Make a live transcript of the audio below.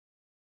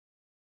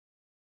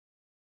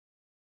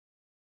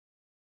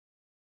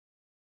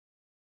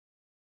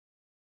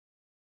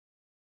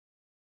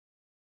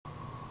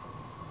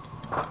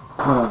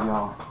What up,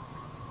 y'all?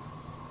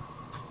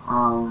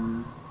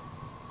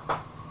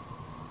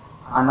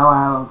 I know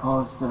I haven't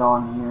posted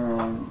on here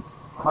in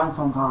quite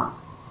some time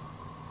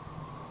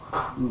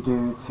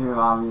due to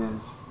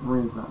obvious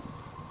reasons,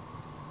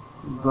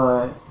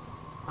 but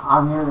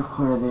I'm here to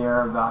clear the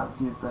air about a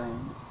few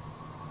things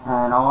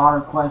and a lot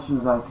of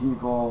questions that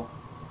people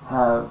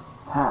have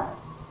had.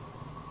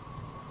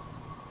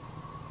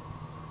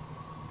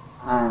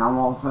 And I'm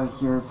also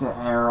here to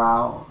air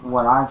out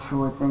what I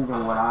truly think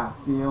and what I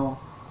feel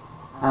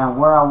and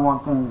where I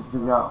want things to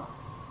go.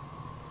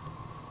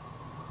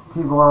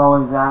 People are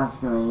always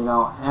asking me,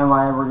 am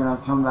I ever going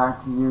to come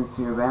back to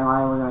YouTube? Am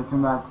I ever going to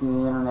come back to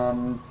the internet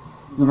and,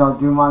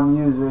 do my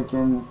music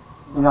and,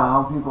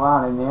 help people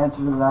out? And the answer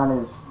to that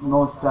is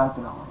most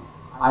definitely.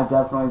 I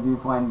definitely do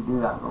plan to do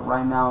that, but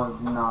right now is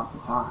not the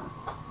time.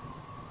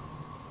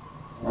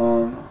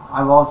 And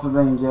I've also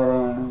been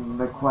getting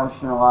the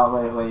question a lot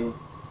lately,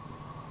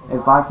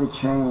 if I could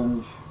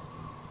change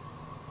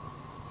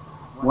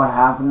what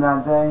happened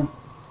that day,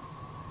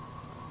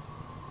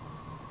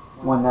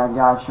 when that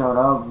guy showed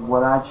up,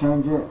 would I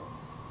change it?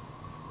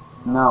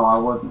 No, I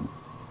wouldn't.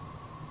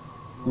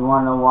 You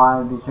want to know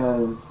why?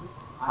 Because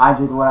I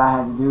did what I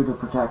had to do to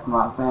protect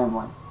my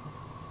family.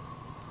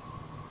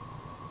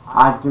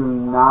 I do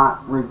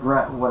not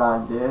regret what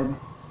I did.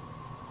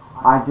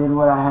 I did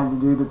what I had to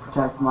do to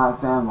protect my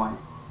family.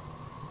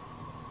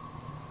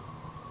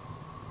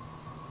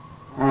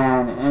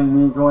 And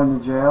in me going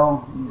to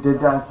jail, did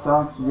that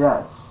suck?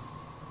 Yes.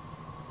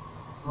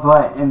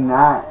 But in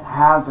that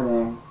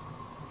happening,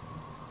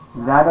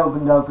 that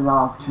opened up an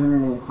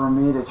opportunity for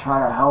me to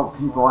try to help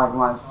people like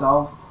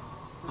myself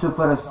to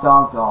put a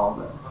stop to all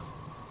this.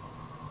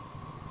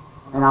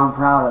 And I'm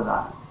proud of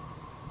that.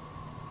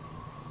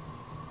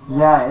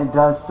 Yeah, it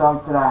does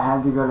suck that I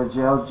had to go to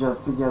jail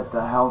just to get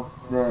the help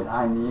that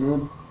I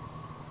needed.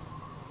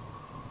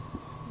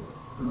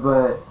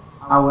 But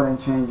I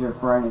wouldn't change it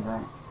for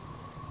anything.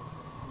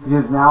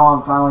 Because now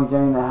I'm finally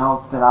getting the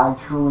help that I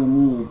truly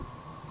need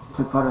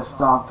to put a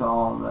stop to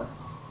all of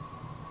this.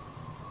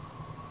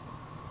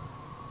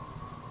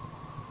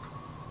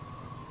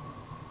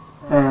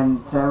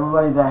 And to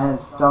everybody that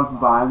has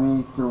stuck by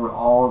me through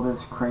all of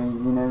this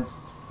craziness,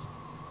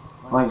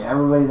 like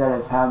everybody that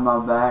has had my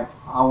back,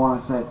 I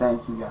want to say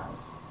thank you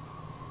guys.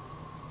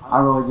 I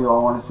really do. I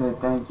want to say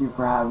thank you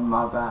for having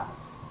my back.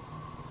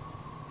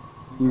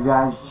 You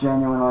guys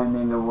genuinely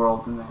mean the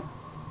world to me.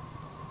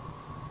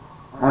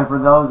 And for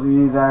those of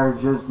you that are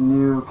just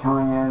new,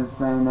 coming in and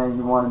saying that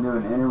you want to do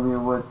an interview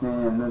with me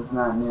and this,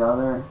 that, and the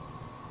other,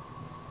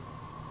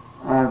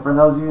 and for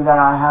those of you that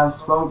I have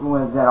spoken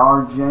with that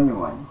are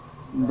genuine,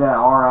 that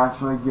are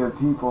actually good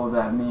people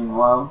that mean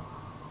well,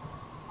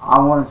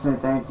 I want to say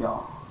thank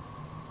y'all.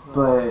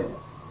 But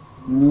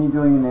me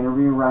doing an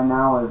interview right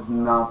now is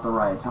not the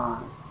right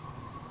time.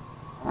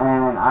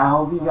 And I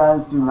hope you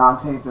guys do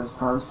not take this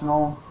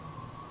personal.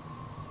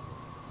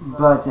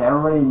 But to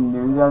everybody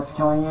new that's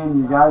coming in,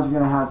 you guys are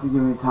going to have to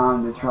give me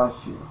time to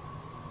trust you.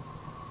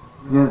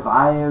 Because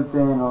I have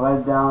been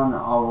led down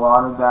a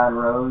lot of bad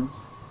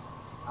roads.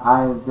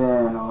 I have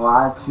been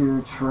lied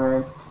to,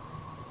 tricked,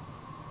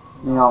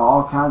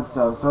 all kinds of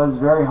stuff. So it's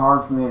very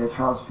hard for me to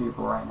trust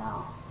people right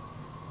now.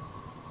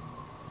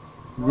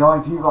 The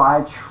only people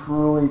I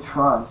truly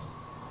trust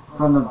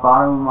from the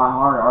bottom of my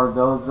heart are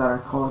those that are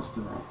close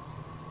to me.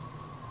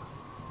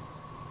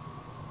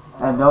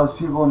 And those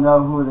people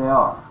know who they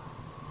are.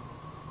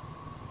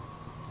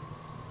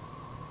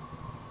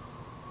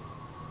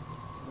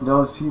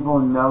 Those people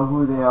know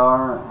who they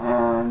are,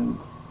 and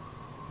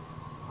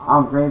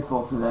I'm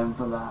grateful to them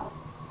for that.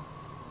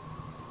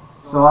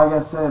 So like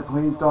I said,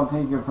 please don't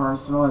take it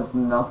personal. It's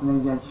nothing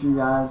against you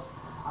guys.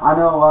 I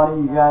know a lot of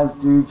you guys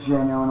do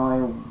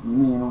genuinely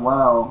mean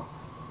well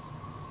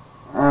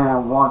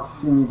and want to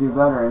see me do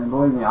better, and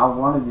believe me, I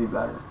want to do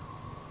better.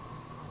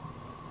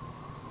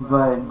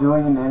 But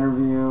doing an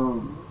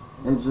interview,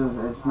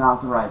 it's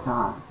not the right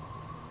time.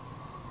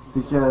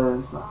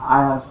 Because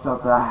I have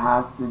stuff that I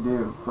have to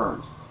do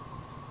first.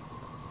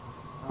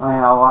 A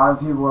lot of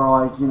people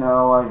are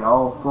like,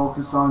 oh,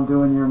 focus on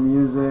doing your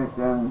music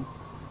and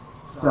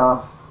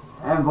stuff.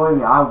 And believe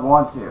me, I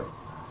want to.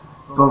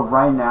 But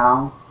right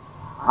now,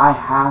 I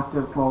have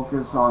to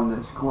focus on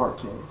this court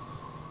case.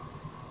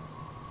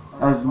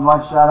 As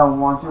much as I don't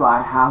want to,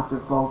 I have to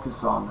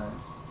focus on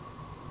this.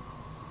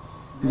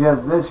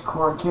 Because this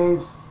court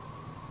case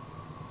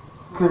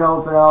could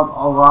open up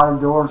a lot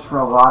of doors for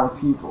a lot of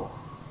people.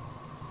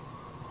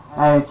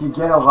 And it could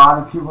get a lot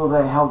of people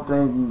the help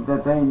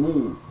that they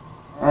need.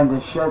 And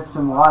to shed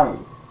some light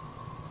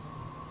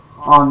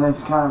on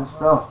this kind of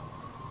stuff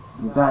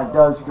that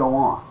does go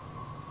on.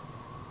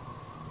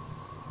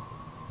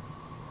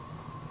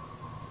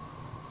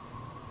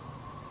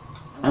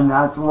 And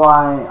that's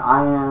why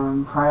I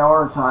am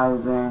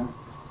prioritizing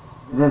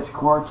this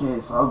court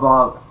case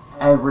above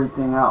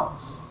everything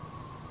else.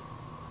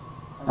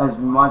 As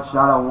much as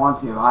I don't want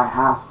to, I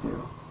have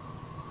to.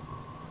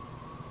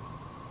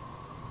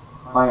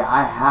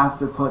 I have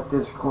to put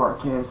this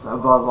court case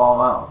above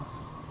all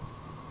else.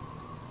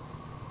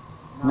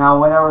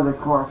 Now, whenever the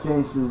court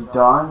case is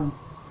done,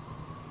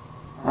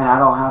 and I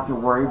don't have to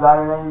worry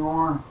about it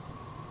anymore,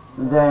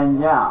 then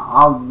yeah,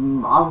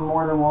 I'm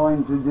more than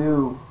willing to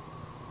do,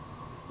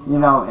 you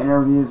know,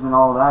 interviews and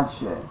all that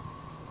shit.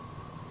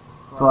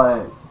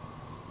 But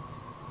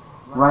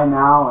right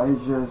now,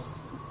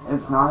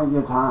 it's not a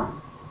good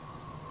time.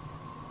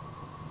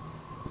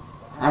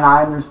 And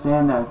I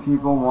understand that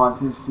people want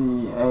to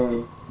see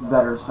a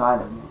better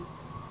side of me.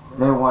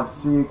 They want to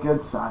see a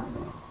good side of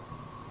me.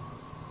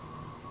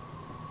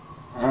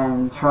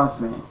 And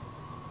trust me,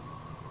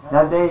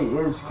 that day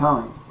is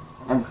coming.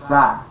 And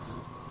fast.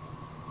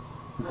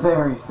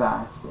 Very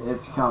fast,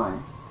 it's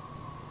coming.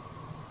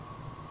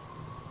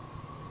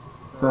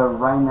 But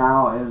right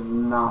now is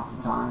not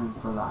the time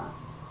for that.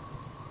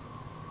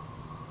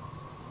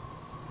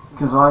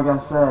 Because like I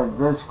said,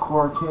 this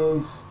court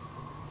case,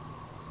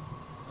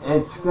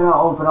 it's going to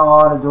open a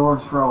lot of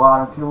doors for a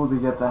lot of people to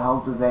get the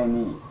help that they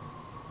need.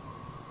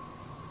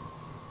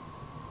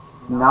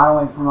 Not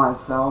only for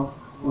myself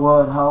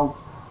will it help,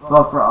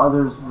 but for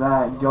others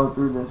that go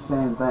through the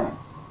same thing.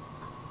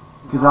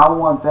 Because I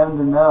want them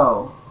to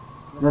know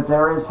that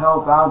there is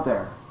help out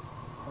there.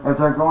 If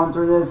they're going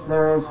through this,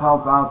 there is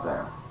help out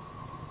there.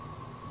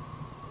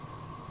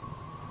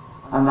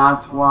 And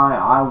that's why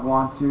I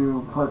want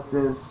to put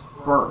this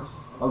first,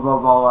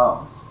 above all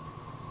else.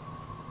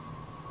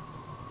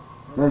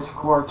 This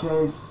court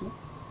case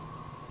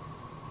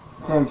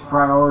takes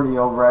priority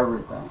over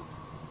everything.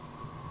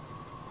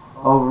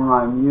 Over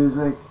my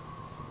music,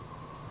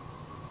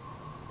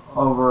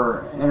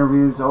 over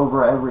interviews,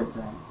 over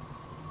everything.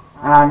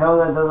 And I know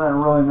that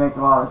doesn't really make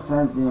a lot of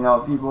sense. You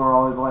know, people are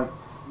always like,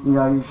 you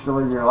know, you should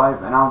live your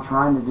life, and I'm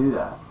trying to do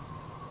that.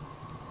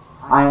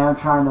 I am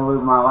trying to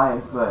live my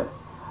life, but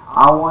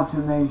I want to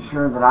make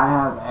sure that I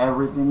have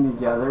everything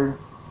together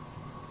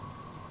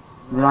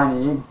that I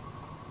need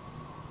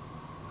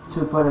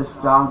to put a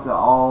stop to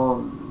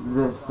all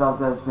this stuff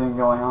that's been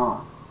going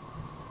on.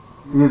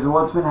 Because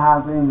what's been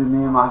happening to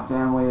me and my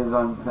family is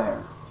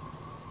unfair.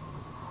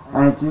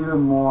 And it's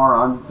even more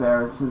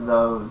unfair to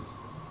those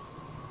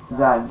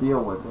that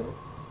deal with it.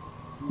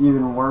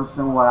 Even worse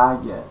than what I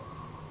get.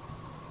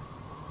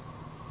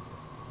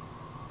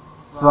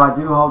 So I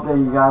do hope that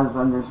you guys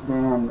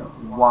understand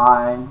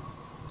why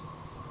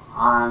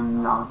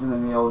I'm not going to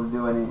be able to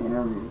do any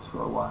interviews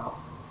for a while.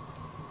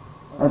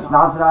 It's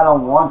not that I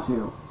don't want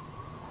to,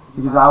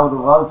 because I would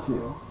love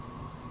to.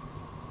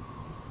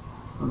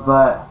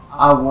 But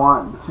I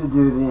want to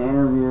do the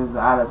interviews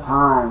at a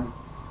time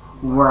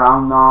where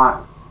I'm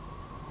not,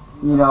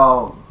 you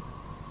know,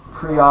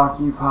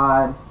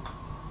 preoccupied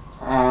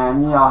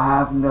and, you know,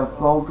 having to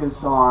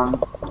focus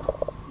on,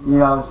 you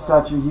know,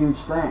 such a huge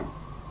thing.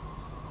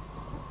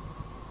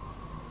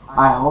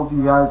 I hope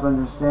you guys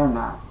understand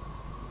that.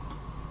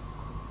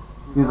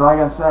 Because like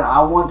I said,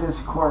 I want this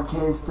court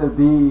case to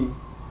be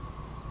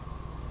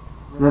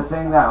the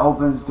thing that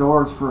opens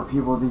doors for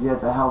people to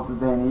get the help that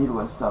they need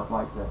with stuff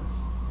like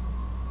this.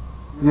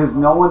 Because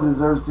no one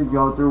deserves to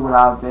go through what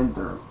I've been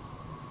through.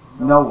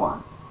 No one.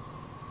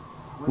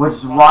 Which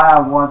is why I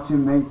want to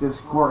make this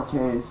court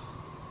case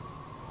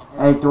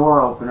a door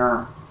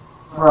opener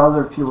for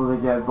other people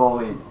to get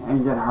bullied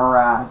and get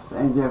harassed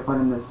and get put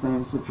in the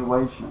same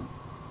situation.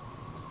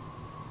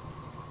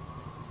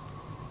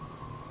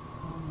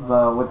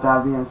 But with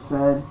that being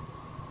said,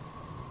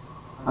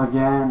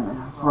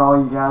 again, for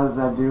all you guys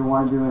that do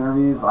want to do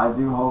interviews, I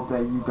do hope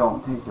that you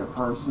don't take it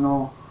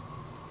personal.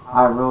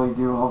 I really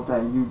do hope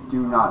that you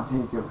do not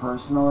take it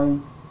personally.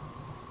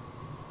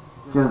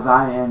 Because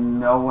I in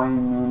no way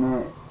mean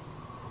it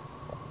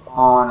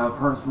on a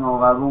personal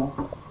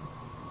level.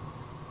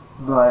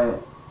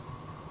 But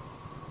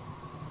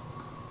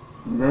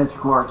this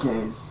court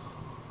case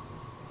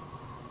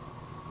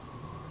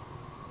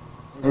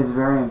is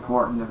very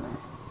important to me.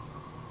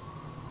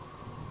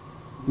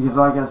 Because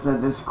like I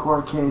said, this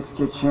court case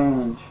could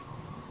change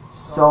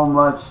so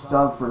much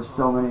stuff for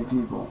so many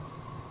people.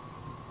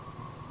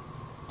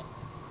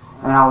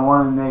 And I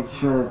want to make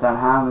sure that that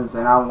happens,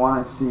 and I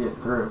want to see it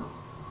through.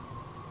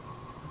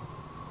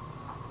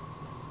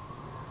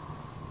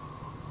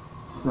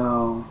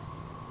 So,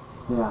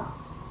 yeah.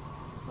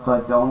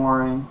 But don't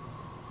worry.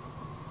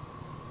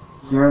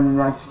 Here in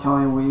the next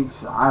coming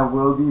weeks, I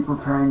will be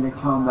preparing to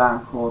come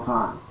back full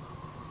time.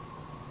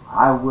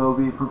 I will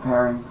be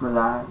preparing for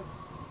that.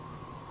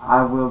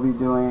 I will be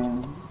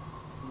doing,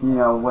 you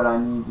know, what I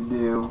need to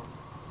do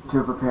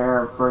to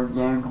prepare for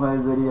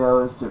gameplay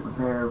videos, to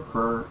prepare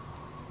for,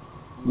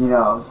 you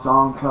know,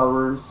 song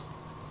covers,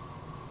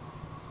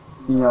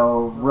 you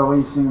know,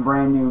 releasing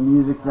brand new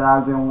music that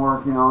I've been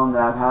working on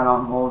that I've had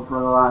on hold for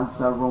the last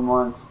several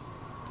months.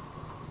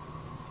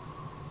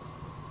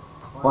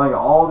 Like,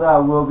 all that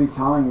will be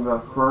coming,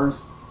 but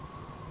first,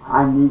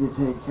 I need to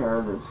take care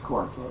of this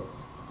court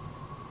case.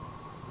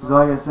 Because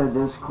like I said,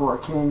 this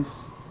court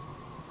case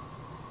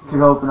could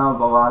open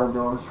up a lot of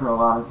doors for a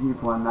lot of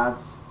people, and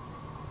that's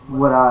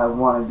what I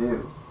want to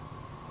do,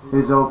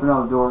 is open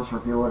up doors for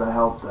people to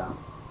help them.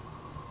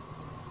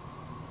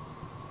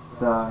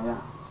 So,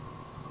 yeah.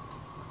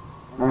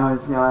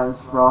 Anyways,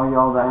 guys, for all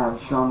y'all that have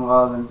shown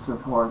love and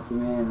support to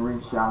me and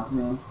reached out to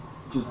me,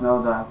 just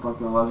know that I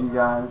fucking love you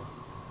guys.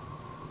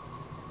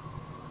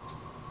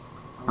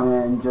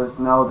 And just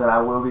know that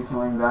I will be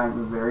coming back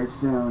very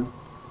soon.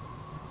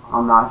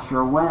 I'm not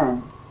sure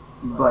when,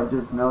 but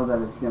just know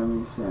that it's going to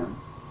be soon.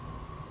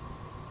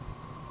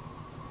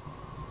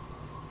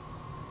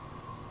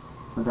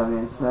 With that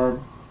being said,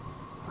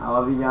 I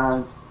love you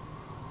guys.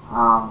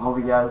 Hope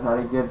you guys had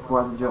a good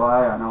 4th of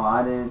July. I know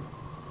I did.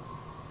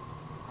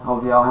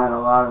 Hope y'all had a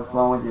lot of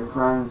fun with your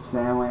friends,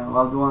 family, and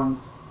loved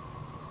ones.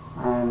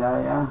 And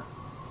yeah,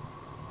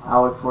 I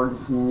look forward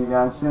to seeing you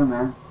guys soon,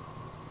 man.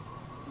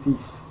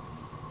 Peace.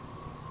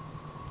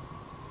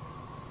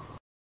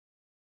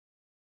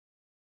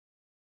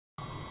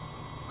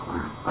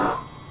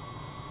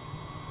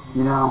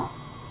 You know,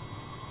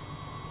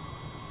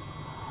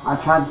 I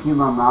tried to keep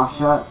my mouth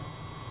shut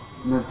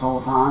this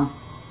whole time,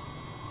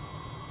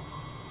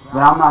 but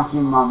I'm not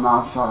keeping my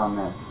mouth shut on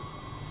this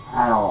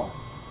at all.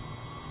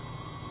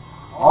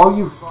 All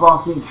you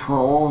fucking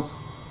trolls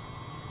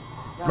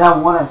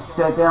that want to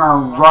sit there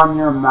and run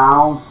your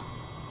mouths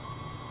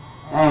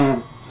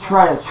and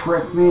try to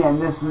trick me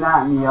and this and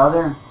that and the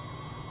other,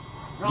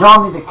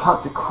 y'all need to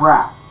cut the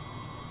crap.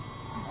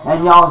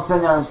 And y'all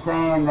sitting there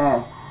saying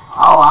that,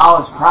 oh, I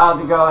was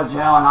proud to go to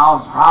jail and I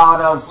was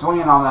proud of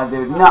swinging on that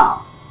dude.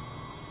 No.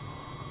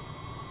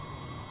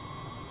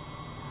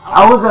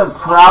 I wasn't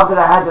proud that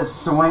I had to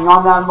swing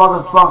on that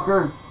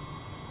motherfucker.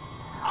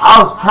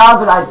 I was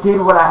proud that I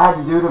did what I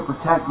had to do to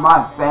protect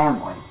my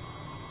family.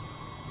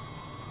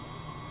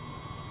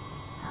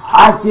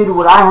 I did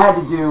what I had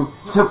to do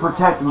to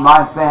protect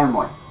my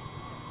family.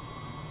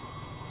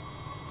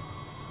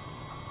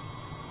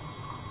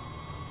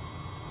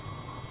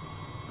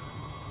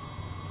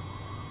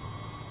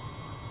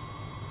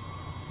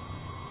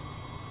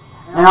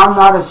 And I'm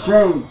not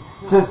ashamed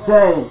to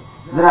say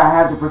that I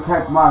had to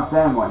protect my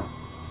family.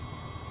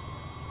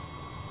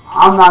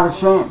 I'm not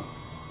ashamed.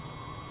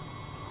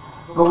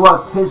 But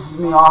what pisses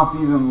me off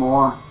even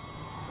more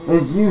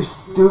is you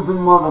stupid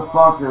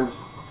motherfuckers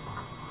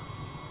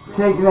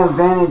taking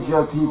advantage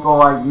of people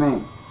like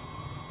me.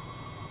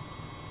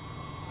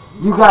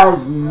 You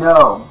guys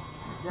know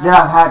that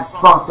I've had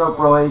fucked up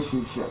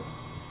relationships.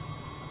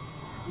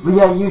 But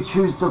yet you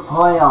choose to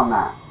play on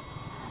that.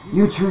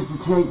 You choose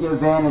to take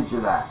advantage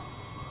of that.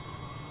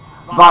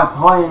 By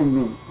playing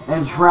me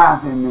and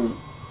trapping me.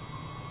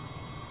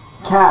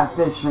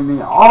 Catfishing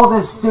me. All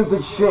this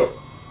stupid shit.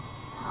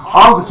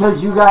 All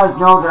because you guys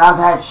know that I've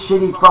had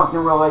shitty fucking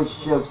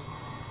relationships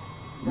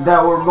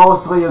that were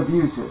mostly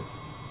abusive.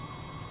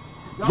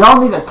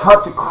 Y'all need to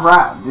cut the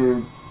crap,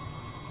 dude.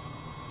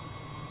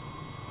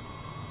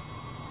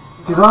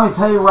 Because let me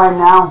tell you right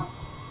now,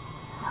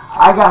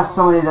 I got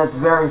somebody that's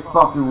very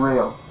fucking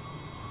real.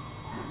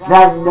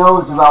 That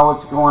knows about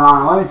what's going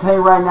on. And let me tell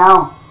you right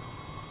now,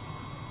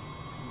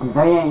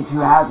 they ain't too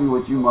happy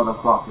with you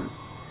motherfuckers.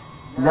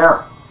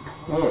 They're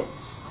pissed.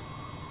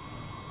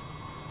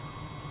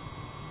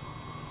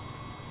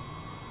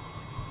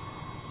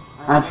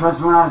 And trust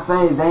me when I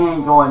say they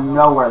ain't going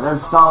nowhere. They're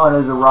solid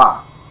as a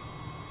rock.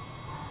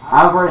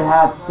 I've already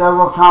had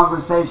several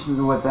conversations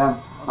with them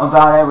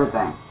about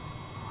everything.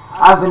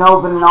 I've been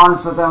open and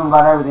honest with them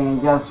about everything,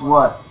 and guess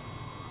what?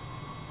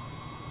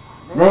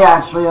 They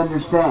actually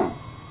understand.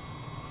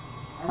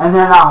 And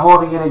they're not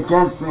holding it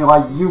against me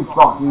like you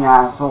fucking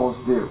assholes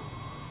do.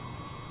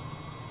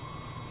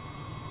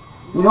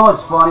 You know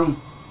what's funny?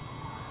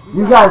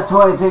 You guys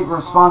tell me to take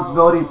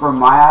responsibility for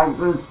my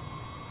actions,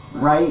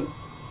 right?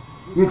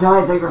 You tell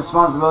me to take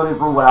responsibility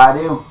for what I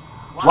do.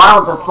 Why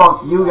don't the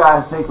fuck you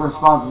guys take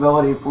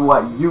responsibility for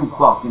what you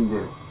fucking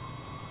do?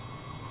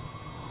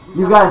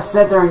 You guys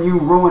sit there and you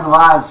ruin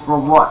lives for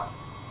what?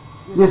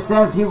 You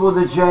send people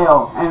to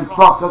jail and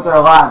fucked up their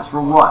lives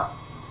for what?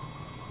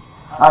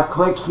 A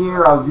click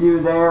here, a view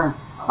there,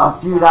 a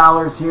few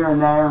dollars here and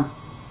there.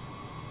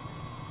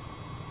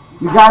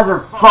 You guys are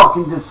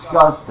fucking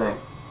disgusting.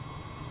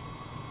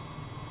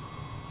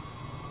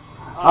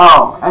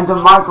 Oh, and to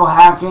Michael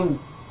Hacking,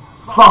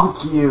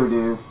 fuck you,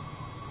 dude.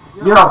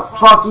 You're a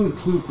fucking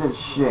piece of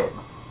shit.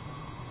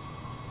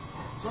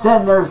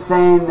 Sitting there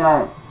saying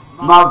that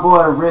my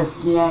boy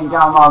Risky ain't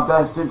got my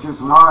best interest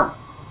in heart.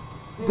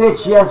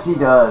 Bitch, yes he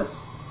does.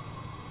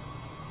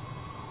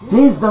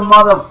 He's the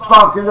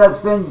motherfucker that's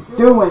been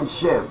doing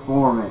shit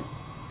for me.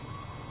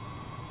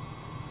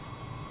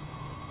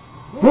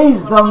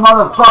 He's the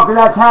motherfucker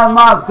that's had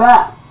my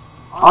back.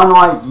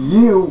 Unlike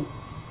you.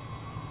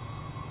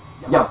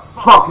 You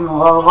fucking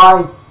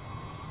lowlife.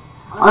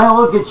 I mean,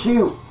 look at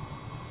you.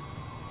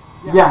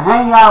 You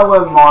hang out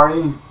with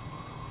Marty.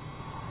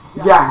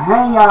 You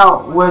hang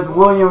out with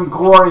William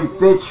Glory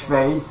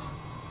Bitchface.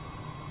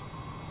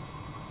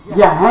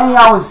 You hang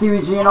out with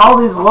CBG and all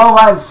these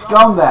low-life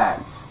scumbags.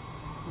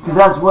 Because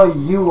that's what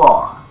you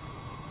are.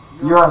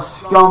 You're a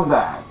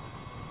scumbag.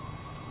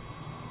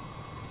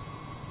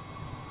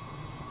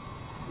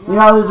 You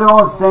know, there's an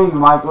old saying,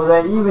 Michael,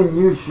 that even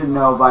you should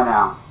know by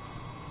now.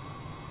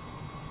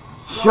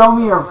 Show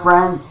me your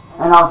friends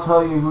and I'll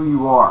tell you who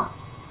you are.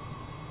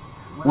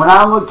 When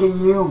I look at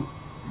you,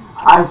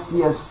 I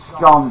see a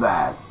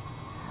scumbag.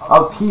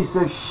 A piece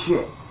of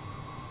shit.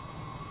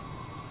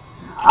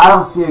 I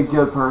don't see a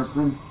good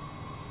person.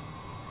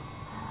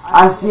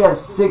 I see a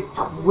sick,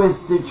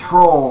 twisted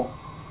troll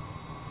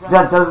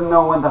that doesn't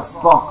know when to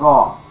fuck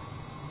off.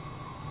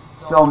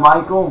 So,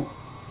 Michael,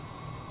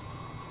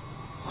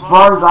 as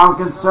far as I'm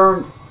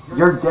concerned,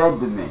 you're dead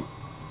to me.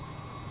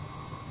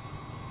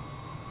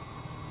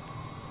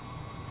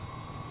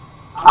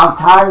 I'm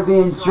tired of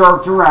being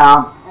jerked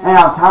around, and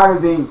I'm tired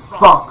of being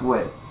fucked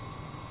with.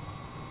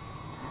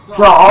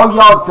 So all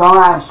y'all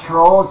dumbass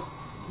trolls,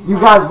 you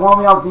guys want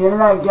me off the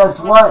internet, guess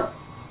what?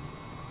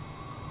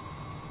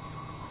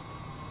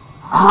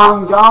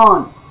 I'm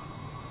gone.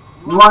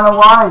 You wanna know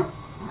why?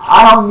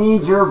 I don't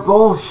need your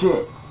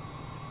bullshit.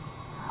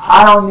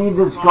 I don't need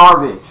this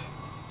garbage.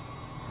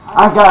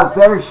 I got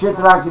better shit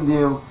that I can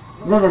do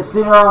than to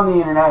sit here on the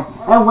internet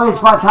and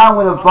waste my time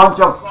with a bunch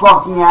of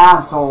fucking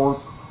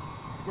assholes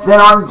that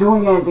aren't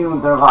doing anything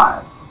with their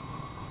lives.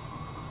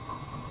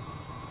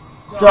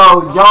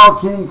 So y'all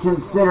can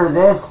consider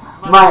this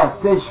my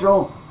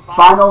official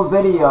final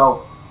video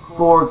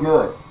for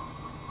good.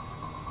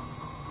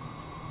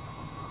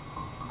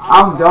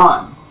 I'm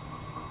done.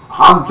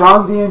 I'm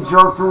done being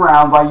jerked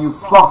around by you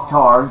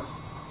fucktards.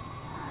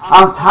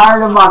 I'm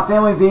tired of my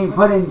family being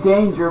put in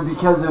danger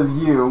because of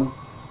you.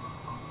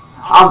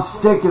 I'm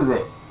sick of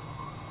it.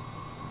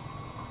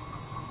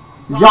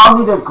 Y'all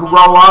need to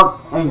grow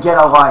up and get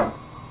a life.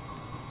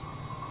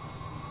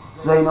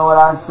 So you know what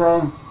I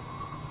say?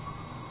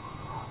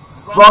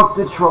 Fuck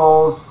the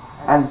trolls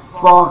and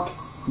fuck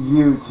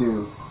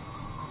YouTube.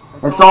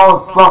 It's all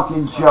a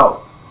fucking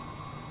joke.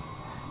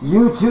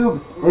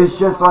 YouTube is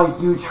just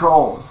like you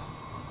trolls.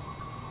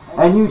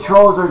 And you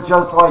trolls are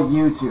just like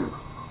YouTube.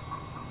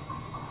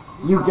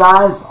 You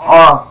guys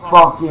are a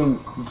fucking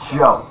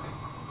joke.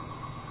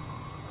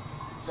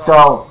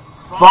 So,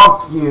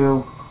 fuck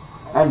you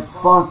and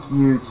fuck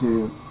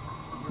YouTube.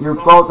 You're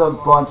both a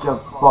bunch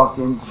of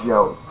fucking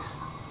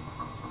jokes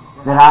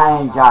that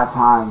I ain't got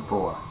time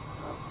for.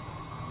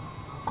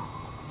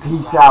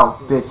 Peace out,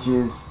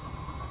 bitches.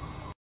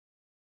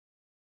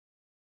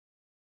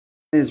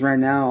 Is right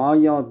now,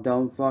 all y'all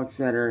dumb fucks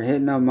that are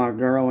hitting up my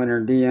girl in her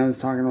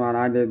DMs talking about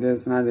I did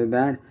this and I did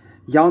that,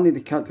 y'all need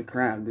to cut the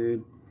crap,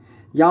 dude.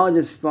 Y'all are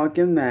just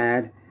fucking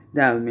mad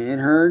that me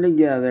and her are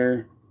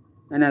together,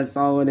 and that's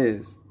all it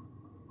is.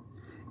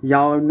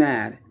 Y'all are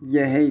mad.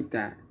 You hate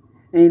that.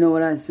 And you know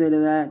what I say to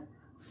that?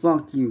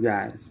 Fuck you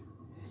guys.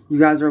 You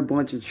guys are a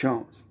bunch of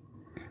chumps.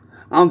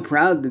 I'm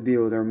proud to be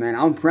with her, man.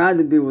 I'm proud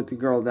to be with the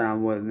girl that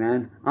I'm with,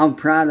 man. I'm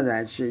proud of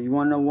that shit. You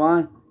wanna know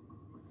why?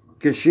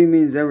 Because she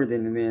means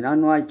everything to me. And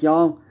unlike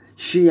y'all,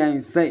 she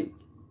ain't fake.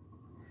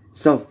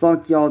 So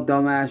fuck y'all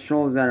dumbass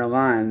trolls that are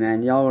lying,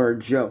 man. Y'all are a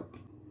joke.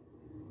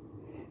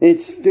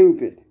 It's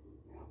stupid.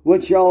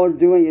 What y'all are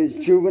doing is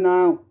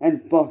juvenile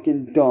and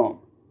fucking dumb.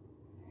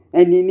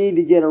 And you need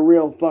to get a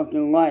real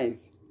fucking life.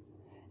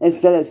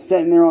 Instead of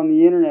sitting there on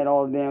the internet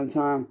all the damn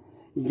time,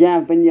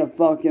 yapping your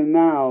fucking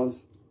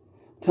mouths,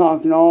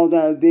 talking all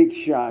that big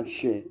shot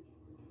shit.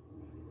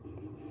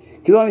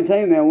 Because let me tell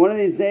you, man, one of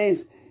these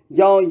days,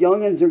 y'all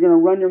youngins are going to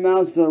run your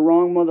mouths to the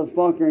wrong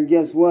motherfucker, and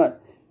guess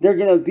what? They're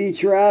going to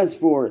beat your ass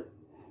for it.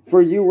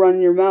 For you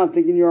running your mouth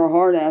thinking you're a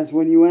hard ass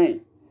when you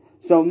ain't.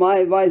 So my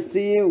advice to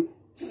you,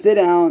 sit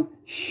down,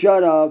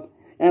 shut up,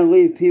 and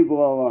leave people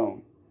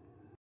alone.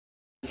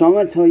 So I'm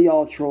going to tell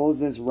y'all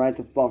trolls this right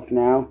the fuck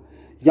now.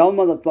 Y'all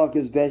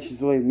motherfuckers best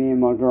just leave me and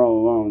my girl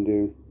alone,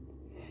 dude.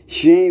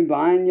 She ain't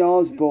buying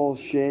y'all's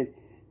bullshit.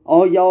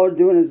 All y'all are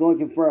doing is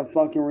looking for a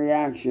fucking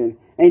reaction.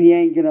 And you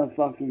ain't gonna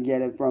fucking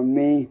get it from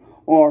me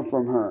or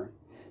from her.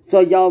 So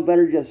y'all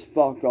better just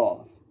fuck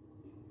off.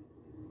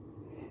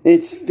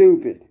 It's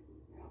stupid.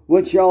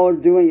 What y'all are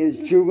doing is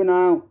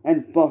juvenile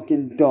and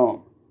fucking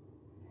dumb.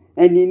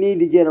 And you need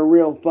to get a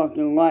real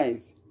fucking life.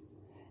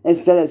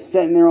 Instead of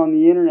sitting there on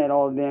the internet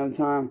all the damn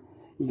time,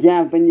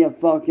 yapping your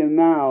fucking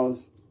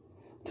mouths,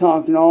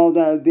 talking all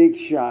that big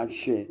shot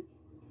shit.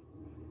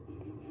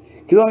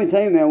 Because let me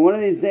tell you, man, one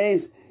of these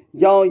days,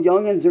 y'all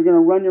youngins are going to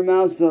run your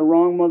mouths to the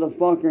wrong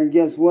motherfucker, and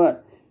guess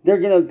what? They're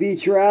going to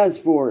beat your ass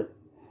for it.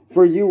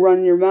 For you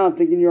running your mouth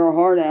thinking you're a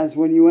hard ass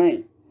when you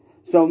ain't.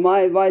 So my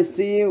advice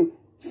to you,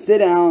 sit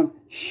down,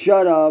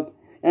 shut up,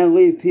 and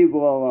leave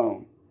people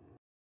alone.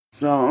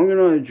 So I'm going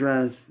to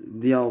address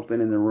the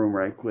elephant in the room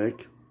right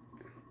quick.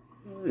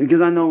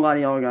 Because I know a lot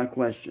of y'all got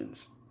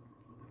questions.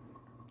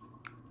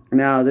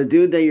 Now, the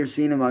dude that you're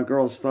seeing in my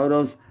girl's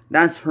photos,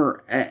 that's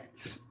her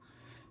ex.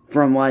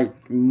 From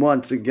like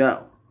months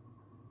ago.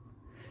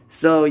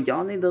 So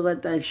y'all need to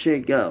let that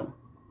shit go.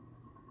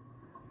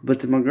 But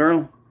to my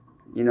girl,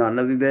 you know I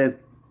love you, babe.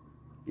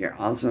 You're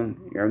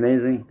awesome. You're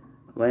amazing.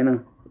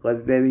 Elena, love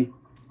you, baby.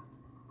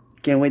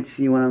 Can't wait to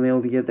see you when I'm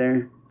able to get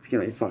there. It's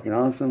gonna be fucking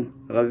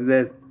awesome. I love you,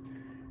 babe.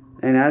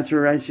 And as for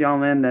the rest of y'all,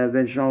 man, that have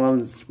been showing love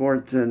and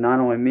support to not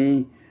only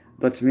me,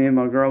 but to me and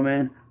my girl,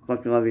 man.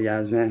 Fucking love you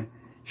guys, man.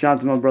 Shout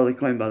out to my brother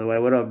Quinn, by the way.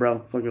 What up, bro?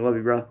 Fucking love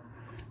you, bro.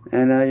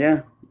 And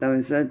yeah, that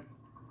being said,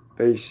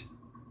 peace.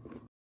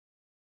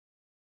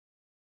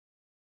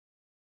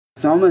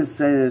 So I'm gonna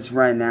say this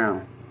right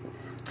now.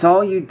 To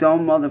all you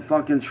dumb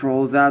motherfucking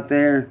trolls out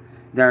there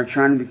that are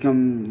trying to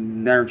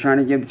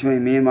get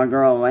between me and my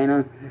girl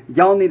Elena,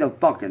 y'all need to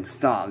fucking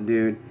stop,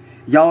 dude.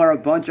 Y'all are a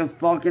bunch of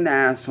fucking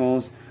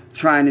assholes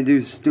trying to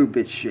do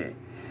stupid shit.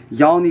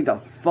 Y'all need to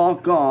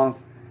fuck off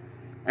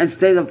and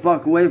stay the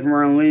fuck away from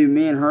her and leave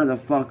me and her the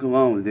fuck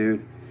alone,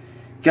 dude.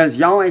 Because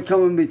y'all ain't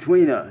coming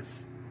between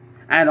us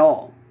at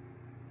all.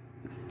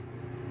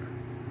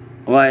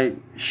 Like,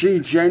 she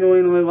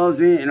genuinely loves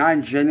me and I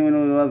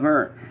genuinely love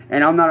her.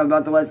 And I'm not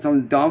about to let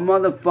some dumb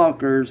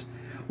motherfuckers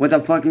with a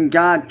fucking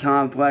God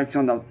complex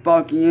on the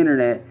fucking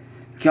internet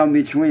come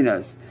between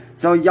us.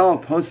 So y'all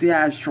pussy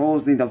ass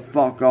trolls need to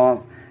fuck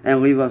off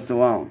and leave us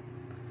alone.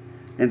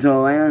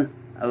 Until Elena,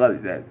 I love you,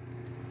 babe.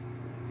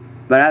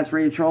 But as for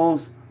you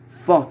trolls,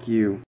 fuck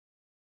you.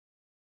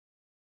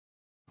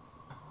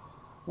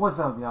 What's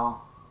up,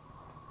 y'all?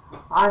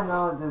 I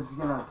know this is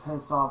gonna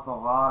piss off a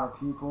lot of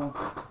people,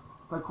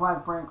 but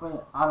quite frankly,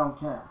 I don't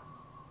care.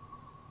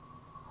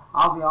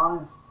 I'll be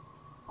honest,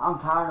 I'm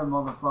tired of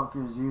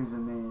motherfuckers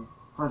using me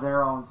for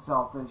their own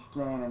selfish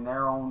gain and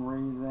their own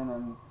reason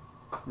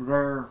and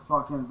their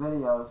fucking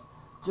videos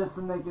just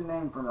to make a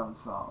name for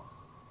themselves.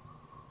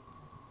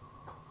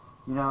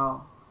 You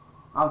know,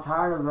 I'm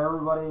tired of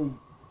everybody,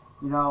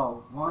 you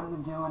know,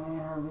 wanting to do an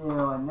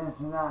interview and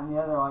this and that and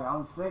the other. Like,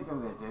 I'm sick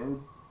of it,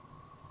 dude.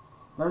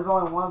 There's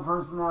only one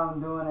person that I'm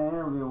doing an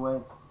interview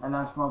with, and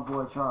that's my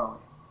boy Charlie.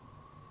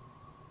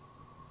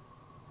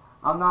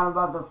 I'm not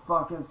about to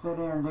fucking sit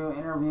here and do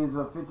interviews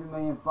with 50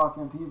 million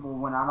fucking people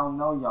when I don't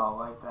know y'all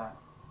like that.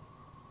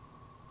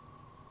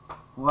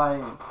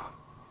 Like,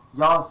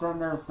 y'all sitting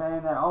there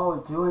saying that,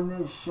 oh, doing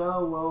this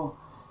show will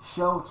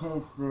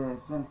showcase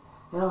this, and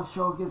it'll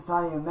showcase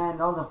how you, man.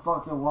 No, the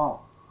fuck it won't.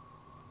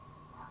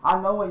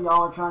 I know what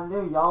y'all are trying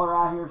to do. Y'all are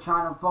out here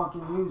trying to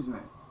fucking use me.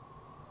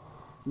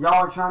 Y'all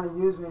are trying to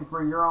use me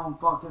for your own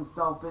fucking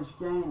selfish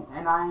gain,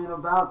 and I ain't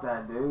about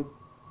that, dude.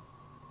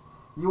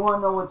 You want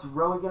to know what's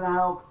really going to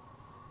help?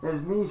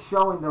 Is me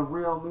showing the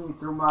real me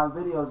through my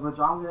videos, which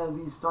I'm going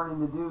to be starting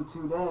to do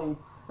today,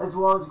 as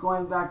well as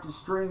going back to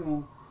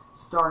streaming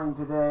starting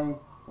today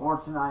or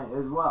tonight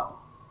as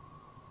well.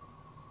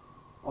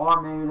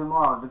 Or maybe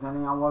tomorrow,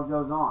 depending on what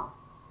goes on.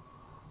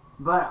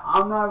 But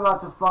I'm not about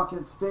to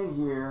fucking sit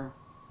here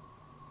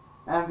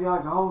and be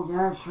like, oh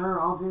yeah, sure,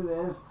 I'll do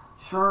this.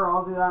 Sure,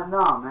 I'll do that.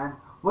 Nah, man.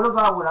 What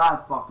about what I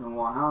fucking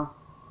want, huh?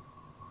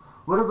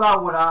 What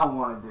about what I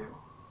want to do?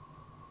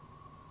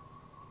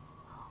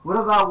 What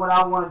about what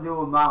I want to do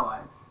with my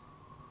life?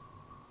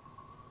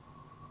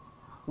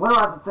 What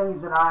about the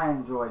things that I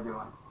enjoy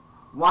doing?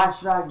 Why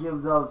should I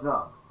give those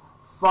up?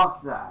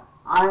 Fuck that.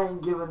 I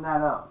ain't giving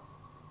that up.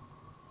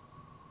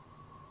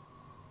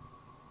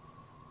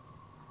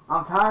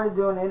 I'm tired of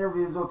doing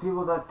interviews with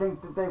people that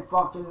think that they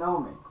fucking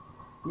know me.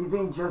 You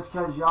think just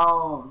because you're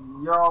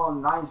all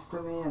nice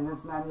to me and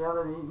this and that and the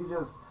other, that you can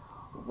just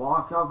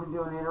walk up and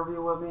do an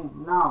interview with me?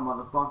 Nah,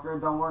 motherfucker,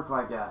 it don't work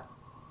like that.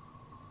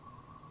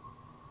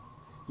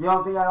 You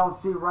don't think I don't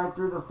see right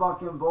through the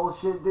fucking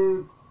bullshit,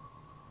 dude?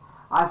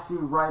 I see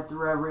right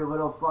through every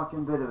little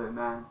fucking bit of it,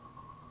 man.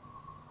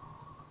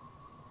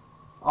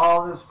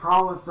 All this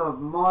promise of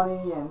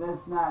money and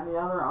this and that and the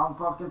other, I'm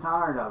fucking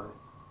tired of it.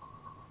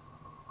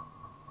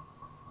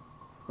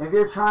 If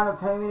you're trying to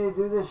pay me to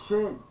do this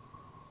shit,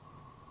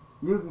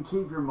 you can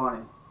keep your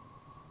money.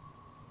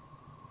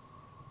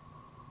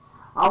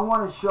 I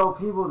want to show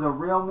people the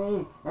real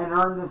me and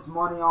earn this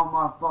money on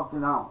my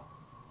fucking own.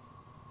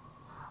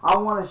 I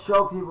want to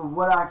show people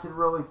what I can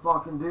really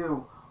fucking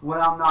do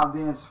when I'm not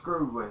being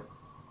screwed with.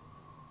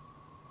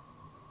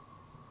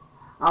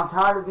 I'm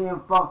tired of being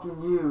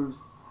fucking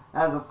used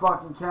as a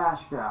fucking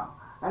cash cow.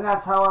 And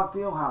that's how I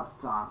feel half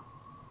the time.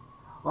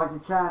 Like a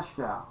cash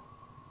cow.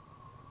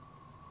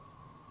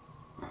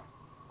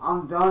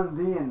 I'm done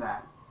being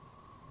that.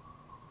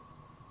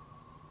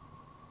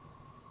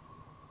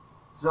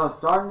 So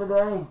starting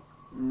today,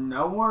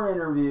 no more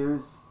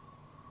interviews.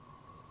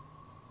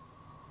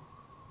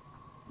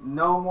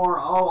 No more,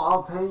 oh,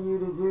 I'll pay you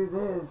to do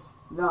this.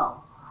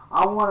 No.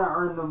 I want to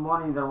earn the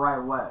money the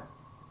right way.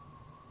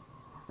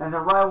 And the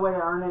right way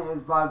to earn it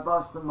is by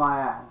busting my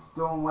ass,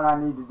 doing what I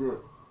need to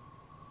do.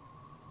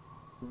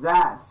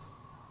 That's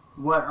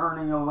what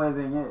earning a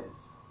living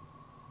is.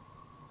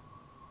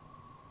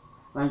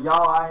 Like,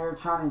 y'all out here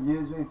trying to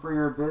use me for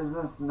your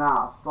business?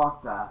 Nah,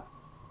 fuck that.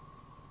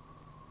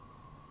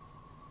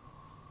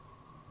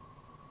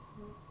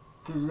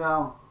 Because, you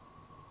know,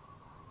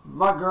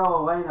 my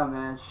girl Elena,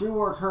 man, she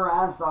worked her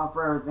ass off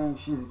for everything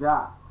she's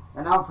got.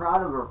 And I'm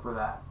proud of her for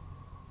that.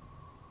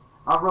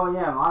 I really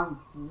am. I'm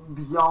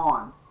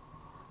beyond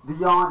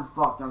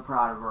fucking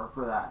proud of her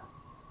for that.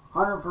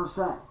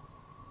 100%.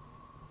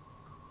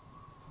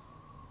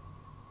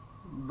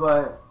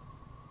 But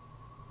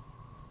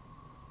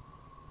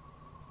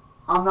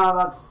I'm not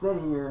about to sit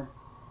here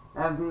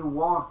and be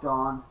walked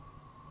on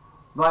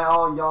by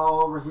all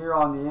y'all over here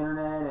on the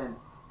internet and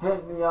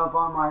hit me up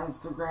on my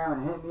Instagram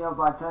and hit me up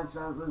by text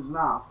message.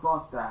 Nah,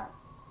 fuck that.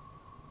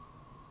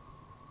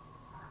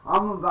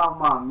 I'm about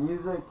my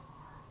music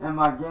in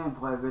my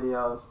gameplay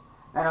videos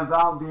and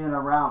about being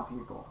around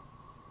people.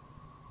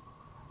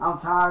 I'm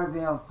tired of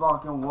being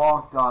fucking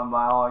walked on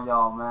by all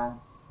y'all, man.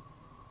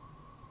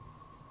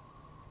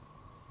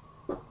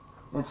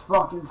 It's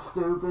fucking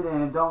stupid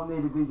and it don't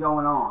need to be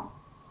going on.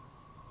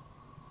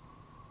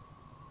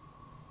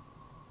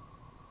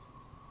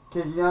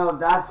 Cause you know,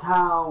 that's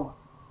how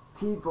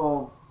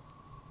people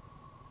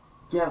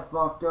get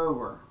fucked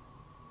over.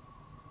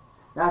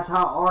 That's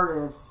how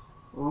artists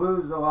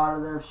lose a lot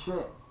of their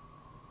shit.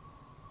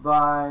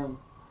 By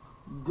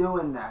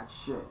doing that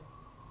shit.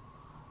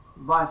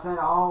 By saying,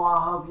 oh,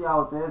 I'll help you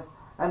out with this.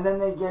 And then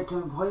they get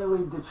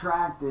completely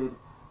detracted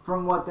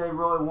from what they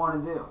really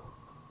want to do.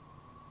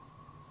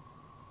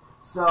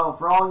 So,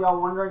 for all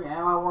y'all wondering,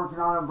 am I working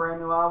on a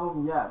brand new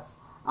album? Yes.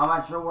 I'm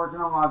actually working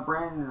on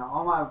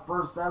my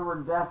first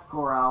ever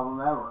deathcore album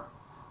ever.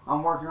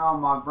 I'm working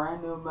on my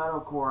brand new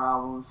metalcore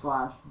album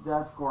 /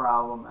 deathcore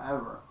album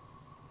ever.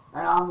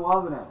 And I'm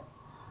loving it.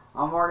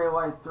 I'm already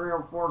like 3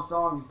 or 4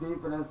 songs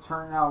deep and it's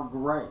turning out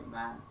great,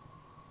 man.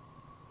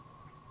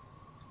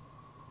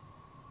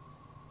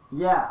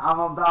 Yeah, I'm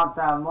about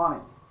that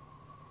money.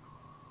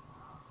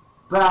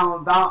 But I'm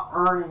about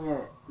earning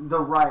it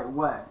the right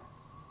way.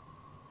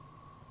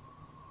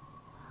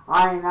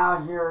 I ain't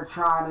out here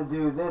trying to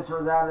do this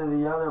or that or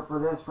the other for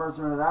this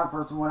person or that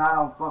person when I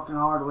don't fucking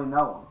hardly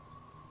know them.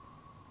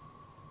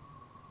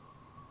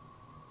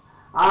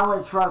 I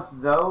only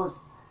trust those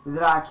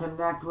that I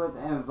connect with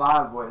and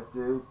vibe with,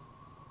 dude.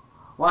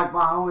 Like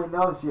my homie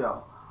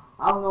Nocio.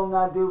 I've known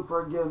that dude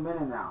for a good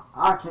minute now.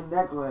 I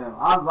connect with him.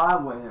 I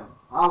vibe with him.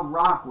 I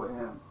rock with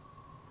him.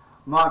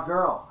 My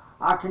girl.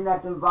 I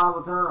connect and vibe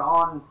with her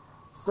on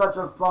such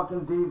a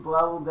fucking deep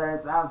level that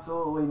it's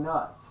absolutely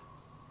nuts.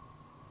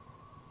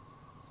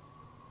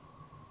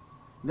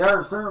 There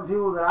are certain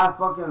people that I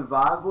fucking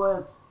vibe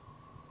with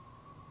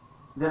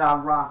that I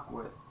rock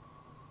with.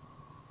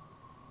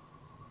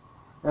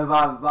 If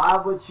I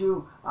vibe with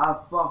you, I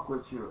fuck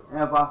with you.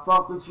 And if I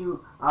fuck with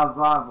you, I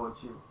vibe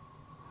with you.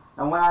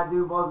 And when I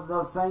do both of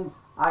those things,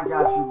 I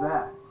got you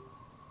back.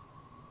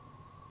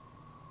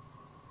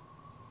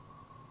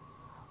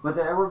 But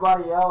to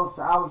everybody else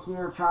out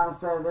here trying to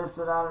say this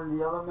or that or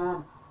the other,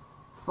 man,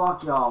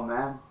 fuck y'all,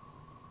 man.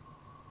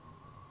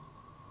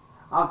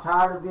 I'm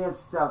tired of being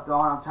stepped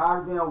on. I'm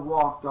tired of being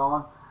walked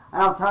on.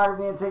 And I'm tired of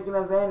being taken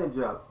advantage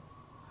of.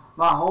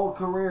 My whole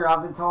career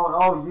I've been told,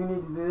 oh, you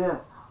need to do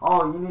this.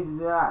 Oh, you need to do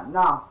that.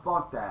 Nah,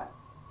 fuck that.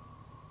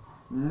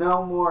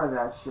 No more of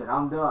that shit.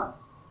 I'm done.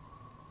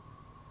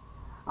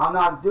 I'm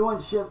not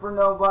doing shit for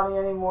nobody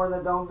anymore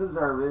that don't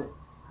deserve it.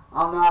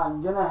 I'm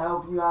not gonna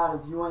help you out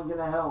if you ain't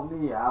gonna help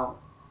me out.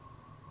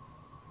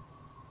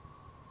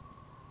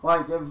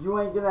 Like, if you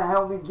ain't gonna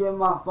help me get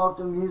my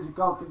fucking music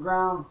off the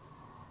ground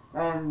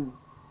and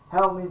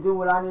help me do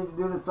what I need to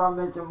do to start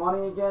making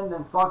money again,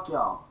 then fuck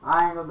y'all.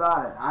 I ain't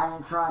about it. I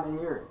ain't trying to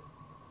hear it.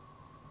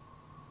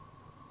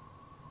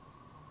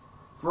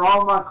 For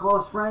all my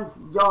close friends,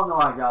 y'all know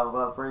I got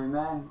love for you,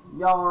 man.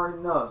 Y'all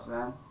already knows,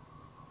 man.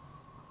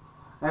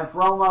 And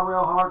for all my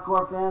real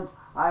hardcore fans,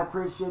 I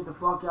appreciate the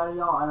fuck out of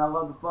y'all, and I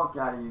love the fuck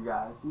out of you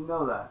guys. You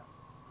know that.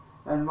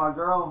 And my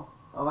girl,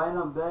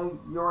 Elena, babe,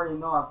 you already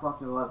know I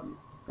fucking love you.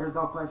 There's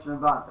no question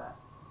about that.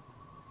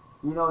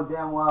 You know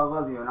damn well I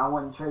love you, and I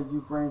wouldn't trade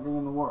you for anything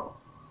in the world.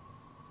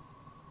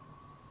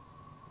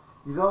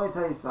 Because let me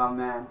tell you something,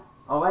 man.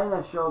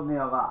 Elena showed me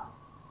a lot.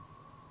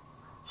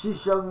 She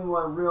showed me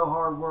what real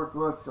hard work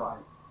looks like.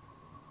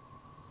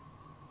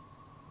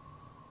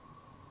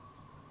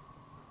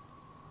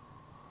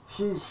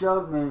 She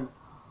showed me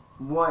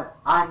what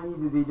I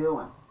need to be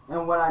doing.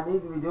 And what I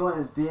need to be doing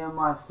is being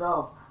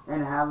myself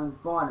and having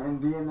fun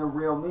and being the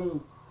real me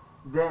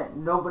that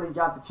nobody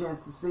got the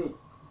chance to see.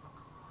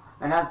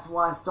 And that's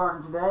why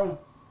starting today,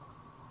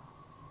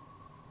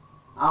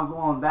 I'm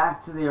going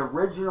back to the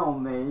original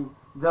me,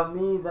 the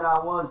me that I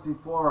was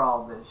before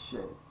all this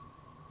shit.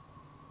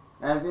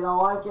 And if you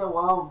don't like it,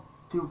 well,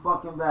 too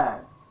fucking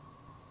bad.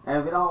 And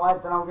if you don't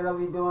like that I'm going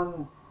to be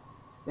doing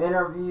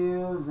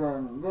interviews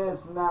and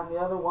this and that and the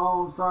other,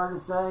 well, I'm sorry to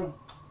say,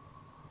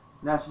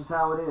 that's just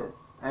how it is.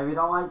 And if you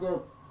don't like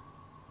it,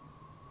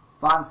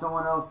 find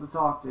someone else to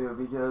talk to,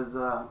 because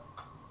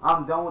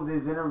I'm done with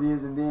these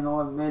interviews and being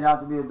made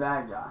out to be a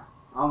bad guy.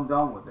 I'm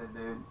done with it,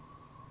 dude.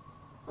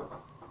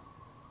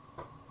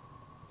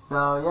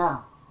 So,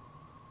 yeah.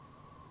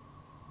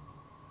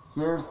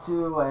 Here's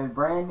to a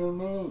brand new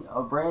me,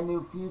 a brand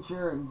new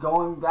future,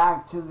 going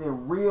back to the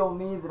real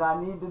me that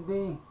I need to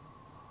be.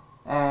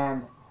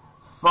 And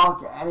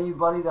fuck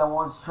anybody that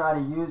wants to try to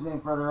use me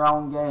for their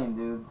own game,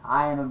 dude.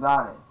 I ain't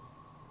about it.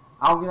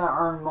 I'm gonna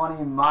earn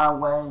money my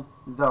way,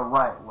 the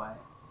right way.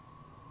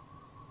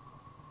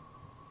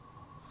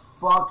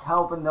 Fuck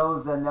helping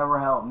those that never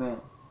help me.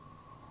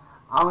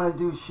 I'm gonna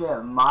do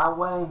shit my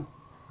way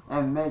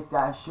and make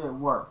that shit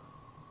work.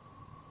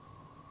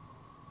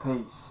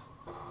 Peace.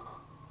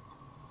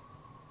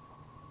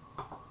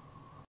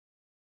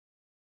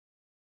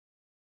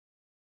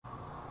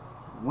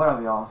 What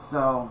up, y'all?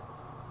 So,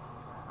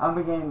 I'm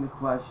beginning the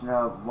question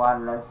of why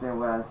did I say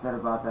what I said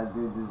about that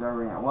dude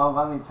deserving it. Well,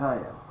 let me tell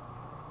you.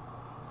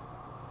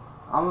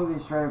 I'm going to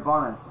be straight up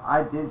honest.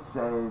 I did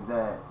say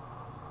that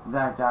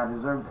that guy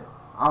deserved it.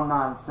 I'm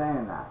not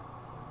saying that.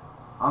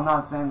 I'm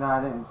not saying that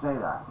I didn't say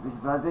that,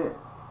 because I did.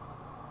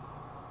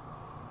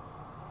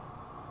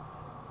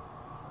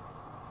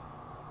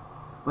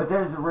 But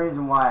there's a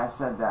reason why I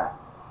said that.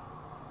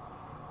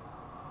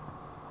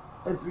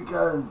 It's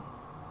because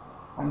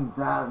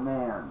that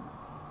man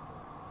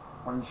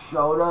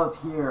showed up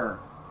here,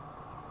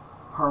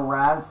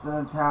 harassed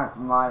and attacked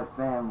my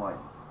family,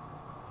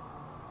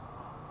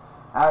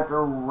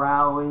 after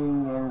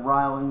rallying and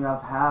riling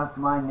up half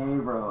my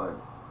neighborhood,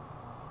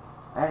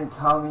 and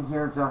coming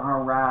here to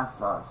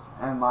harass us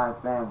and my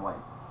family.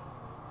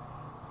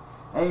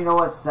 And you know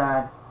what's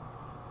sad?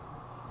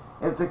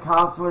 If the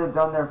cops would have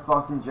done their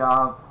fucking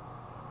job,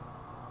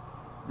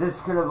 this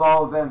could have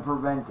all been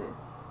prevented.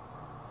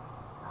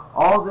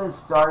 All this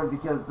started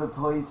because the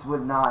police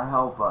would not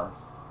help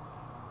us.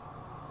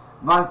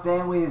 My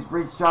family has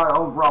reached out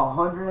over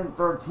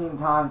 113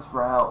 times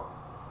for help,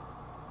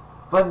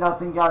 but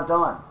nothing got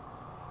done.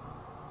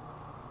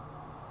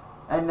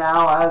 And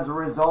now, as a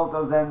result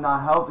of them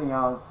not helping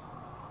us,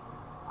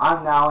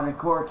 I'm now in a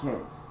court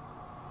case.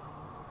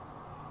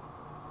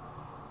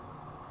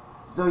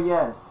 So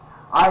yes,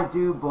 I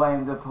do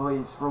blame the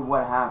police for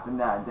what happened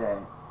that day.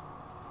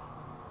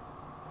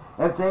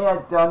 If they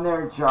had done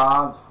their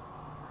jobs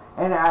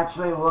and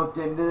actually looked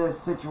into this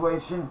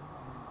situation,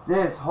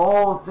 this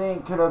whole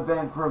thing could have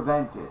been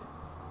prevented.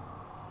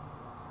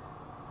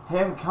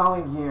 Him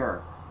coming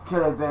here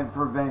could have been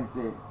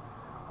prevented.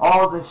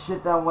 All the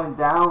shit that went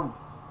down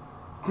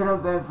could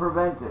have been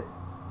prevented.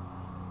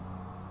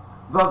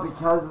 But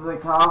because of the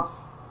cops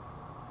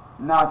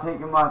not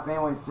taking my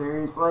family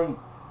seriously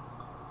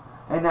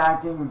and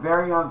acting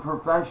very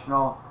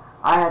unprofessional,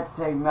 I had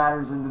to take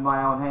matters into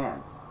my own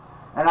hands.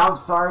 And I'm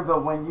sorry,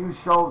 but when you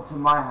show up to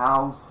my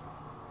house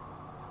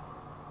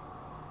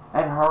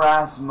and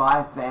harass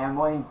my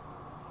family,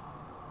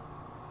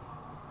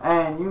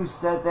 and you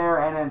sit there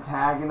and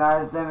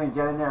antagonize them and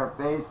get in their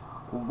face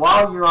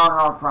while you're on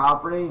our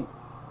property,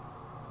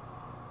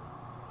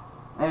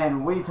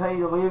 and we tell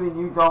you to leave and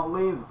you don't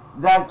leave,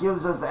 that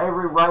gives us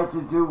every right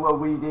to do what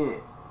we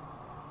did.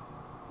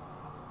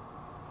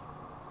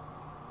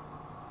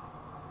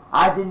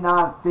 I did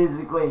not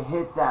physically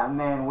hit that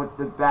man with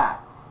the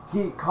bat.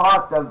 He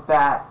caught the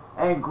bat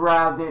and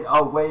grabbed it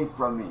away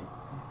from me.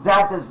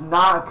 That does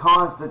not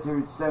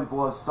constitute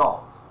simple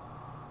assault.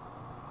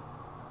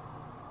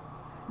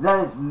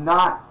 That is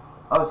not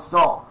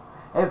assault.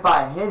 If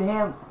I hit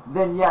him,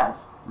 then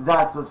yes,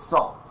 that's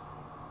assault.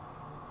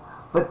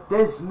 But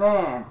this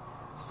man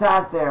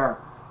sat there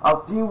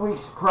a few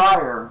weeks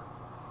prior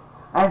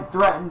and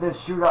threatened to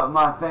shoot up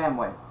my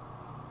family.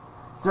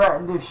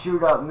 Threatened to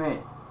shoot up me.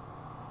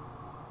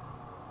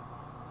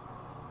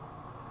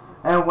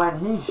 And when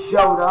he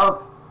showed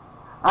up,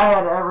 I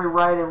had every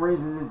right and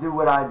reason to do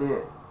what I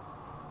did.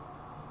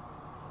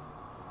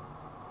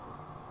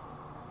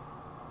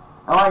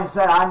 And like I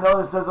said, I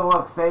know this doesn't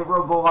look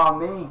favorable on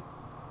me,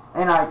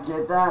 and I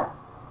get that.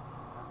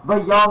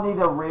 But y'all need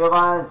to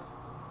realize,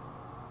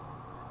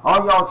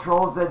 all y'all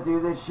trolls that do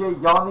this shit,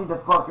 y'all need to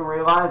fucking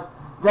realize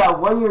that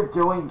what you're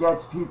doing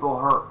gets people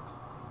hurt.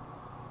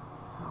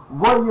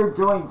 What you're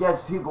doing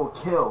gets people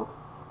killed.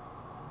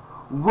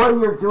 What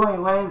you're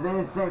doing lands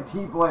innocent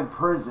people in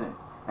prison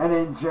and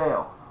in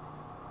jail.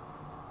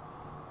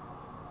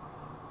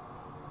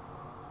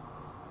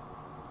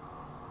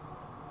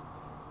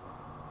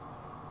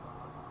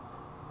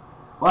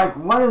 Like,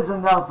 when is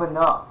enough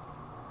enough?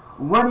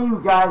 When are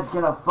you guys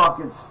gonna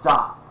fucking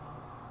stop?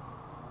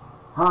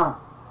 Huh?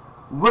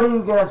 When are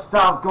you gonna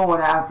stop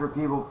going after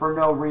people for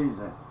no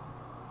reason?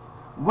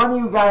 When are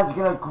you guys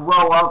gonna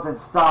grow up and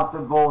stop the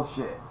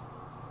bullshit?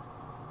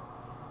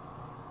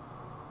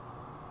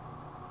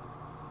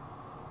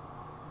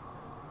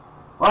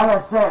 Like I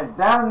said,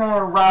 that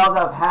man riled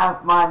up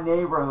half my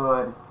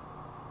neighborhood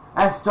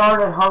and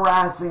started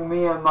harassing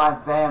me and my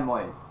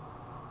family.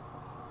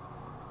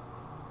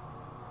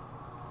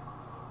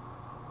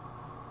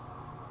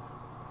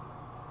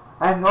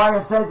 And like I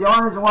said, the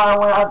only reason why I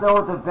went out there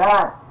with the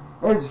bat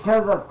is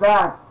because of the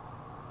fact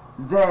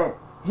that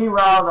he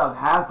riled up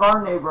half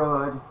our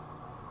neighborhood,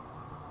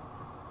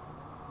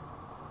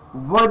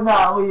 would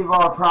not leave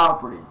our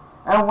property.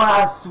 And when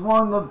I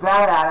swung the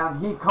bat at him,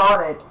 he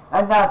caught it,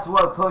 and that's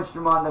what pushed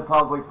him on the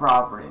public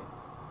property.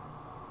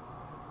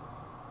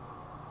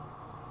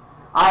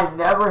 I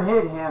never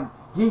hit him.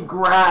 He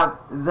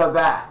grabbed the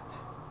bat.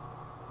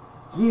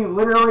 He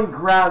literally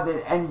grabbed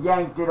it and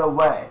yanked it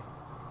away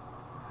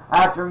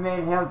after me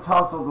and him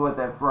tussled with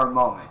it for a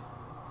moment.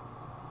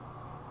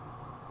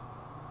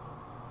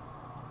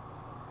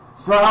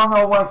 So I don't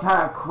know what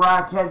kind of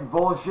crackhead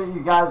bullshit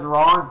you guys are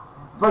on,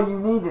 but you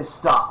need to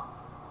stop.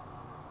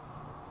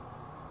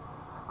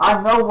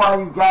 I know why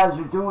you guys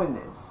are doing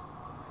this.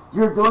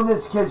 You're doing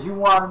this because you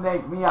want to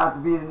make me out to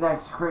be the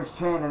next Chris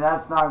Chan, and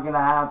that's not going to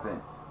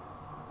happen.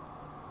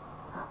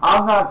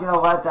 I'm not going to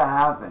let that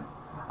happen.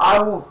 I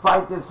will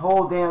fight this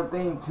whole damn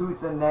thing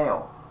tooth and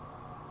nail.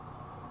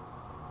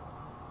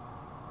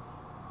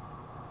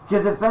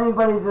 Because if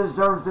anybody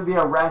deserves to be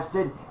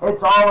arrested,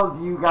 it's all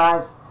of you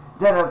guys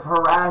that have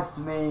harassed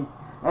me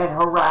and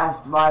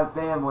harassed my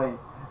family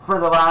for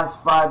the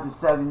last 5 to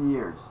 7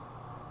 years.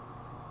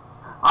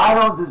 I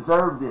don't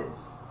deserve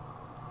this.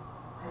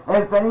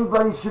 If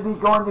anybody should be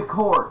going to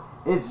court,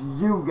 it's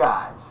you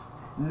guys,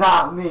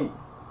 not me.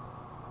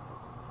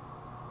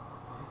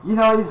 You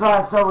know, these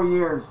last several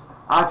years,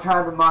 I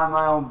tried to mind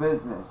my own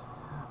business.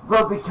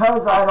 But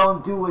because I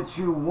don't do what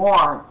you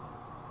want,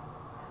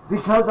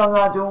 because I'm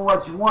not doing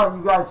what you want,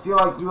 you guys feel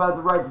like you have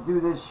the right to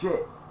do this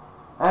shit.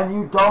 And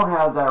you don't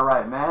have that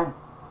right, man.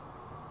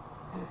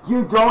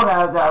 You don't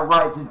have that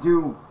right to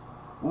do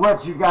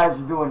what you guys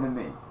are doing to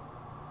me.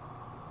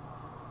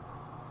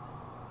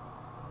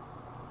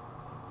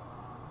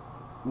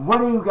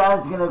 When are you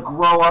guys gonna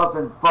grow up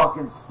and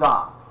fucking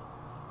stop?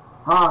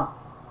 Huh?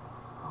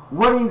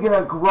 When are you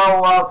gonna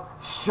grow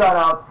up, shut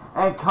up,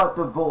 and cut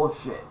the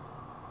bullshit?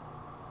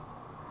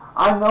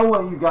 I know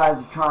what you guys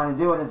are trying to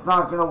do, and it's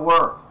not gonna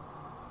work.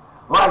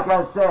 Like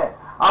I said,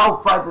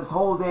 I'll fight this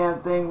whole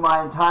damn thing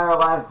my entire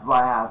life if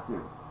I have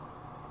to.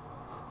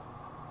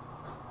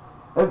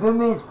 If it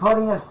means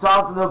putting a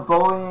stop to the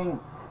bullying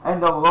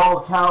and the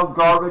low-cow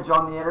garbage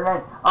on the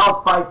internet,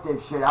 I'll fight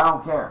this shit. I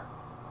don't care.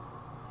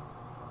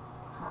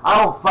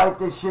 I will fight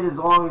this shit as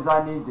long as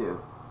I need to.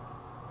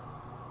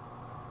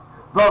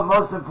 But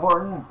most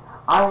important,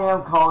 I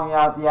am calling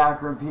out the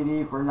Akron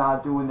PD for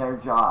not doing their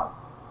job.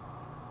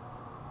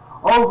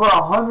 Over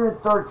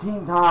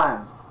 113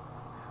 times,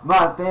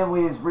 my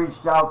family has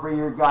reached out for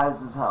your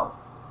guys' help.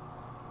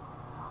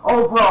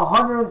 Over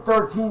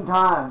 113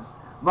 times,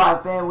 my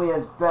family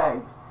has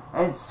begged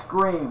and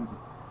screamed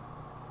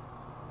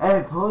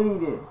and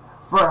pleaded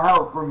for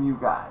help from you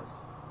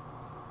guys.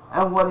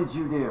 And what did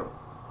you do?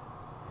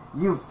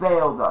 You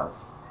failed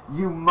us.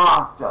 You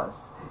mocked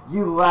us.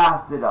 You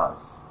laughed at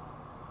us.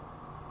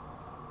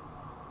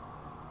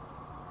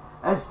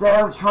 Instead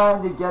of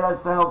trying to get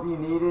us the help you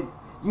needed,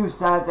 you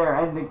sat there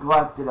and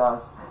neglected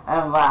us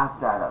and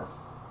laughed at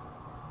us.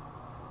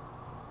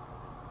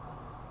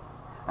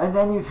 And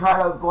then you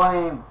try to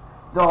blame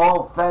the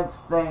whole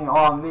fence thing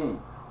on me,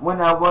 when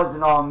that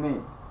wasn't on me.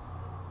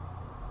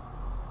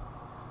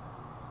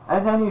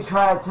 And then you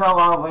try to tell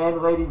our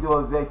landlady to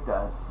evict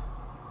us.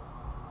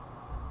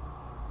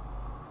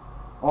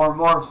 Or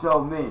more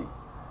so me,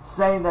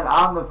 saying that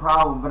I'm the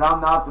problem, but I'm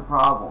not the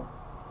problem.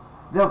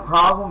 The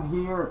problem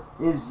here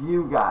is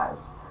you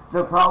guys.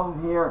 The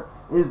problem here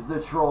is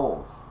the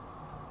trolls.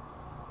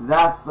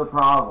 That's the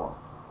problem.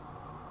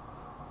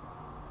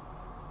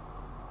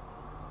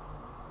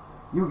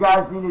 You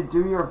guys need to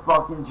do your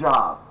fucking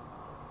job.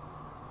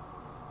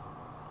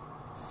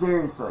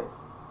 Seriously.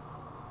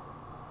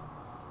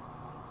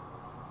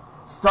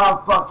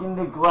 Stop fucking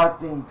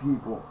neglecting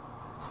people.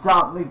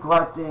 Stop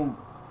neglecting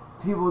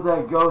people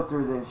that go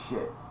through this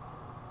shit.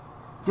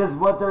 Because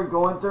what they're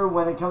going through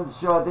when it comes to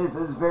shit like this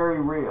is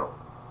very real.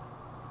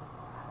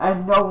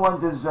 And no one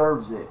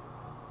deserves it.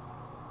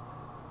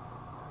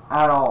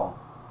 At all.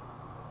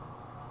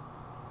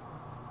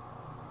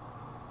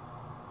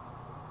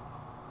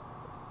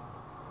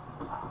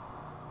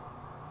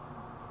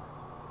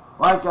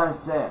 Like I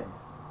said,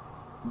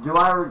 do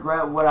I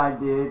regret what I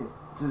did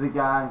to the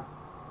guy?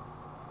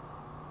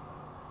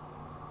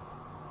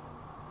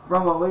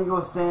 From a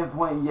legal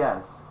standpoint,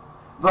 yes.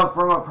 But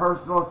from a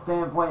personal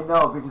standpoint,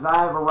 no, because I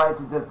have a right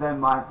to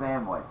defend my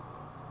family.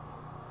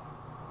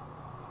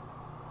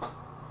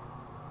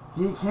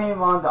 He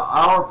came onto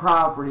our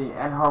property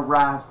and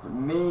harassed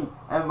me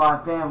and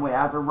my family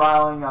after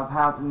riling up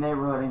half the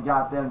neighborhood and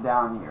got them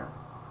down here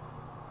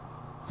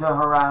to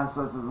harass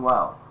us as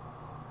well.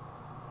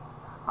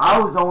 I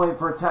was only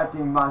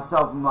protecting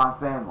myself and my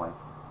family.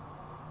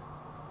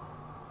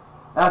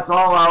 That's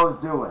all I was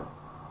doing.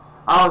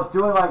 I was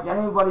doing like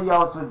anybody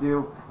else would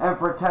do and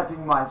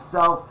protecting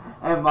myself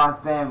and my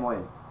family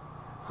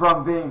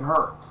from being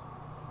hurt.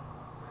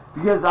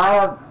 Because I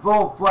have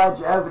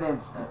full-fledged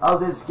evidence of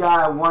this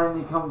guy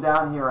wanting to come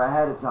down here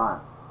ahead of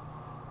time.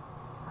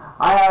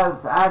 I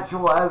have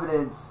actual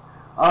evidence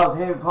of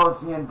him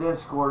posting in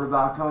Discord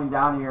about coming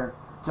down here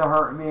to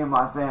hurt me and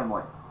my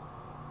family.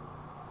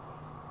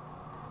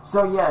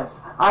 So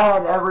yes, I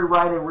had every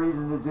right and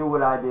reason to do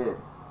what I did.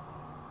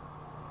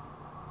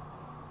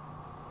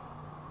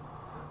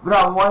 But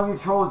I want you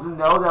trolls to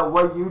know that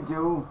what you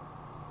do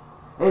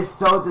is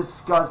so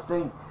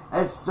disgusting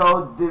and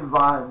so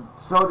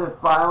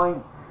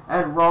defiling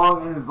and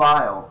wrong and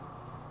vile.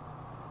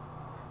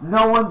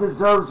 No one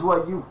deserves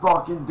what you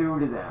fucking do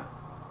to them.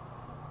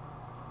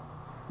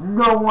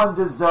 No one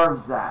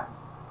deserves that.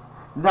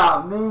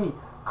 Not me.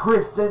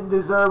 Chris didn't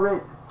deserve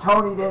it.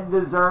 Tony didn't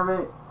deserve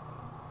it.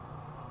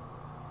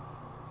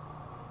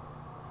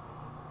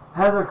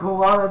 Heather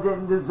Kalana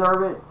didn't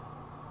deserve it.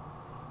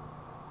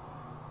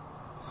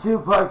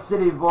 Suplex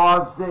City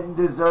Vlogs didn't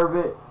deserve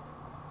it.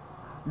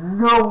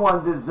 No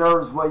one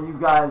deserves what you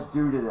guys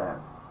do to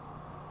them.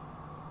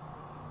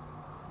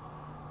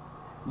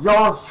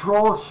 Y'all's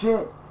troll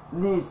shit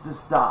needs to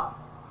stop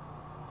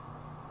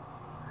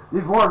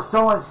before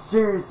someone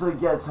seriously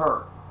gets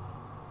hurt.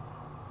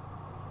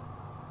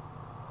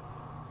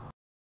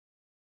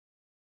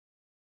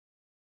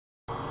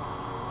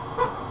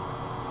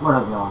 What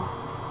up, y'all?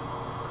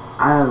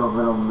 I have a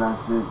little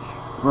message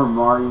for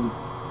Marty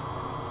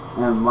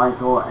and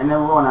Michael and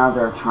everyone out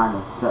there trying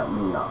to set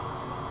me up.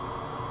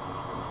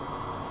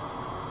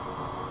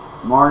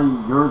 Marty,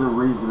 you're the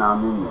reason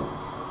I'm in this.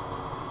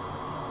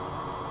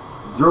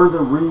 You're the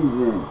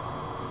reason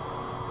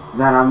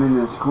that I'm in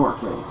this court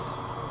case.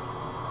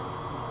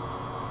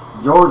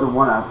 You're the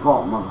one at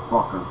fault,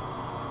 motherfucker.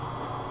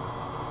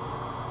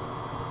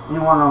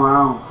 You wanna know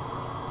how?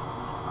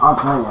 I'll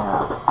tell you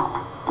how.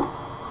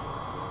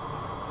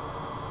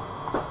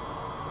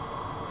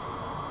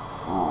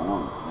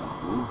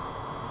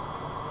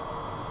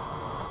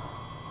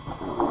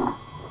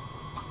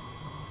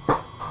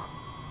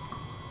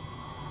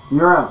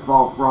 You're at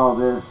fault for all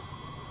this,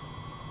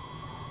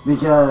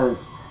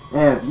 because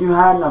if you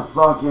hadn't have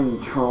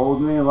fucking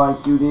trolled me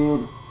like you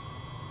did,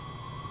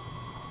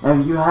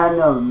 if you hadn't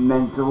have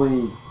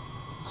mentally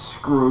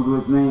screwed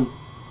with me,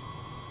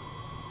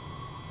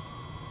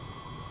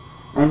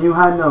 and you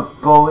hadn't have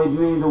bullied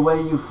me the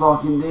way you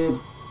fucking did,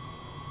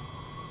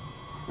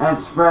 and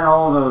spread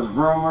all those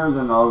rumors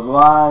and those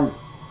lies,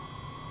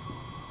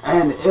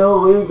 and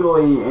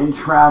illegally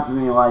entrapped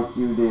me like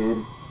you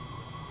did,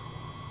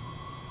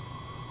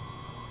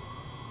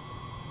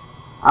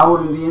 I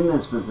wouldn't be in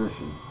this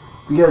position.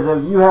 Because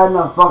if you hadn't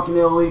have fucking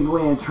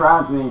illegally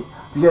entrapped me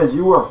because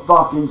you were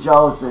fucking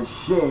jealous as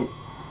shit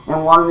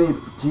and wanted me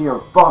to your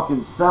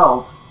fucking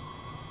self,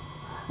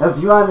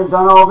 if you hadn't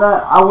done all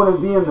that, I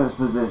wouldn't be in this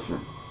position.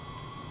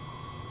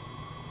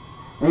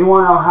 And you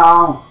wanna know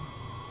how?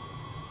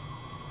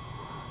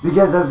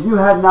 Because if you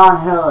had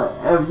not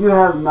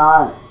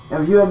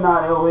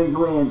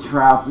illegally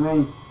entrapped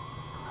me,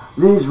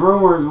 these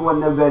rumors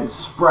wouldn't have been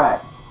spread.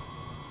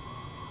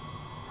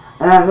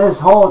 And then this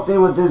whole thing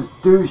with this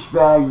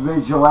douchebag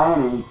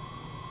vigilante,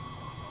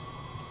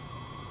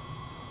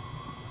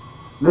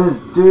 this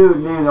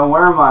dude named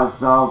Aware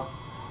Myself,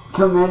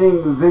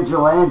 committing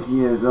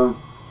vigilantism,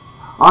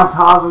 on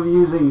top of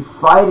using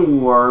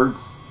fighting words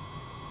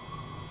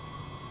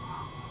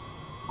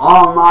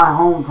on my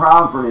home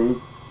property,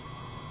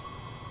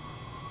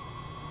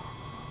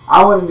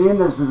 I wouldn't be in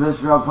this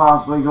position of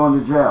possibly going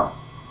to jail.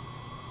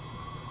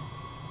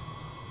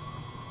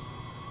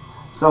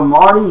 So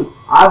Marty,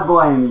 I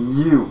blame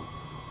you.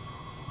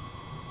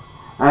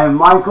 And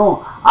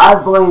Michael, I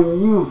blame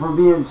you for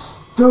being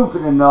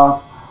stupid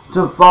enough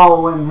to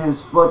follow in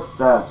his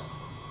footsteps.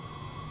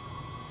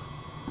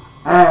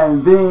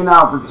 And being an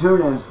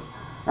opportunist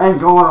and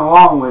going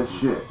along with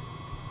shit.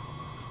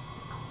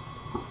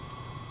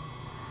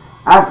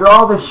 After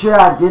all the shit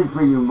I did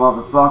for you,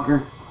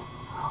 motherfucker.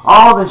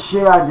 All the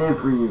shit I did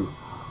for you.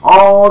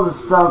 All the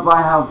stuff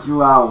I helped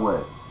you out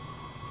with.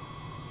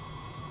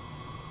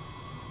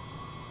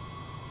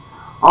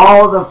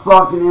 All the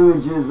fucking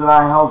images that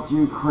I helped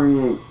you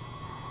create,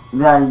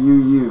 that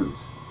you use.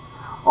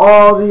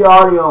 All the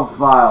audio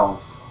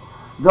files.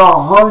 The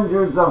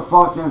hundreds of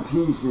fucking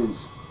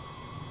pieces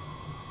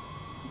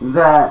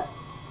that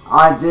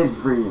I did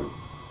for you.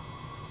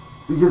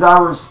 Because I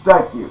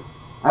respect you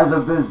as a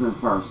business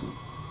person.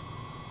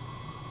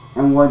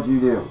 And what'd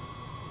you do?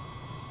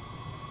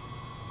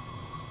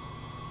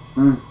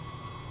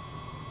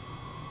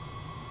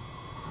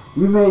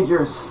 You made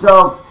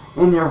yourself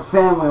and your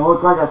family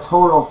look like a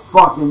total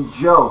fucking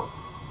joke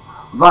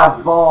by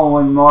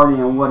following Marty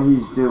and what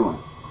he's doing.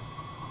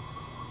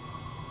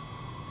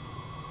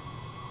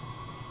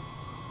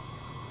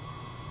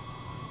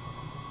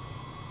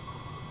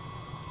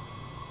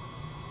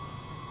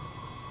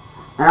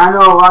 And I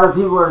know a lot of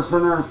people are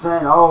sitting there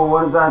saying, oh,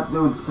 what does that have to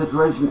do with the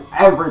situation?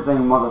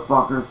 Everything,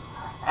 motherfuckers.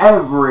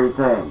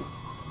 Everything.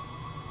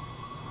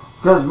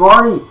 Because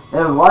Marty,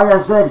 like I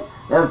said,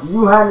 if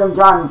you hadn't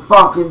gotten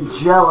fucking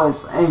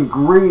jealous and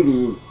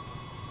greedy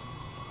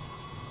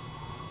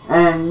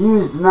and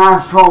used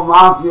Mastro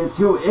Mafia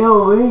to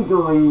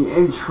illegally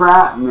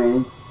entrap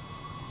me,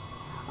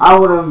 I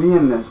wouldn't be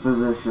in this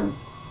position.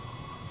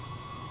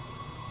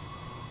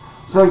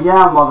 So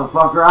yeah,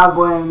 motherfucker, I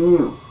blame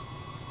you.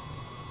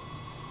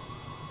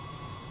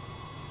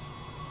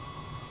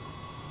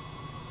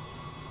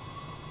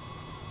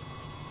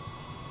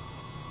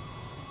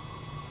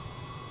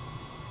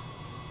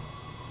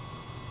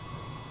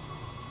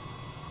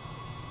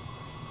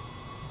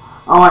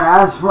 Oh, and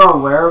as for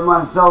Aware of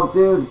Myself,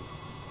 dude,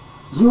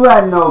 you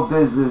had no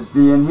business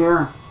being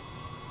here.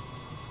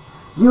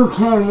 You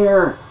came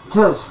here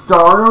to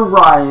start a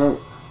riot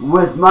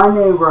with my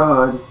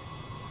neighborhood,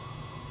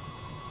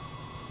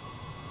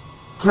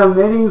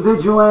 committing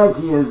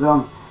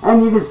vigilantism,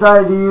 and you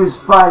decided to use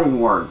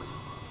fighting words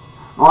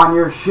on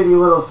your shitty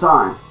little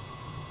sign.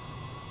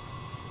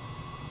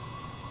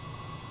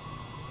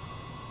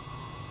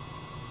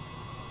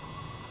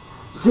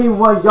 See,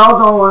 what y'all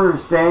don't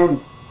understand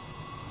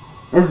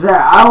is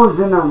that I was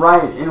in the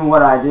right in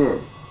what I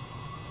did.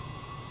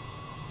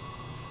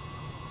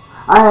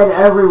 I had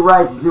every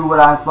right to do what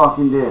I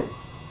fucking did.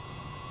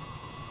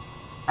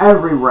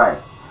 Every right.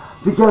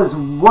 Because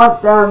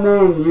what that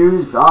man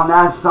used on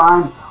that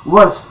sign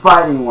was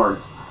fighting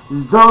words.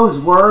 Those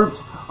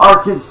words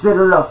are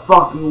considered a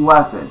fucking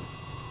weapon.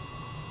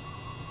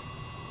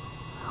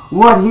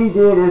 What he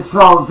did is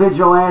called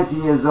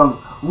vigilantism,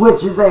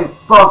 which is a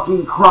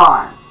fucking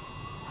crime.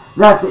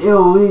 That's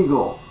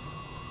illegal.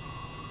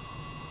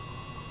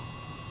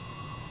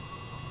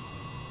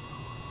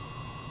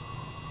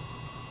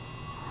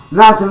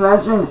 Not to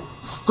mention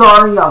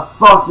starting a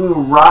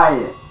fucking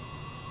riot.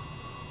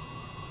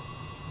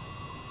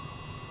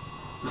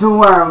 To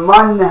where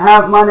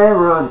half my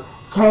neighborhood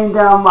came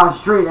down my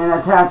street and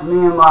attacked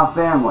me and my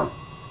family.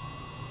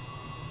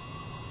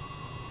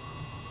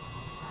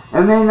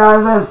 It may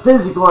not have been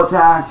physical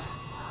attacks,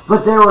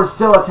 but they were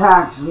still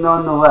attacks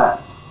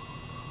nonetheless.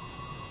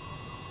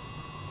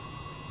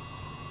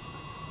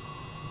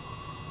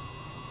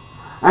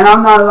 And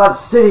I'm not about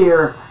to sit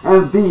here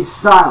and be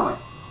silent.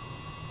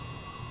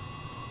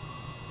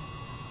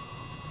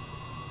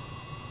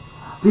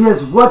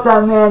 Because what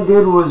that man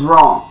did was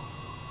wrong.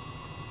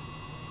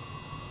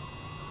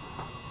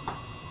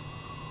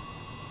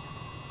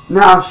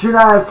 Now, should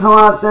I have come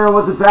out there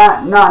with a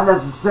bat? Not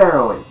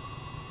necessarily.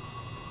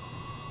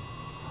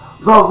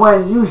 But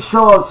when you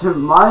show up to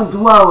my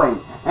dwelling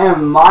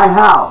and my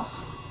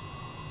house,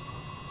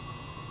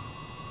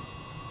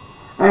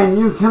 and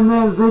you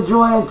commit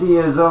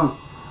vigilantism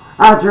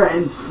after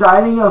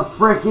inciting a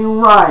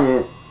freaking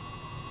riot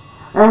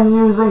and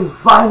using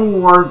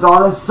fighting words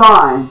on a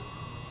sign,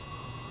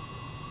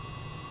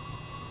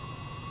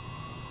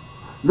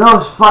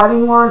 those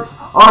fighting words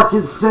are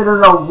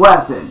considered a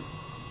weapon.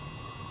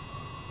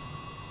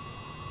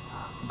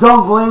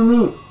 Don't believe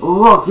me?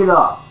 Look it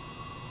up.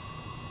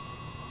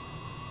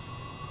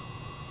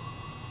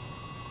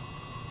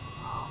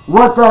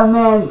 What that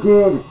man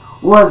did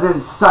was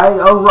incite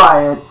a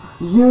riot,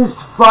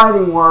 used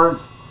fighting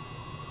words,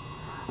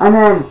 and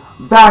then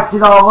backed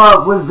it all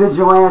up with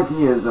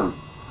vigilantism,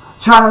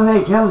 trying to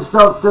make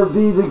himself to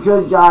be the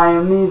good guy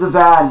and me the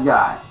bad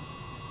guy.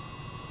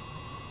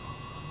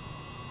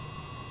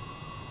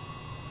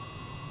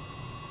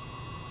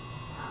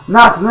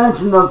 Not to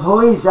mention the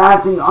police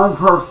acting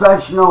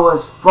unprofessional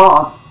as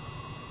fuck.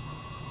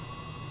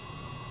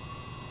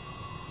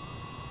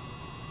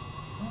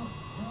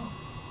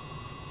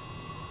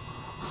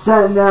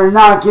 Sitting there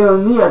not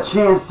giving me a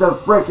chance to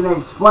frickin'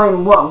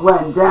 explain what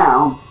went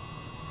down.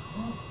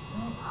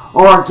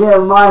 Or get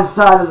my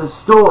side of the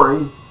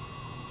story.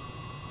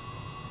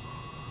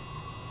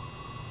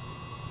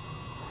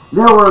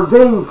 They were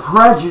being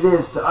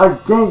prejudiced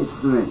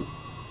against me.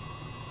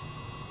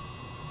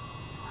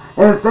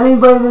 If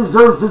anybody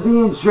deserves to be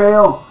in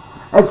jail,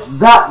 it's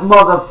that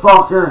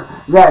motherfucker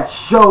that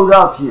showed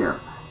up here,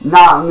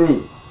 not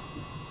me.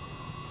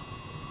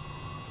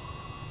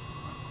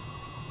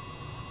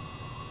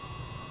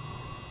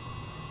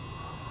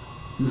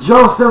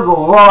 Joseph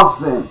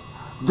Lawson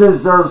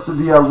deserves to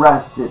be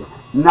arrested,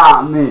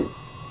 not me.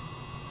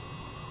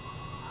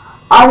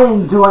 I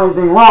didn't do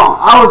anything wrong.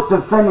 I was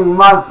defending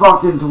my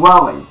fucking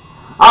dwelling.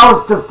 I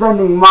was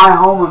defending my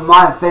home and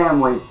my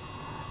family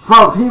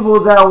from people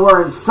that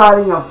were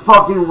inciting a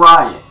fucking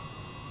riot.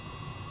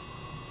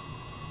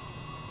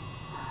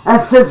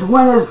 And since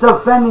when is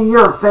defending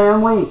your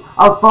family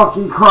a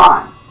fucking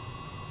crime?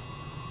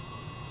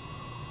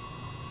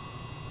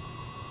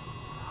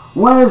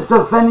 When is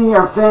defending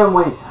your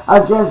family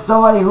against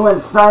somebody who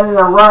incited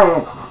a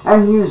riot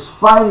and used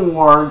fighting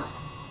words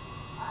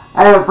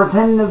and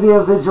pretending to be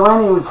a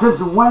vigilante?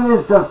 Since when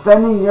is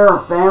defending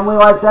your family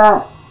like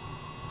that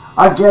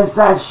against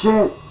that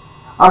shit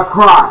a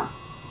crime?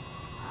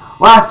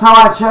 Last time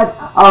I checked,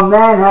 a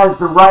man has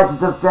the right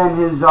to defend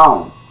his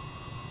own.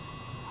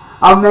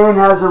 A man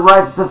has the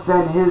right to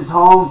defend his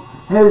home,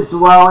 his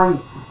dwelling,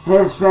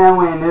 his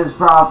family, and his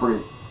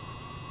property.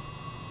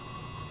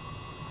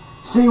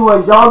 See,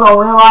 what y'all don't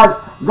realize,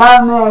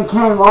 that man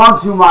came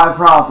onto my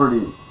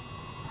property.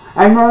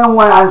 And then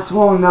when I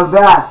swung the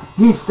bat,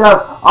 he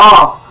stepped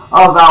off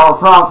of our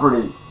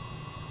property.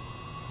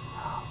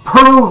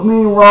 Prove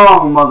me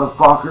wrong,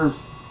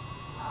 motherfuckers.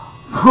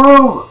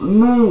 Prove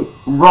me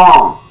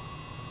wrong.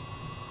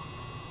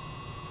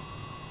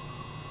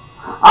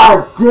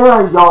 I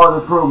dare y'all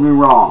to prove me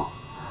wrong.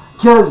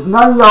 Because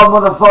none of y'all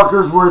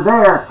motherfuckers were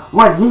there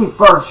when he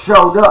first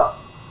showed up.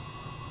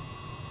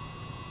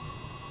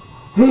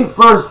 He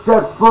first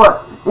stepped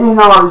foot in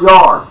our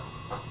yard.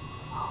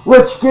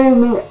 Which gave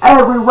me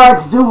every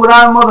right to do what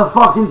I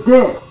motherfucking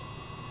did.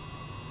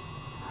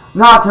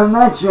 Not to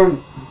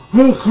mention,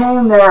 he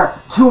came there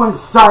to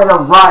incite a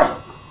riot.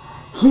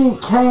 He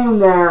came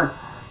there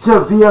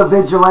to be a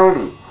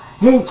vigilante.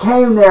 He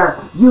came there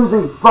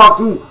using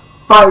fucking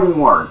fighting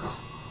words.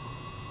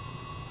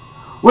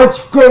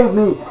 Which gave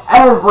me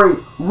every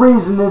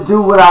reason to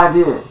do what I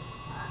did.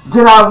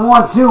 Did I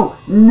want to?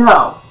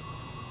 No.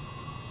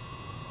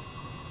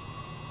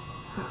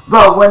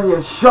 But when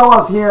you show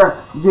up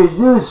here, you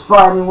use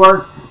fighting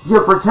words,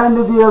 you pretend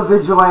to be a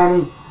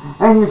vigilante,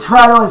 and you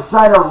try to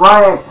incite a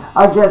riot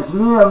against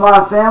me and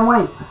my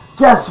family,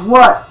 guess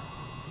what?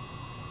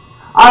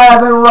 I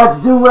have every right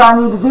to do what I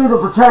need to do to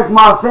protect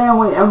my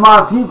family and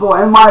my people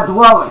and my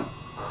dwelling.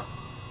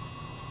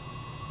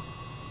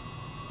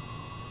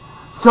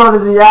 So to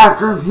the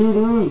Akron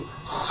PD,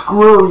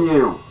 screw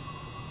you.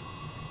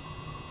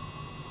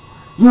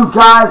 You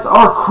guys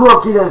are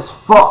crooked as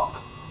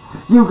fuck.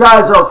 You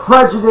guys are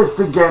prejudiced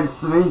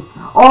against me.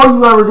 All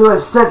you ever do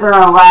is sit there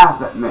and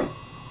laugh at me.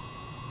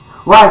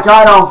 Like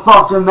I don't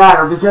fucking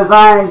matter because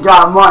I ain't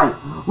got money.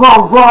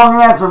 Well,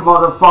 wrong answer,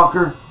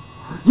 motherfucker.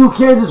 You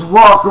can't just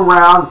walk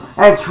around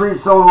and treat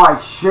someone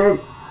like shit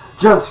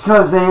just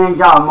because they ain't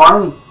got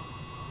money.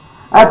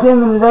 At the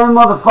end of the day,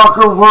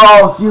 motherfucker, we're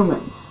all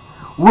humans.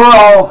 We're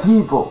all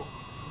people.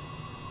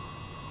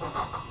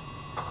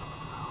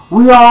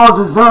 We all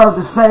deserve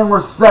the same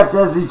respect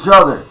as each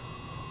other.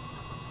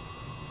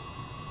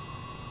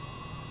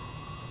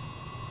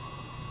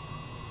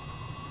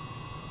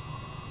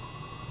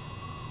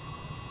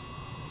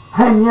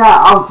 And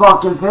yeah, I'm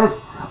fucking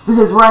pissed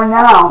because right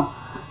now,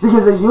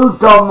 because of you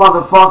dumb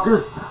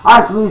motherfuckers,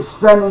 I could be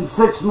spending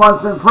 6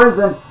 months in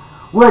prison,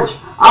 which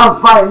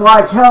I'm fighting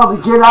like hell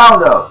to get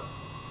out of.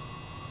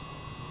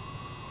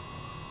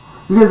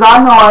 Because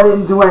I know I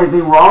didn't do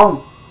anything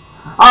wrong.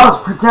 I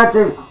was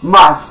protecting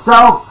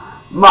myself,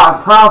 my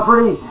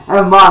property,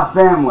 and my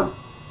family,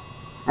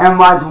 and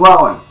my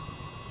dwelling.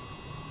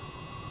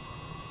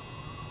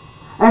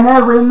 And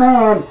every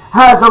man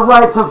has a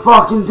right to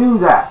fucking do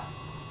that.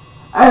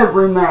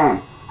 Every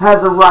man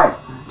has a right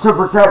to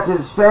protect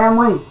his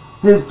family,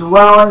 his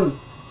dwelling,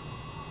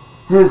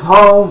 his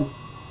home,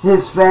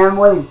 his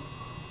family,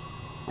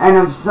 and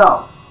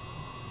himself.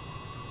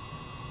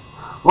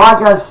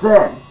 Like I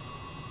said,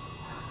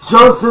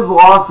 Joseph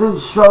Lawson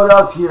showed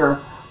up here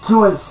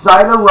to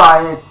incite a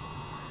riot,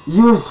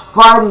 use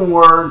fighting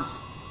words,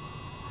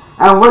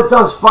 and with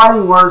those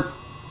fighting words,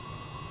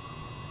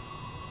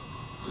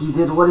 he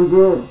did what he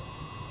did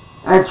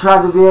and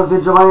tried to be a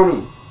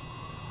vigilante,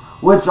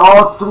 which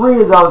all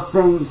three of those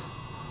things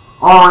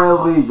are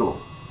illegal.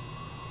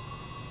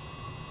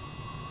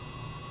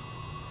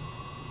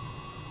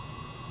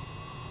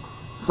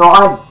 So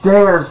I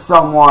dare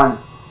someone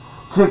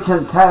to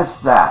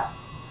contest that.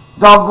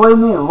 Don't believe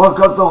me? Look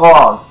up the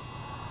laws.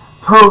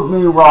 Prove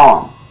me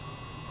wrong.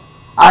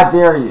 I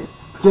dare you.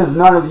 Because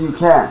none of you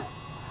can.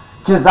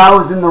 Because I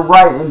was in the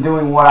right in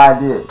doing what I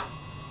did.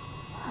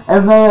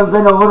 It may have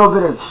been a little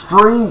bit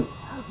extreme,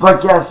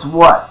 but guess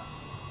what?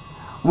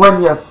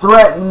 When you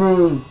threatened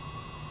me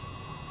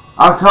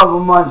a couple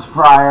months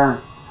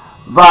prior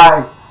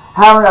by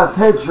having a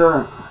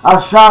picture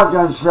of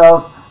shotgun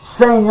shells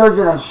saying you're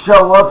going to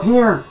show up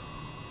here,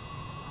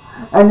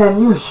 and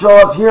then you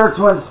show up here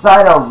to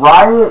incite a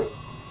riot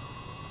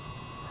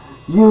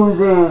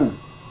using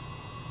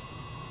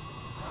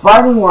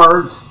fighting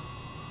words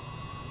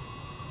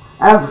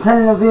and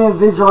pretending to be a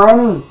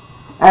vigilante,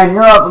 and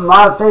you're up in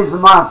my face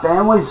and my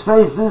family's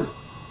faces,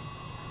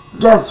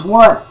 guess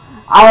what?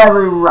 I have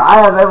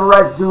every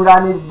right to do what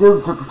I need to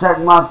do to protect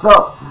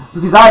myself,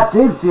 because I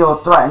did feel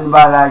threatened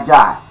by that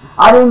guy.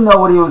 I didn't know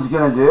what he was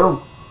going to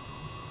do.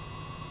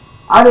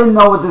 I didn't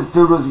know what this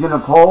dude was going to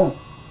pull.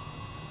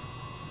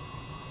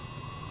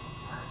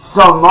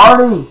 So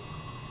Marty,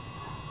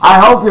 I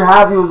hope you're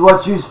happy with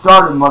what you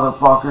started,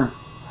 motherfucker.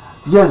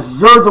 Because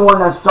you're the one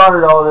that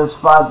started all this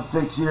 5 to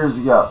 6 years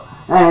ago.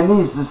 And it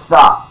needs to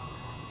stop.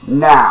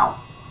 Now.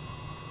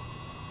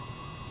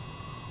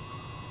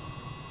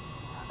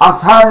 I'm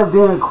tired of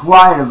being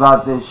quiet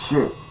about this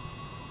shit.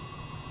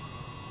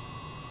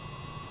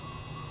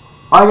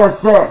 Like I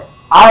said,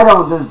 I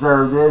don't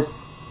deserve this.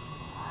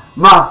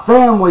 My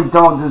family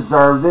don't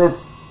deserve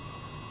this.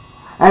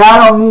 And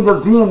I don't need to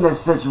be in this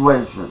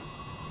situation.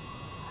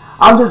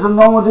 I'm just a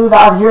normal dude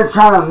out here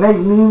trying to make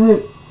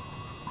music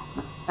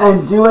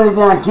and do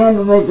anything I can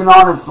to make an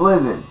honest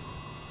living.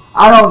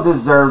 I don't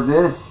deserve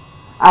this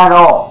at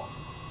all.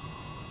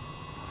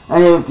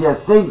 And if you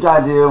think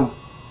I do,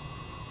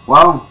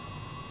 well,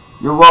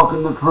 you're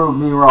welcome to prove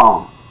me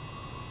wrong.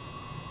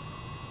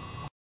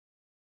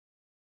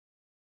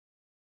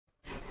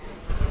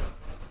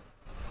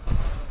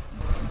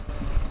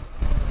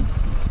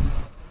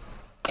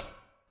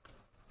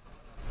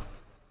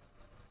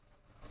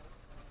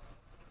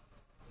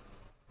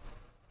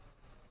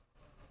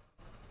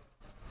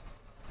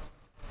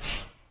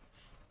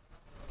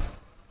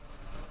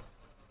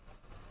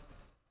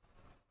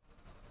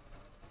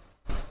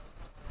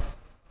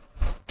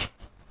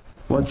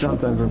 What's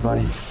up,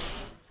 everybody?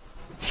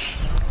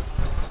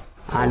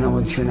 I know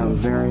it's been a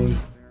very,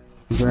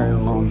 very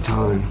long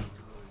time.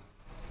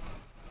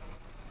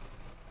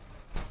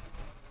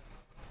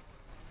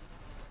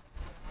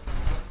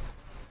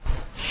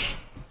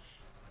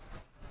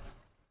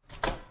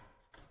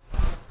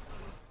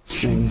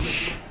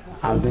 Since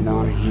I've been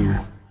on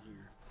here.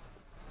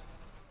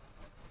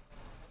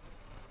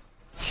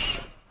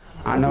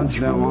 I know it's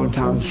been a long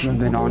time since I've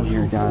been on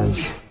here,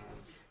 guys.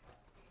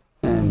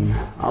 And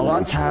a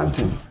lot's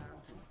happened,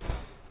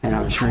 and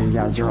I'm sure you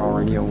guys are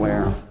already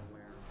aware.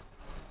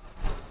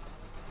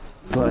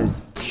 But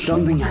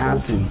something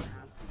happened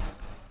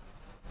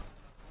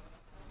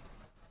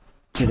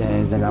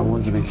today that I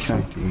wasn't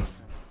expecting.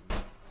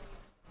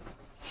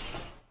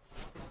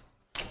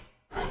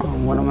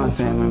 One of my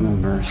family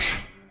members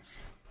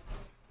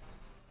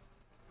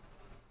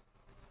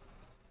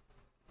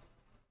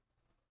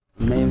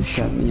may have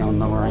set me on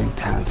the right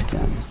path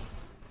again.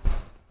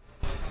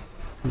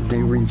 They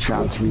reached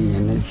out to me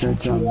and they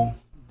said something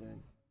that,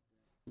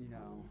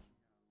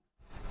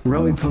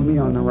 really put me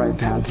on the right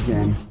path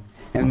again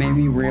and made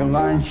me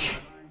realize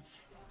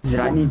that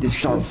I need to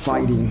start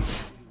fighting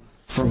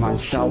for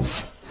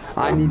myself.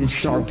 I need to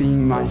start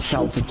being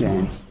myself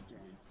again.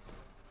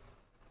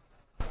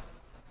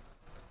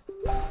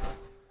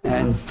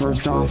 And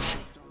first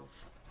off,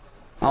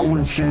 I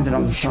want to say that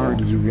I'm sorry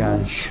to you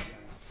guys.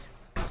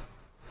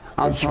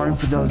 I'm sorry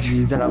for those of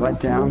you that I let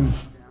down.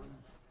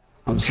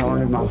 I'm sorry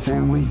to my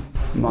family,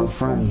 my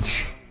friends.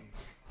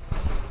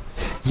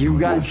 You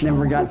guys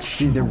never got to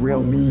see the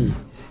real me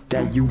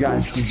that you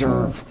guys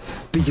deserve,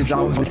 because I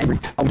was angry,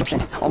 I was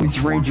upset, always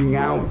raging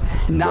out,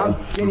 not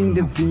getting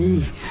to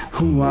be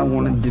who I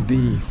wanted to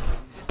be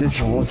this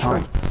whole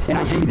time, and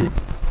I hated it.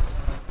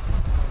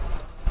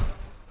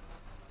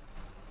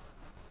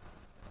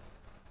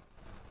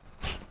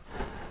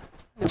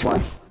 That's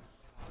why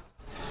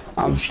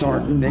I'm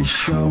starting this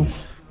show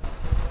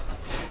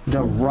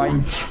the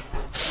right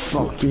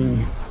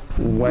fucking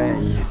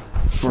way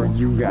for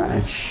you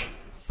guys.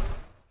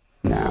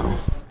 Now,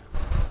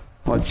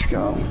 let's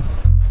go.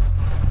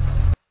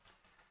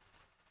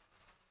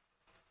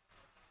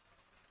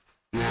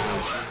 Now,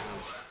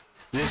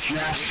 this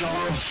next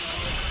song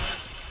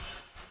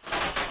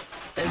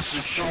is the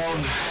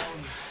song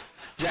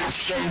that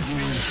saved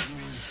me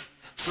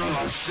from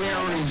a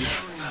very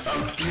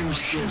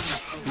abusive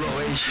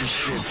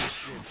relationship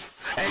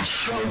and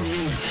showed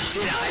me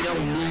that I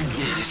don't need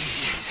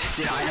this,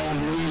 that I don't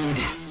need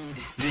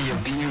the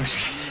abuse,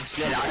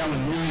 that I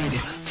don't need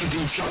to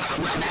be stuck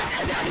where I'm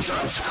at, and that I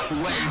deserve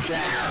way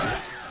better.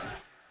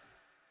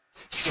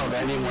 So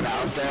anyone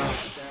out there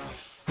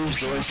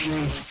who's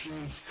listening,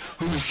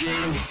 who's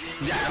in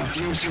that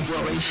abusive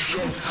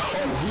relationship,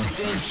 or who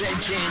thinks they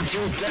can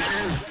do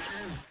better,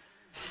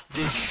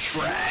 this is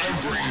for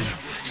every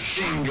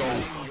single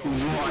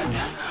one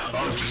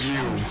of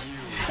you.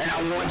 And I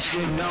want you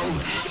to know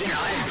that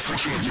I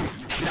appreciate you,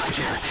 that I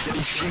care, that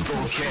these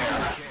people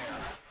care.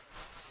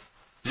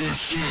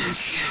 This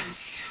is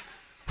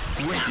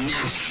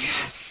Witness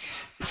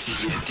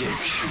the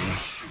Addiction.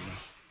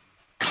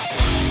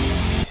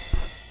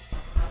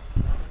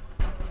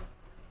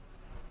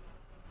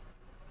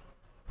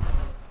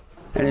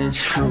 And it's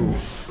true.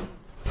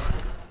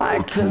 I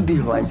could be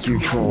like you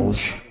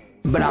trolls,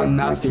 but I'm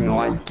nothing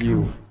like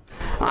you.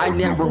 I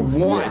never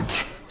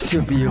want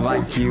to be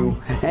like you,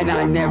 and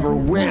I never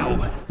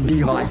will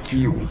be like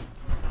you.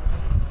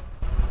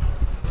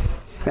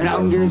 And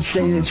I'm gonna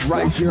say this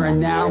right here and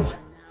now.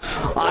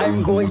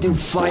 I'm going to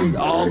fight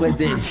all of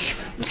this,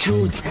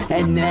 tooth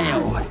and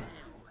nail.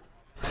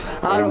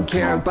 I don't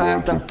care if I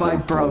have to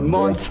fight for a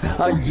month,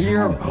 a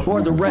year,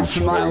 or the rest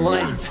of my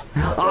life.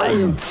 I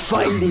am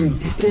fighting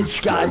this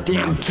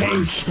goddamn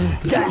case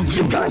that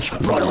you guys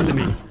brought onto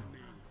me.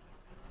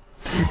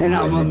 And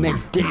I'm gonna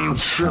make damn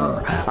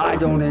sure I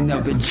don't end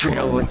up in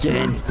jail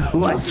again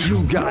like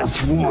you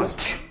guys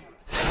want.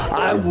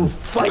 I will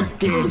fight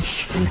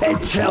this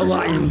until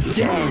I am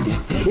dead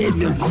in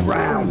the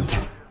ground.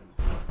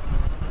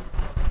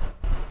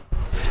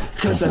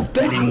 Cause if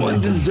anyone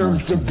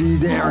deserves to be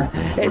there,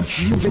 it's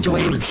you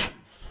vigilantes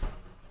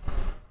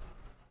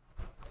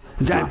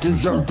that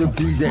deserve to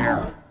be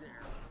there.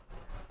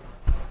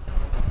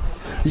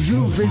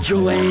 You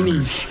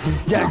vigilantes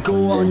that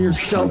go on your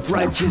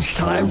self-righteous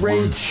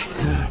tirades,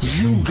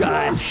 you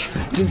guys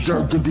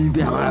deserve to be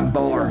behind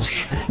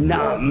bars,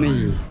 not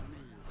me.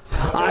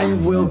 I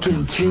will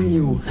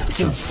continue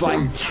to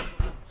fight.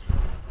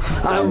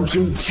 I will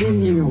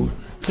continue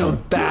to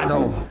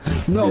battle,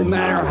 no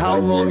matter how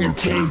long it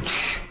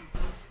takes.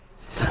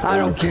 I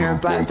don't care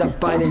if I have to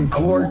fight in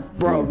court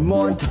for a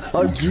month,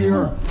 a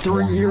year,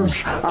 3 years,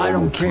 I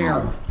don't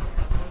care.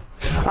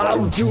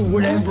 I'll do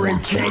whatever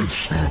it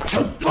takes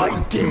to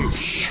fight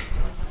this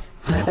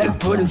and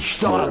put a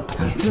stop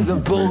to the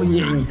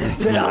bullying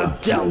that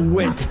I've dealt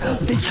with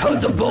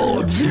because of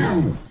all of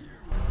you.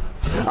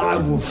 I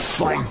will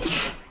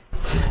fight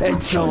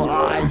until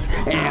I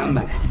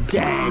am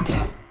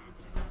dead.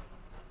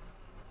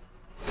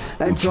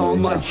 And to all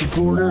my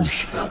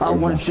supporters, I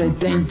want to say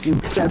thank you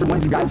to every one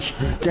of you guys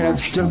that have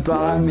stood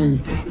behind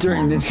me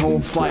during this whole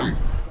fight.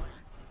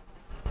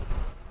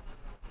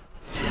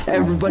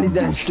 Everybody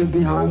that stood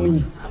behind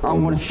me, I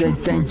want to say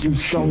thank you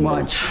so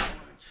much.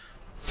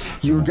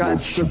 Your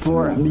guys'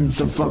 support means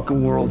the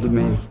fucking world to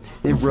me.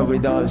 It really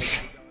does.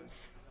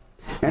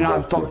 And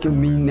I fucking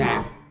mean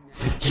that.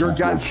 Your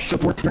guys'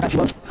 support, your guys'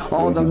 love,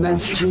 all the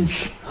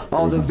messages,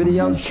 all the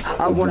videos,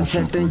 I want to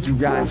say thank you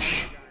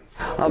guys.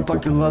 I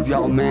fucking love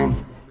y'all,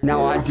 man.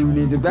 Now I do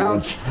need to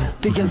bounce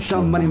because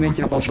somebody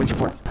making up all sorts of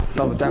support.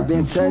 But with that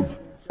being said,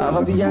 I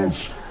love you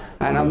guys,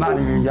 and I'm out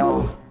of here,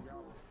 y'all.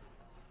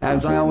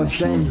 As I always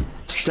say,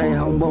 stay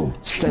humble,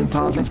 stay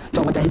positive,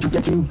 don't let the hatred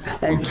get to you,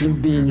 and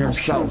keep being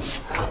yourself.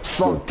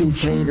 Fuck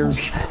these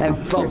haters, and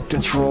fuck the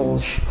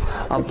trolls.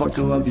 I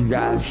fucking love you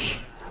guys.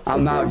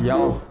 I'm out,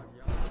 y'all.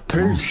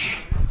 Peace.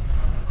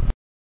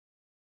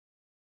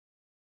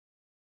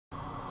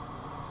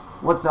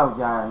 What's up,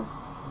 guys?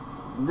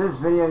 This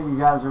video you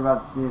guys are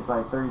about to see is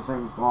like 30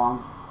 seconds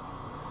long.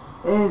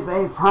 It is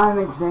a prime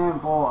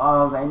example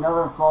of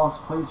another false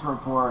police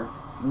report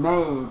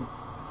made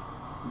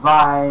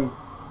by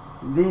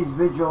these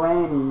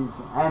vigilantes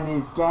and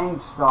these gang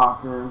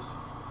stalkers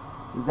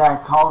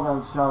that call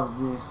themselves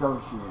the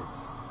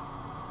associates.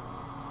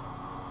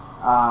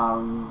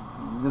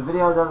 The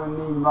video doesn't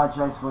need much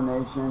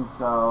explanation,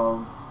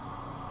 so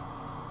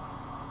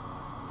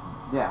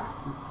yeah.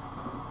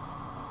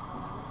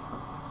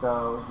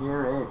 So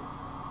here it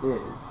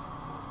is.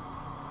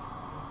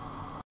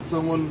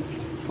 Someone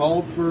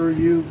called for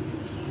you,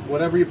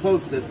 whatever you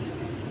posted.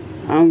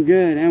 I'm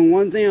good. And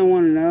one thing I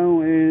want to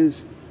know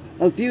is,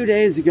 a few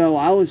days ago,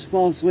 I was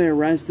falsely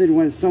arrested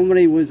when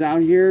somebody was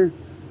out here.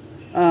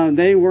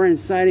 They were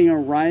inciting a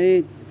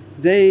riot.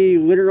 They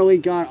literally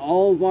got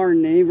all of our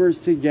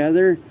neighbors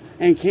together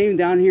and came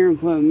down here and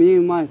put me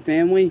and my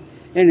family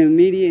in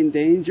immediate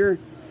danger.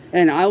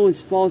 And I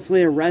was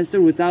falsely arrested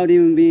without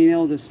even being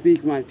able to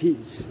speak my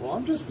piece. Well,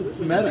 I'm just a medic.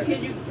 Was this the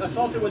kid you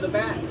assaulted with a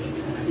bat?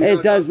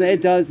 It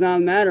does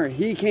not matter.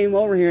 He came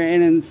over here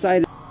and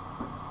incited.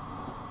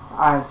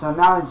 Alright, so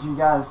now that you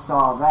guys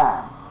saw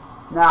that,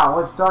 now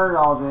what started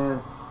all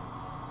this,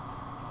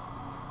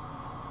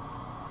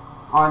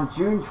 on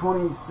June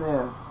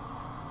 25th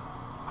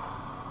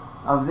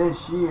of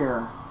this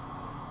year,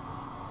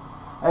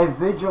 a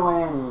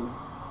vigilante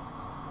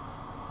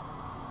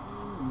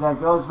that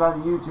goes by the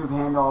YouTube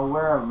handle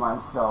Aware of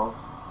Myself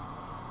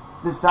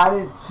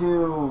decided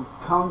to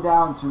come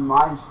down to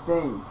my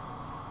state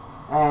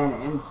and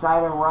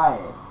incite a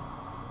riot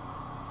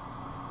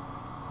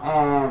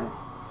and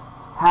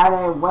had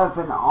a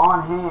weapon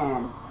on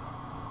hand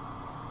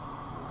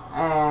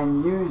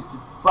and used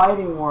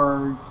fighting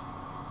words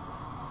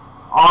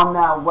on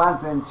that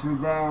weapon to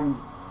then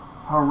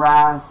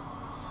harass,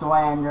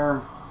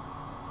 slander,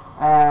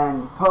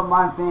 and put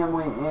my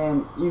family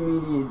in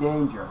immediate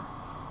danger.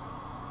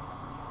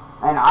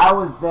 And I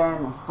was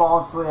then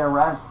falsely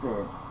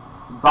arrested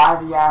by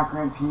the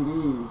Akron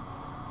PD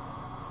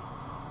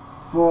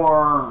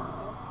for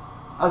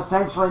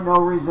essentially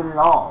no reason at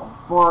all,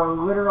 for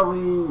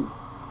literally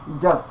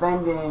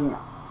defending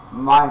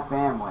my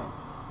family.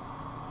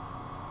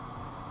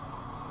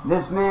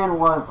 This man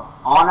was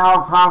on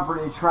our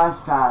property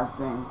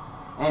trespassing,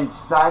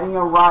 inciting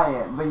a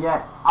riot, but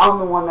yet I'm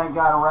the one that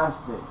got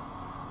arrested.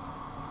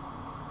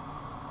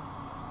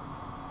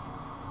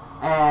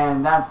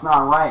 And that's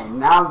not right.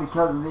 Now,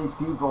 because of these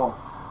people,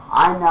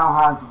 I now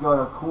have to go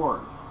to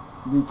court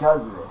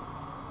because of it.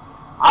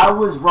 I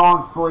was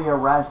wrongfully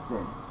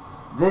arrested.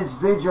 This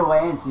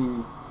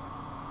vigilante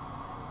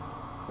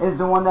is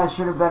the one that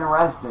should have been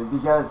arrested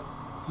because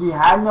he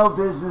had no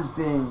business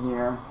being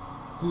here.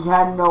 He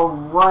had no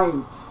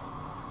right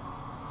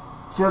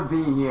to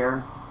be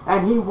here.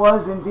 And he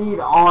was indeed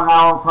on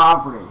our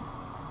property.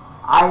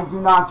 I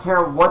do not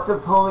care what the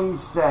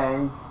police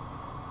say.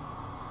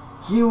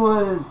 He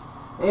was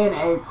in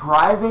a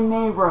private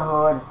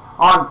neighborhood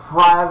on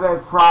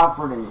private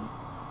property,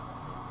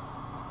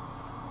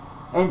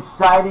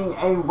 inciting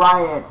a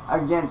riot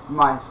against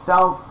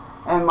myself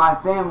and my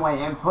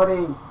family and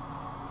putting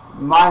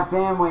my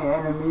family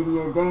in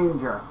immediate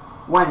danger.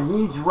 When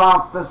he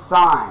dropped the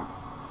sign,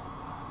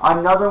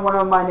 another one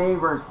of my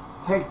neighbors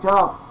picked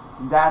up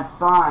that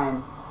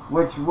sign,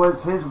 which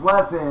was his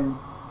weapon,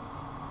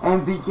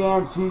 and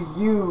began to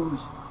use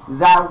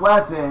that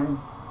weapon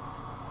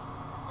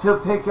to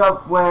pick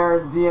up where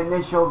the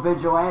initial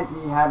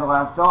vigilante had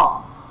left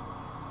off.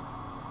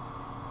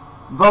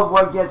 But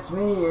what gets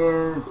me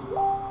is,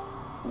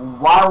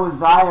 why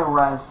was I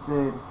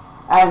arrested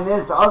and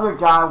this other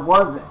guy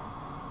wasn't?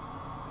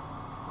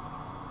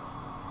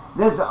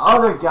 This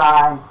other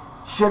guy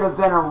should have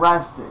been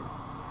arrested.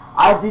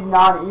 I did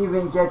not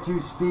even get to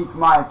speak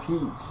my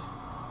piece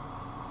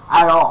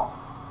at all.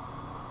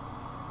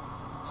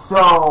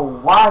 So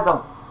why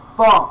the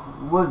fuck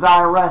was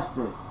I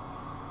arrested?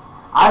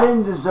 I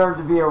didn't deserve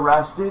to be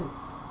arrested.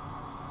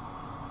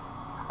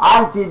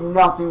 I did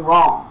nothing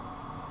wrong.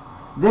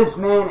 This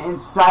man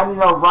incited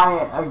a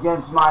riot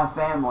against my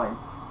family.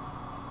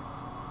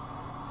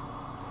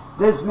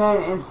 This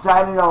man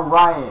incited a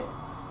riot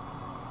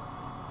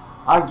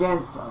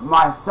against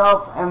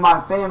myself and my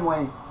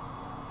family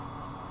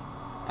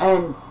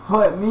and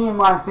put me and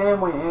my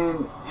family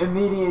in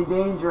immediate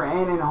danger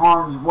and in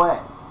harm's way.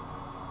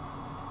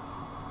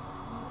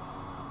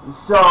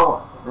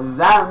 So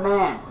that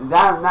man,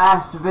 that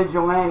masked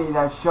vigilante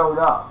that showed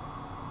up,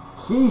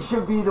 he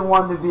should be the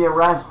one to be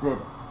arrested,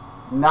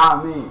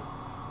 not me.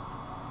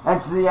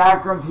 And to the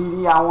Akron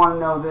PD, I want to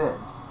know this.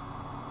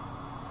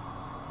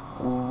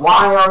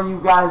 Why are you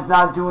guys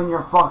not doing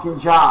your fucking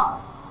job?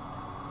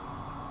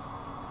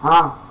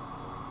 Huh?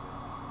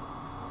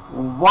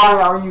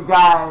 Why are you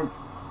guys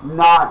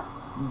not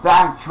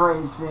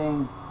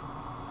backtracing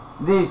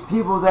these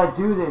people that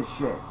do this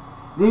shit.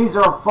 These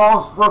are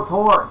false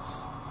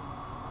reports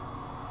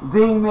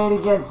being made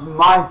against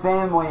my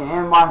family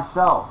and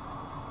myself.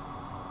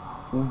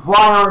 Why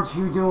aren't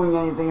you doing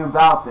anything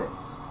about this?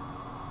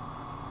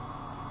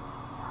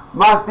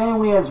 My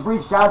family has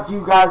reached out to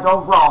you guys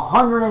over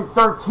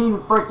 113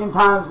 freaking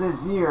times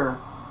this year,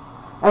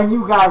 and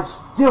you guys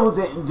still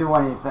didn't do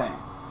anything.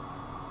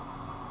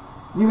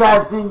 You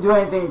guys didn't do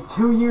anything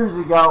 2 years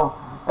ago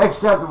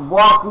except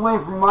walk away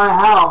from my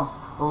house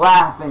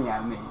laughing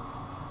at me.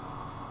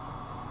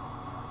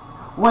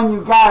 When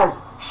you guys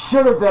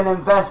should have been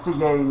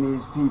investigating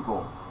these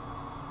people.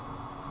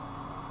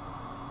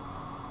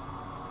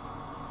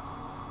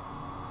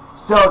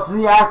 So to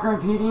the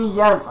Akron PD,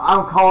 yes,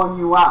 I'm calling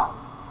you out.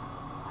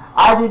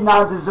 I did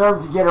not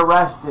deserve to get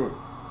arrested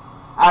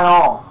at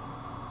all.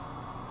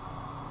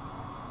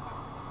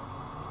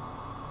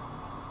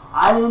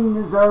 I didn't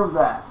deserve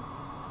that.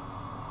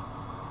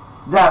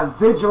 That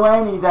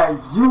vigilante that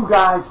you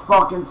guys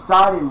fucking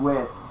sided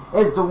with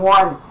is the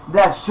one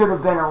that should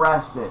have been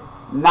arrested,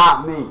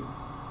 not me.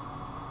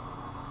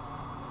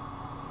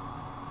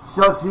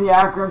 So to the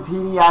Akron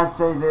PD, I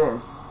say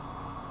this.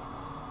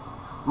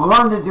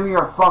 Learn to do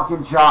your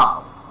fucking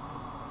job.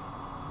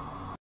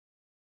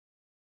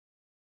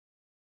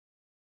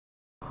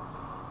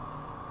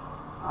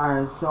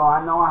 Alright, so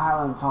I know I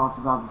haven't talked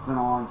about this in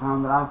a long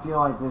time, but I feel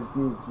like this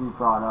needs to be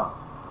brought up.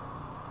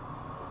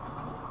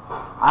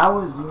 I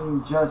was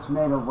just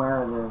made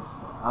aware of this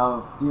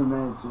a few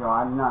minutes ago.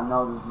 I did not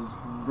know this is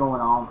going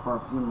on for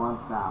a few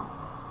months now.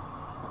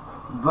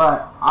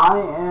 But I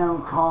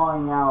am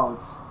calling out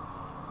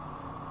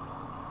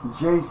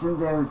Jason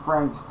David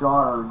Frank's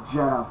daughter,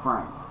 Jenna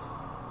Frank.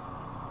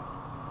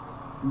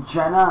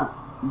 Jenna,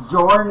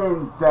 you're an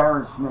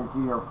embarrassment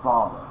to your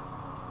father.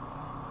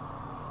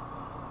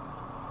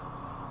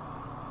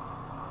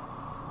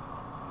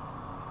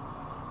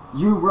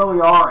 You really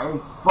are a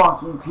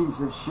fucking piece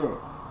of shit.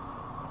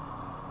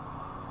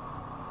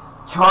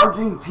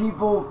 Charging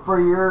people for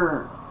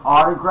your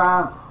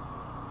autograph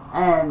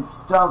and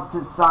stuff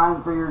to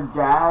sign for your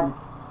dad.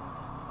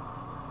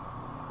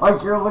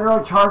 Like you're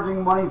literally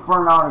charging money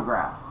for an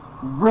autograph.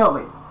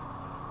 Really.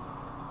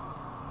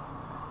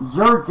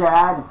 Your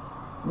dad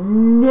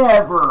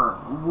never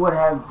would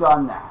have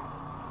done that.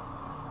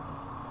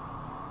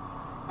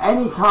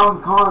 Any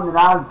Comic-Con that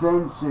I've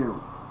been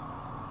to,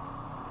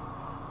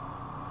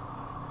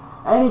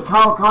 any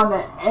Comic-Con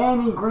that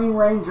any Green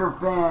Ranger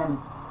fan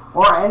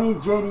or any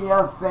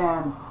JDF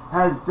fan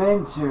has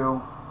been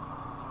to,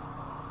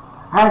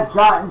 has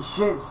gotten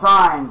shit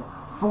signed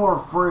for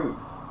free.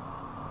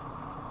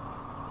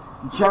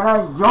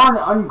 Jenna, you're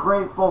an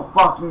ungrateful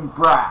fucking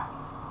brat.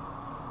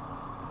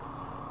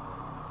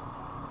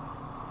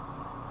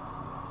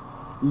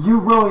 You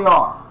really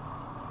are.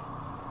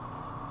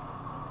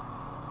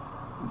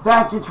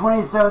 Back in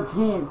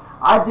 2017,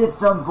 I did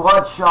some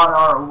Bloodshot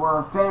art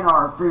or fan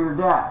art for your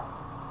dad.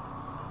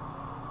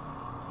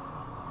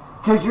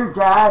 Because your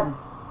dad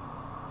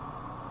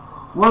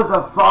was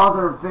a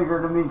father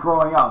figure to me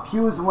growing up. He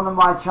was one of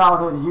my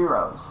childhood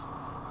heroes.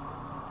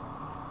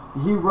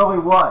 He really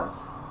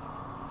was.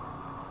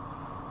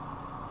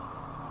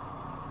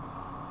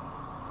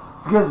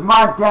 Because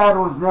my dad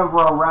was never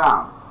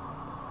around.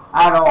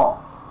 At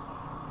all.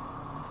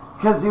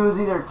 Because he was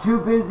either too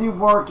busy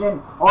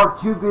working or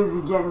too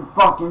busy getting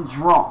fucking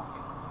drunk.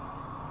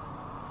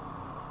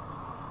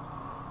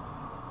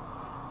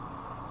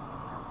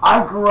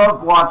 I grew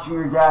up watching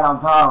your dad on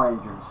Power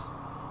Rangers.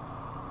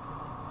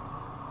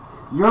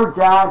 Your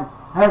dad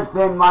has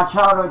been my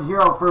childhood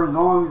hero for as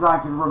long as I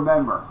can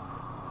remember.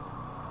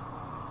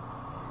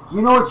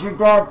 You know what your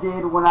dad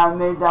did when I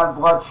made that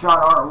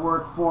Bloodshot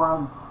artwork for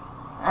him?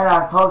 And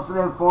I posted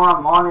it for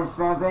him on his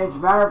fan page.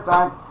 Matter of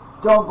fact,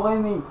 don't believe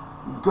me,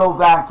 go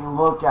back and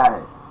look at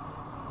it.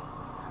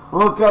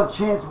 Look up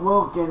Chance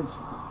Wilkins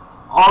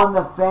on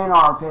the fan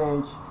art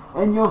page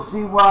and you'll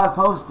see where I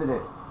posted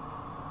it.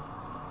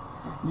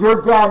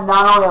 Your dad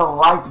not only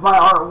liked my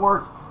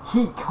artwork,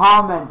 he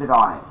commented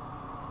on it.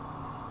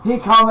 He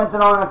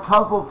commented on a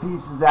couple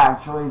pieces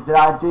actually that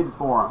I did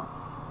for him.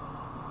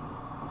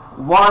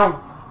 Why?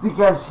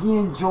 Because he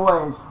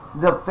enjoys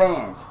the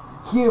fans.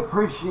 He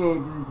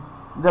appreciated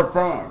the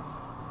fans.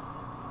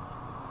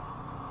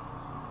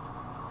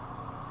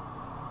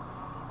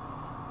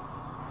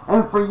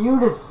 And for you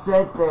to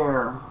sit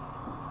there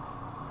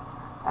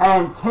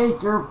and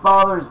take your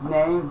father's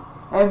name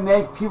and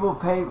make people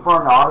pay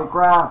for an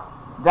autograph,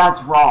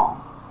 that's wrong.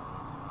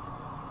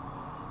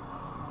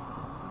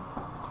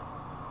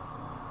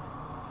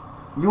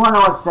 You wanna know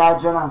what's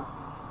sad, Jenna?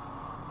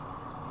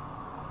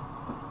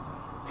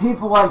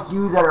 People like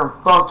you that are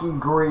fucking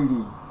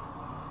greedy.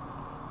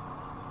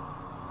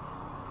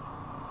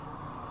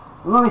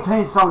 Let me tell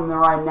you something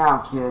right now,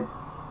 kid.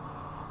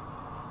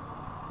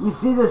 You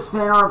see this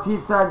fan art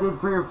piece that I did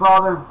for your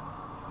father?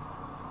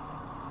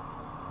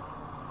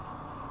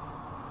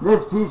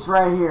 This piece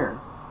right here.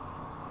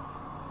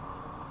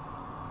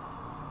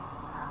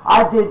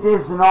 I did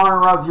this in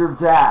honor of your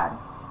dad.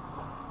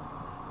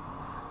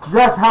 Because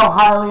that's how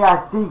highly I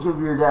think of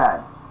your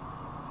dad.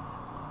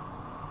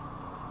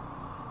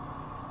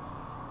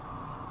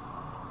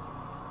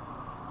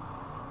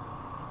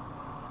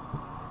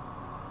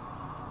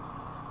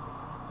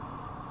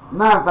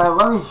 Matter of fact,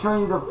 let me show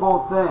you the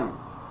full thing.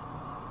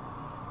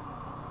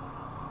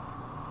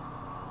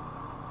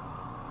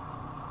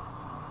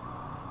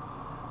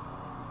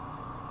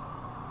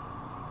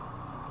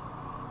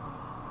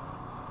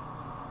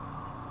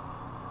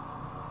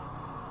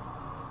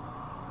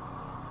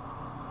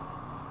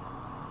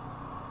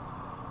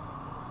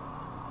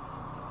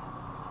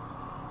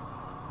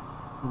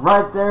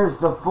 Right there's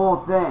the full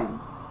thing.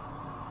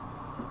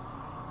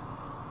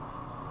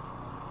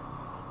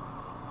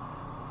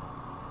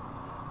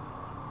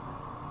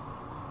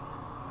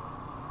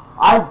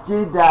 I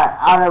did that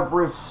out of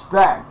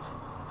respect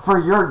for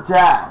your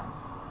dad.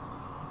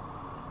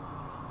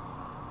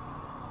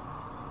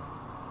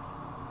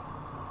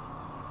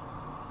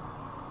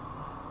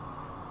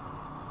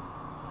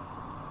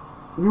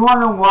 You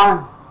wanna know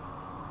why?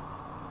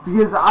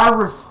 Because I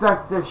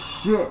respect the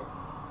shit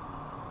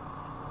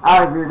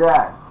out of your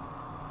dad.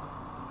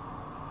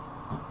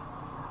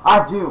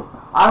 I do.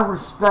 I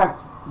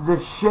respect the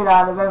shit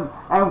out of him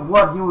and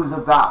what he was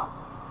about.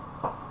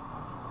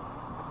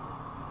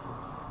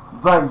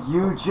 But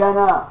you,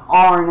 Jenna,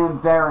 are an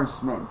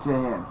embarrassment to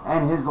him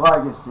and his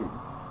legacy.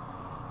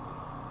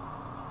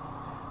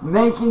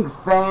 Making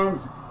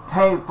fans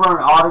pay for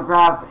an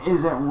autograph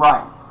isn't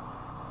right.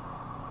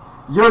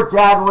 Your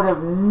dad would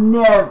have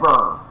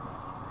never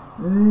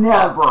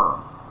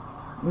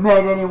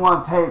made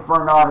anyone pay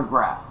for an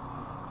autograph.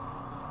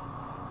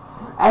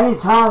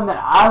 Anytime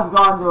that I've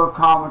gone to a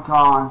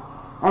Comic-Con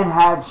and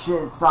had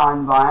shit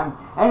signed by him,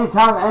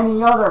 anytime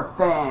any other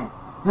fan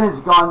has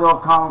gone to a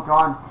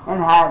Comic-Con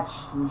and had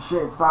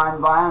shit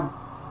signed by him,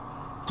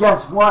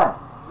 guess what?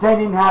 They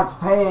didn't have to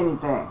pay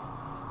anything.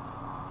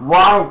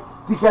 Why?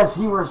 Because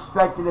he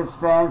respected his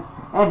fans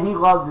and he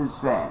loved his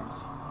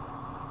fans.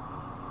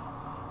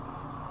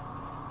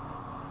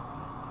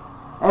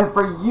 And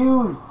for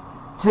you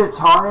to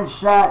tarnish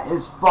that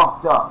is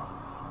fucked up.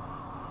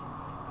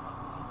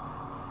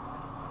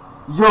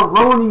 You're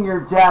ruining your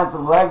dad's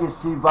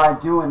legacy by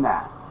doing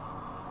that.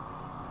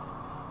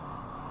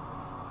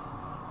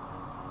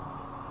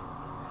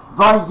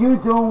 By you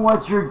doing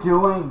what you're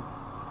doing,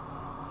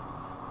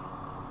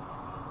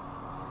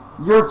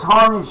 you're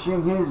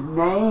tarnishing his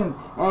name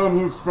and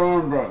his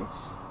fan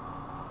base.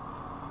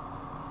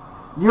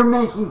 You're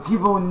making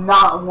people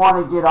not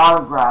want to get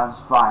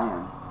autographs by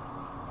him.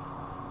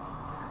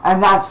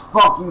 And that's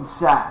fucking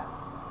sad.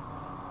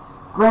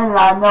 Granted,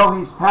 I know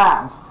he's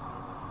passed.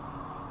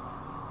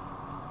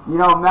 You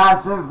know,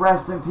 massive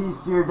rest in peace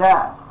to your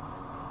dad.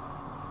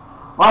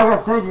 Like I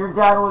said, your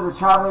dad was a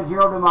childhood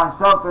hero to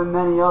myself and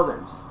many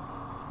others.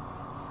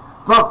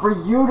 But for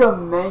you to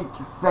make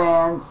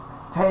fans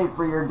pay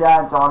for your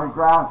dad's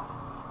autograph,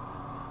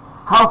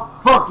 how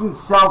fucking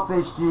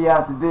selfish do you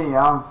have to be,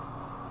 huh?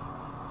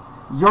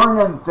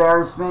 You're an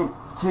embarrassment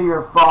to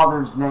your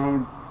father's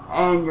name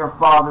and your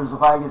father's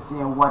legacy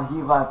and what he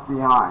left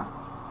behind.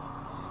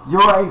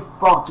 You're a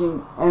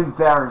fucking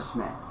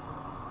embarrassment.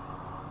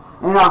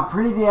 And I'm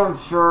pretty damn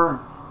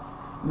sure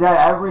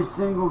that every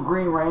single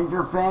Green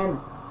Ranger fan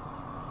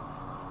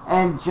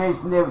and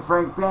Jason David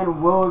Frank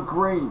fan will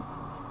agree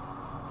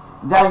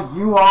that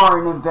you are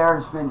an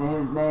embarrassment to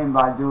his name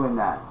by doing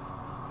that.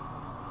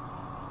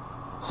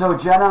 So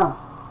Jenna,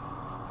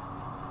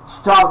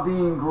 stop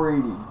being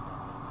greedy.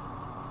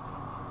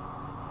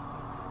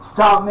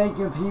 Stop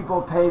making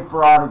people pay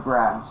for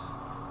autographs.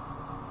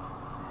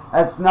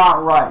 That's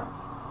not right.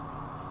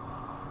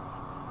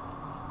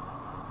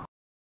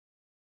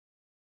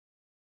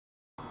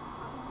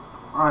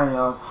 Alright,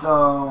 yo,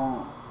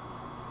 so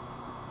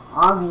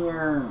I'm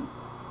here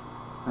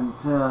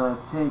to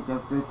take a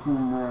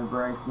 15-minute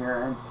break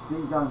here and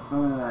speak on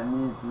something that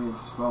needs to be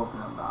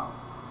spoken about.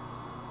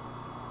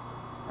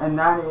 And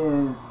that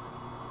is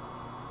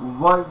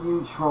what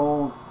you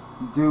trolls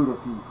do to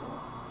people.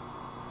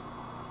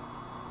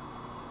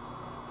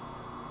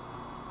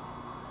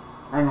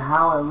 And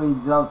how it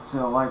leads up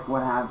to, like,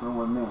 what happened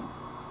with me.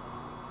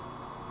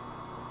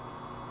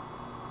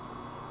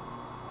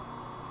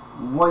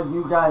 What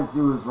you guys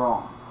do is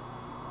wrong.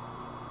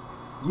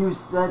 You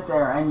sit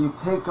there and you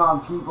pick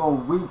on people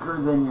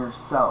weaker than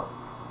yourself.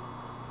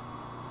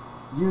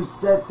 You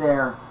sit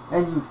there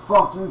and you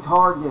fucking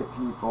target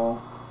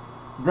people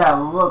that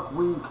look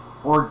weak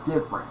or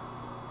different.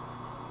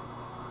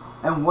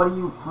 And what do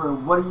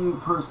you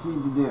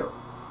proceed to do?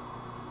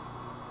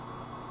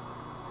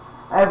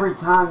 Every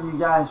time you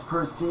guys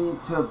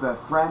proceed to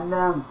befriend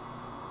them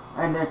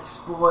and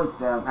exploit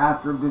them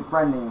after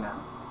befriending them.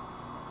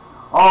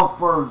 All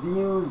for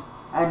views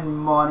and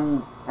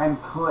money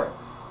and clicks.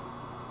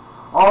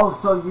 All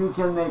so you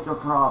can make a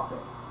profit.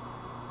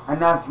 And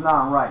that's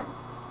not right.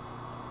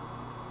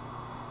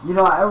 You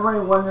know, everybody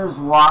wonders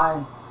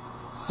why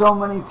so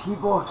many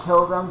people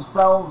kill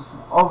themselves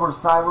over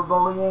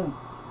cyberbullying.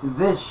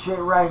 This shit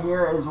right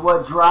here is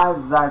what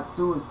drives that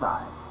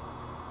suicide.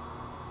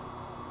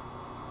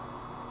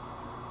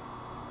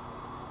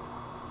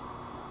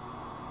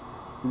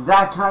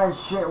 That kind of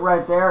shit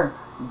right there,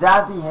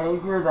 that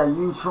behavior that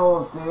you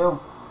trolls do,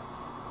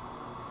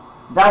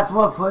 that's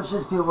what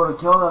pushes people to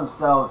kill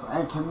themselves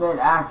and commit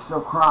acts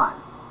of crime.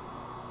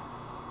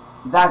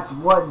 That's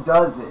what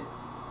does it.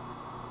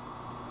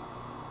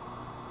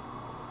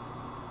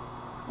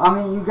 I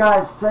mean, you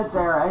guys sit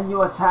there and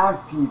you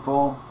attack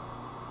people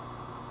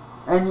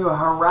and you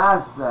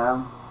harass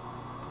them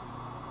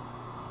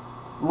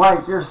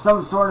like you're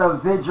some sort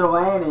of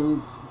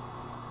vigilantes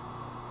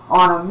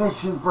on a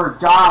mission for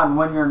God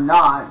when you're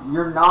not.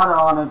 You're not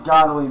on a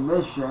godly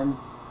mission.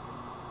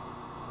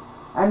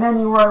 And then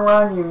you run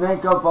around and you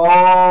make up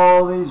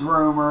all these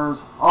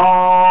rumors,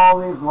 all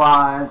these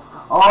lies,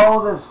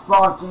 all this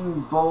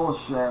fucking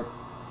bullshit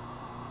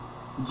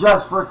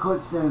just for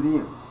clicks and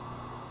views.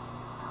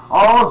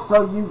 All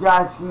so you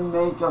guys can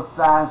make a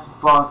fast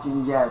buck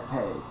and get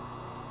paid.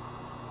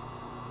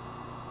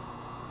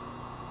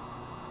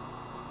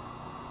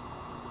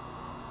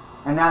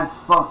 And that's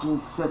fucking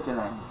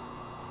sickening.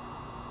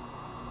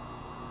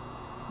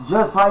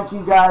 Just like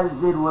you guys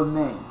did with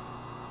me.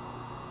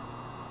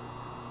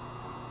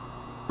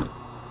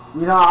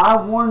 You know,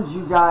 I warned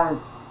you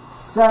guys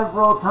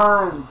several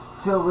times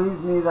to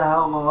leave me the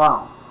hell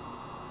alone.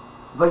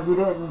 But you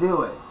didn't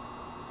do it.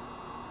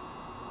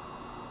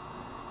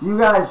 You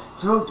guys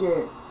took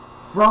it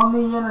from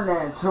the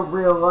internet to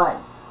real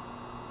life.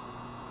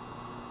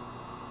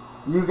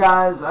 You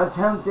guys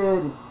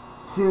attempted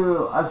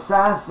to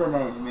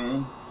assassinate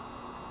me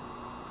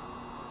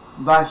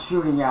by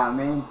shooting at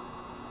me.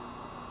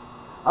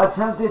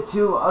 Attempted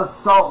to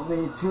assault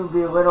me, to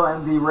belittle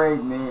and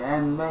berate me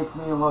and make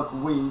me look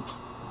weak.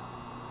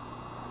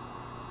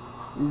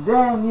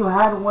 Then you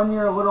had one of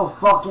your little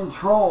fucking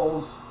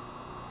trolls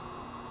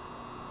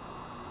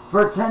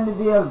pretend to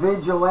be a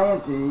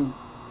vigilante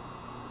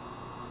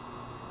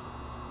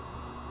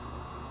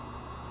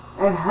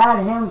and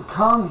had him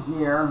come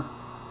here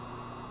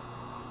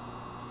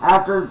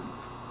after,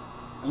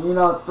 you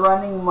know,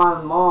 threatening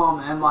my mom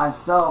and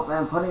myself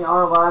and putting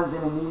our lives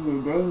in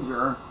immediate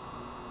danger.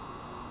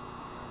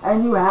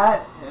 And you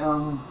had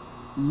him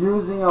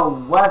using a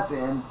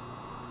weapon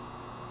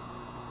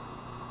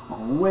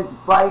with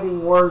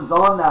fighting words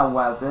on that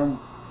weapon,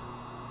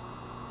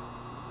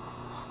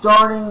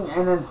 starting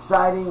and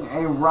inciting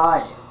a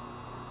riot.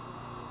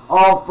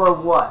 All for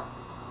what?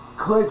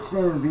 Clicks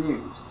and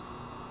views.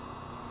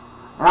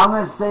 And I'm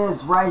going to say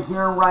this right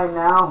here, right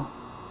now.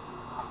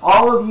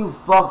 All of you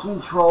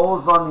fucking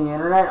trolls on the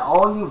internet,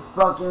 all you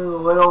fucking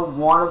little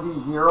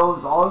wannabe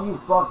heroes, all you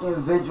fucking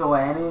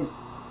vigilantes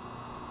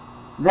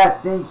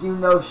that think you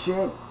know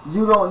shit,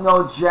 you don't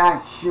know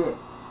jack shit.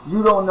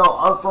 You don't know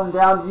up from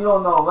down, you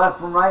don't know left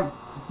from right,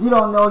 you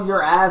don't know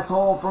your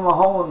asshole from a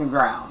hole in the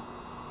ground.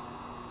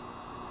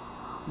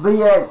 But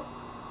yet,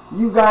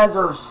 you guys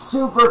are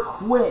super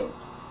quick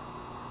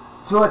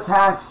to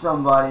attack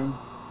somebody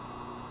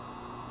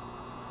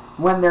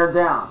when they're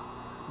down.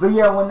 But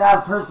yet, when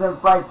that person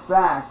fights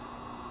back,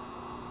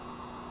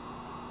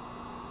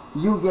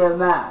 you get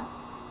mad.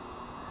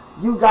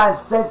 You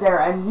guys sit there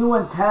and you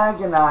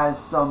antagonize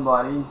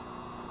somebody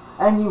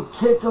and you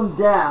kick them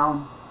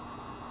down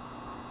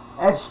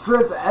and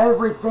strip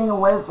everything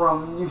away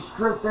from them. You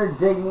strip their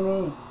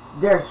dignity,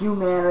 their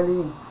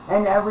humanity,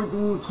 and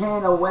everything you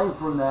can away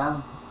from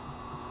them.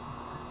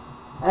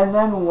 And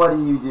then what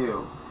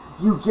do?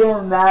 You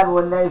get mad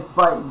when they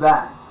fight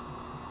back.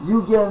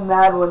 You get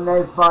mad when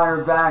they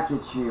fire back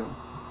at you.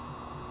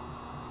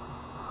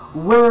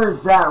 Where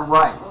is that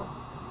right?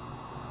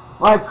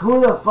 Like, who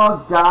the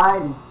fuck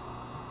died?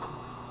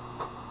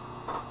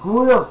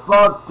 Who the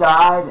fuck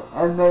died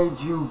and made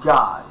you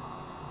God?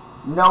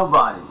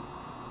 Nobody.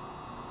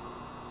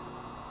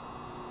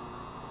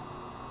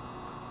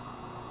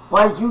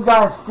 Like, you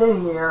guys sit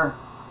here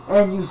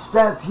and you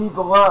set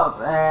people up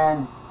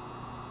and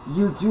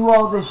you do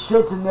all this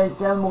shit to make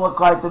them look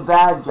like the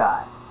bad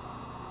guy.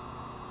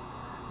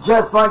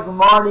 Just like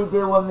Marty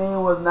did with me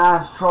with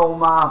Mass Troll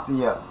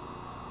Mafia.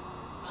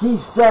 He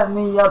set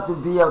me up to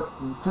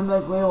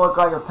make me look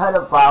like a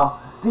pedophile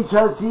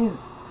because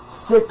he's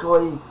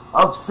sickly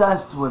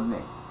obsessed with me.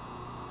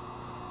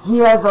 He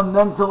has a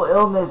mental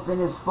illness in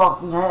his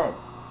fucking head.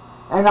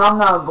 And I'm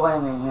not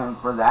blaming him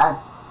for that.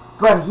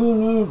 But he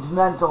needs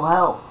mental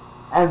help.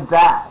 And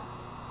bad.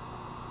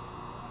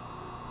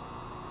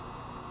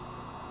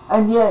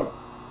 And yet,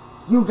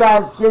 you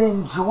guys get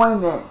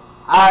enjoyment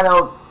out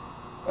of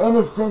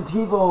innocent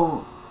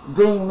people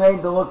being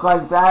made to look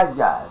like bad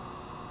guys.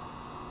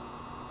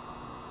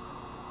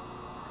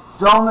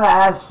 So I'm going to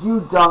ask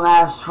you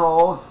dumbass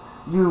trolls,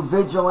 you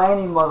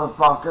vigilante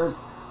motherfuckers,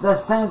 the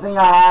same thing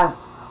I asked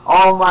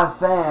all my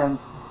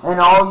fans and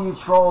all you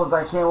trolls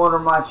that came over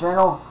my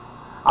channel.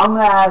 I'm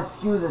going to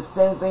ask you the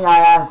same thing I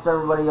asked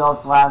everybody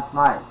else last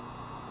night.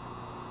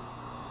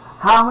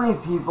 How many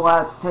people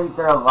have to take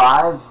their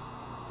lives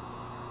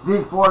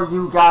before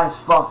you guys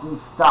fucking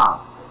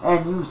stop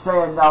and you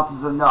say enough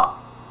is enough?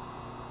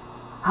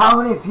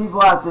 How many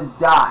people have to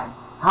die?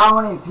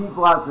 How many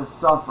people have to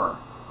suffer?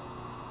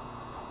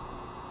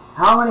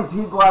 How many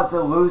people have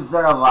to lose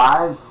their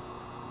lives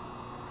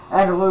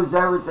and lose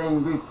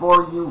everything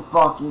before you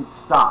fucking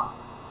stop.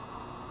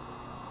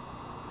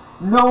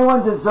 No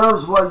one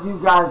deserves what you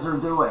guys are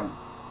doing.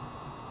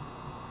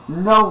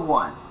 No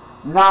one.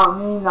 Not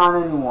me,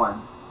 not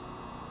anyone.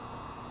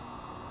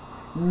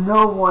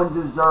 No one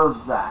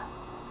deserves that.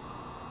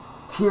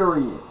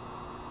 Period.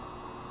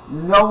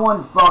 No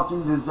one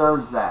fucking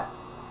deserves that.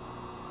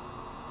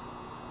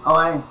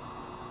 Okay?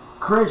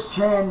 Chris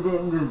Chan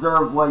didn't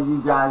deserve what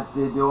you guys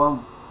did to him.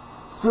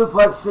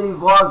 Cyraxx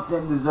Loves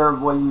didn't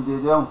deserve what you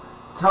did to him.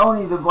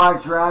 Tony the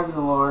Black Dragon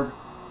Lord,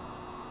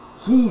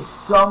 he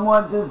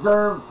somewhat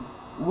deserved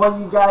what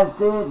you guys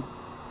did.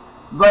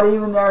 But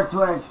even there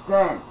to an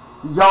extent,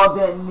 y'all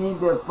didn't need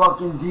to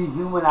fucking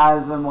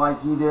dehumanize him like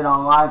you did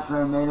on live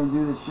stream and made him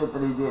do the shit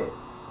that he did.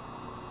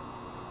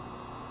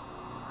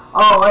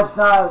 Oh, let's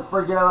not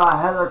forget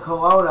about Heather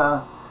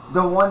Colonna,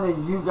 the one that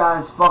you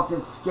guys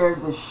fucking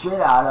scared the shit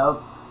out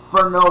of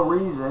for no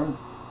reason.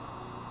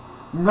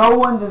 No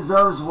one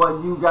deserves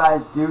what you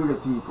guys do to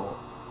people.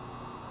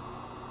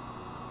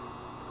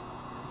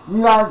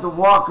 You guys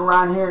walk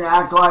around here and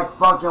act like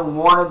fucking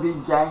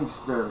wannabe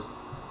gangsters.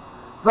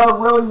 But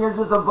really, you're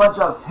just a bunch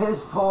of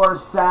piss poor,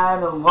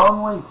 sad,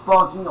 lonely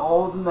fucking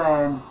old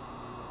men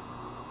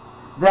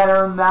that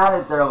are mad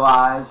at their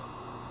lives,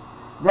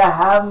 that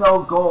have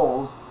no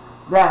goals,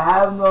 that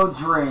have no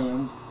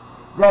dreams,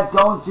 that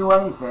don't do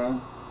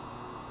anything,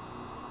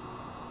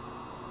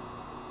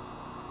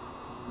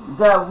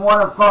 that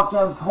want to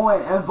fucking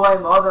point and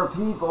blame other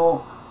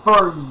people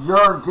for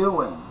your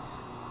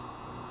doings.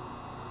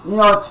 You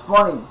know, it's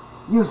funny.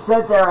 You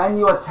sit there and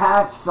you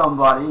attack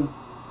somebody.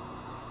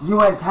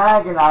 You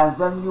antagonize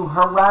them, you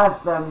harass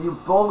them, you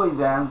bully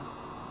them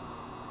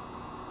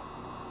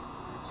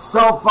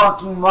so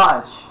fucking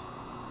much.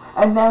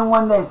 And then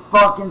when they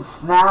fucking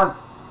snap,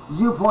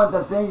 you point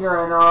the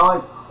finger and are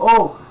like,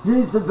 oh,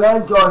 he's the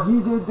bad guy,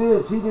 he did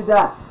this, he did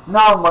that. No,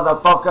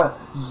 motherfucker,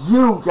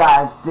 you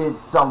guys did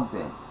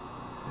something.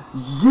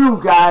 You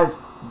guys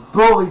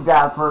bullied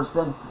that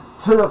person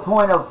to the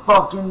point of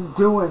fucking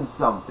doing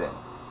something.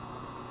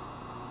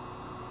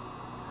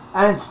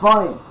 And it's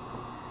funny.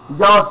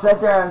 Y'all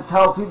sit there and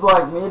tell people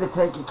like me to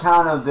take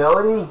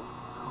accountability?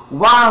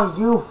 Why don't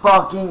you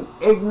fucking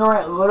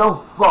ignorant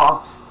little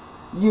fucks,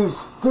 you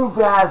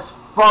stupid ass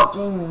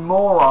fucking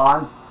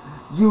morons,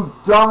 you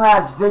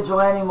dumbass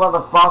vigilante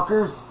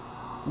motherfuckers,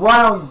 why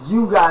don't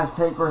you guys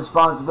take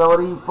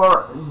responsibility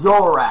for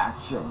your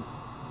actions?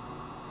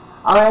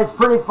 I mean, it's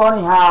pretty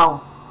funny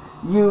how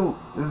you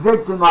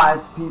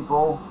victimize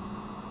people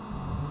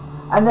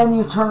and then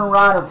you turn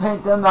around and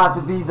paint them out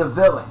to be the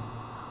villain,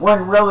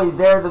 when really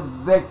they're the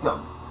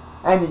victim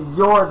and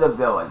you're the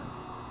villain.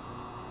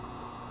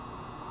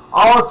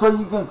 Also,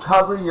 you can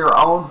cover your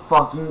own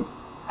fucking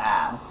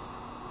ass.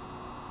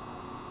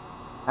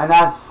 And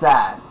that's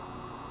sad.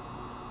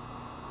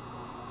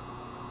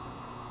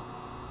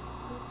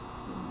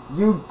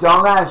 You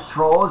dumbass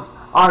trolls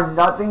are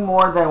nothing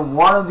more than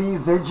wannabe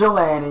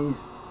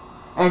vigilantes,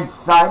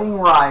 inciting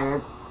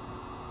riots,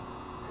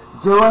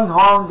 doing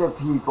harm to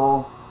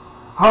people,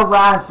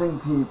 harassing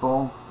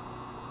people.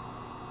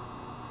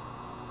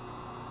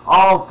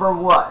 All for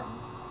what?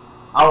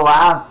 A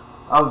laugh,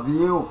 a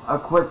view, a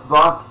quick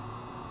buck?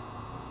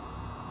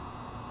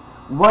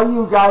 What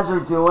you guys are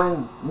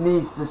doing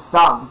needs to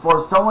stop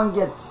before someone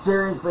gets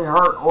seriously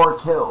hurt or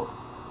killed.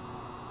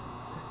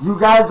 You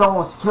guys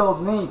almost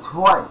killed me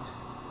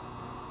twice.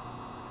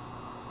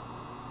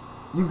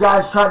 You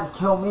guys tried to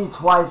kill me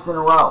twice in a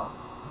row.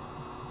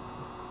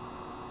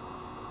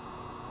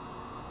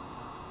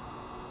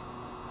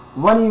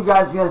 When are you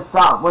guys going to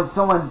stop? When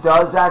someone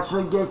does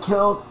actually get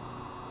killed?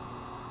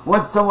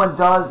 When someone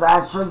does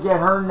actually get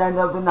hurt and end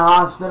up in the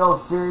hospital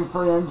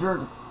seriously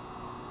injured?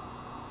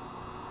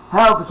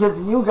 Hell, because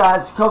of you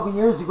guys, a couple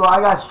years ago, I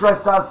got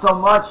stressed out so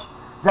much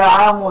that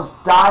I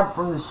almost died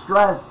from the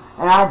stress,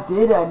 and I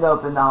did end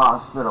up in the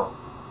hospital.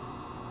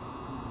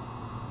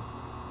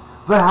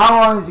 But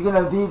how long is it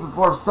going to be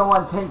before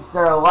someone takes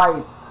their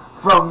life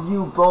from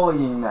you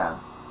bullying them?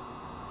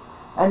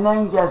 And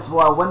then guess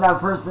what? When that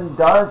person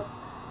does,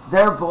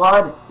 their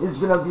blood is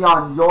going to be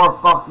on your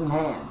fucking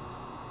hands.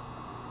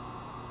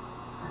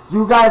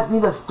 You guys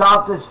need to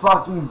stop this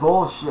fucking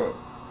bullshit.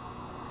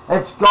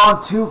 It's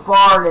gone too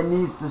far and it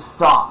needs to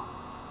stop.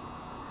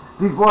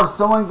 Before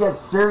someone gets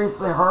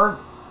seriously hurt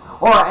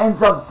or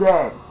ends up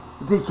dead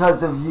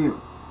because of you.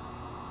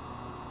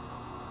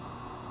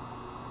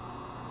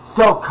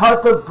 So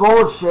cut the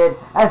bullshit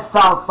and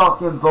stop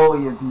fucking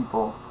bullying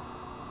people.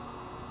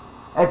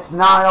 It's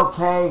not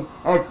okay.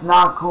 It's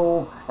not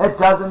cool. It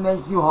doesn't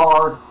make you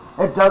hard.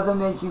 It doesn't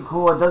make you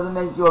cool. It doesn't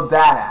make you a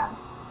badass.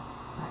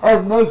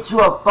 It makes you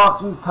a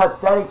fucking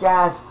pathetic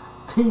ass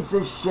piece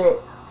of shit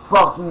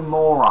fucking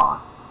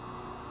moron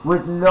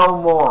with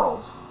no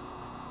morals.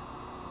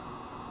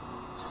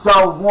 So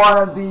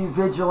wannabe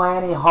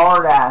vigilante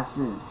hard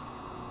asses,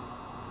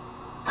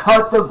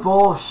 cut the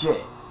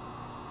bullshit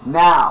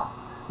now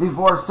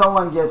before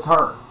someone gets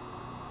hurt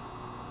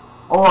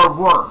or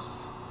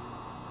worse.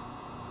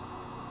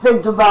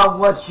 Think about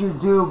what you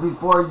do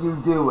before you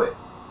do it.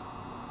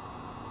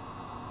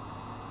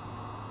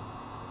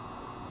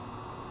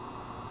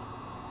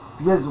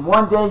 Because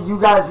one day you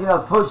guys are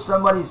going to push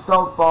somebody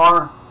so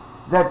far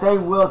that they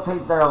will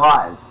take their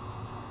lives.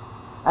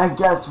 And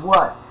guess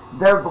what?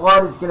 Their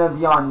blood is going to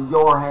be on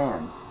your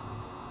hands.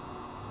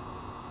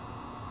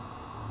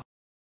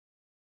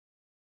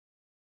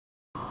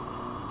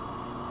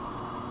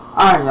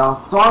 Alright y'all,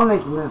 so I'm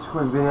making this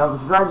quick video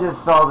because I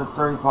just saw the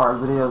 3-part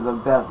videos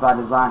of Death by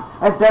Design.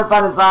 And Death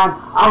by Design,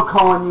 I'm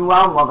calling you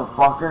out,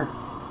 motherfucker.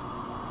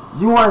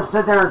 You want to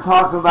sit there and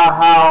talk about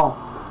how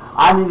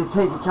I need to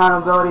take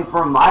accountability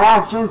for my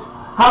actions?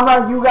 How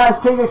about you guys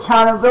take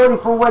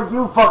accountability for what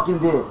you fucking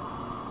did?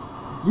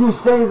 You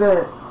say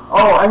that,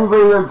 oh,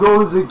 anybody that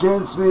goes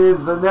against me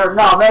is the narrative.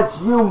 No, that's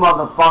you,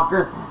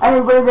 motherfucker.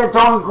 Anybody that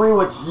don't agree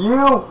with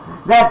you,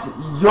 that's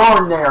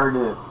your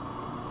narrative.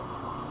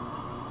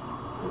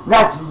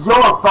 That's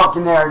your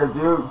fucking narrative,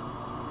 dude.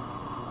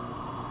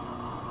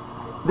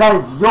 That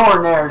is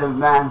your narrative,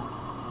 man.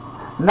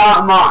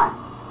 Not mine.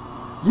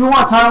 You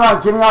want to talk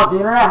about getting off the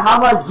internet? How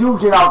about you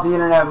get off the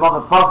internet,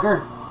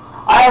 motherfucker?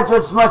 I have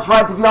just as much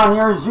right to be on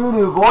here as you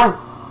do, boy.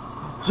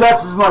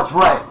 Just as much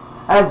right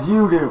as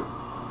you do.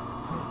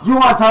 You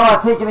want to talk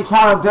about taking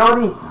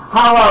accountability?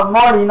 How about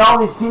Marty and all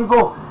these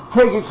people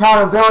take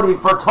accountability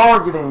for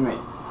targeting me?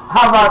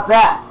 How about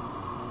that?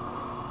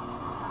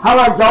 How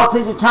about y'all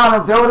take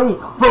accountability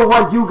for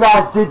what you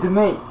guys did to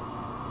me?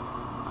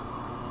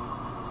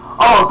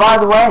 Oh, by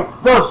the way,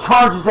 those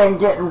charges ain't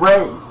getting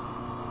raised.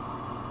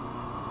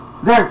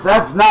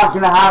 That's not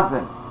gonna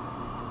happen.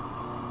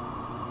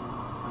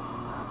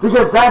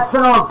 Because that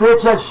son of a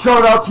bitch that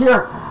showed up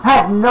here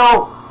had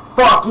no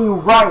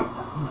fucking right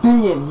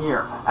being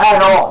here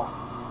at all.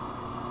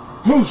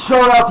 He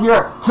showed up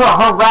here to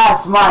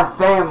harass my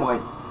family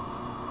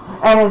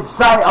and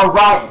incite a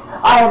riot.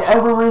 I had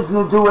every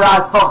reason to do what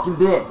I fucking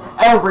did.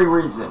 Every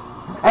reason.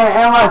 And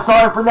am I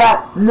sorry for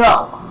that?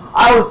 No.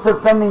 I was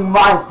defending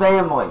my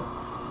family.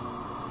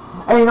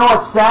 And you know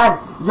what's sad?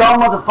 Y'all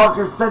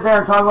motherfuckers sit there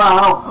and talk about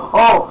how,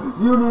 oh,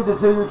 you need to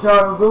take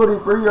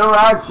accountability for your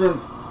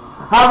actions.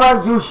 How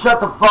about you shut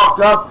the fuck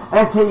up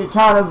and take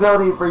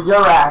accountability for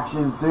your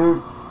actions,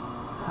 dude?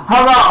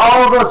 How about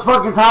all of those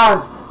fucking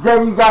times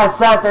that you guys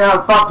sat there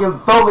and fucking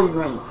bullied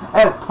me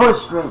and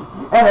pushed me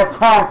and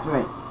attacked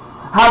me?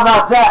 How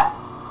about that?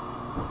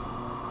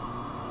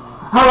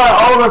 How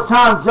about all those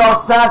times y'all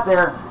sat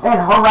there and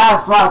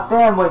harassed my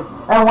family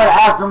and went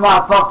after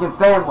my fucking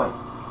family?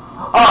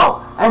 Oh,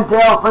 and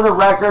Dale, for the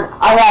record,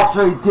 I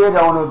actually did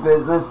own a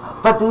business,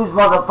 but these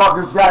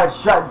motherfuckers got it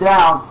shut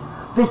down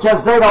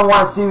because they don't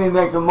want to see me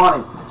making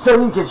money.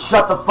 So you can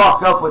shut the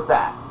fuck up with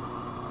that.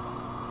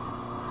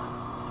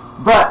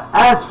 But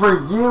as for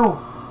you,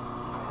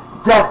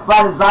 Death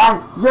by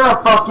Design, you're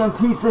a fucking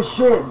piece of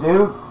shit,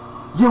 dude.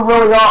 You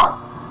really are.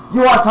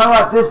 You want to talk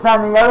about this,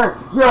 that, and the other?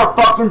 You're a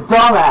fucking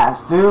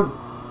dumbass, dude.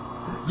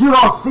 You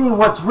don't see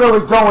what's really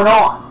going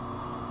on.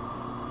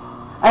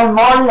 And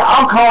Marty,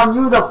 I'm calling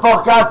you the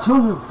fuck out too,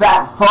 you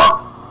fat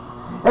fuck.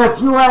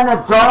 If you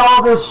hadn't done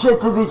all this shit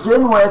to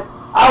begin with,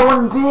 I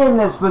wouldn't be in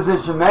this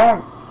position,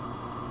 man.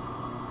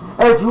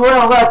 If you would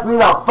have left me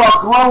the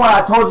fuck alone when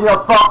I told you to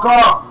fuck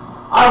off,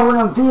 I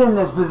wouldn't be in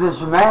this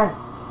position, man.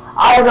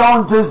 I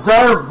don't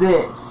deserve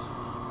this.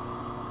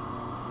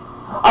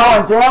 Oh,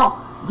 and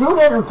Dale, you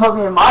didn't put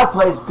me in my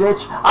place,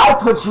 bitch. I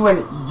put you in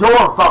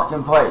your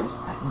fucking place.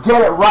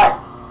 Get it right.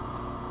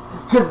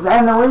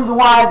 And the reason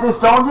why I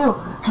disowned you,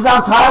 because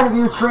I'm tired of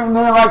you treating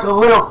me like a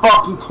little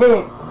fucking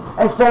kid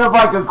instead of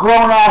like a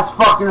grown-ass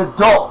fucking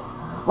adult,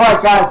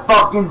 like I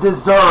fucking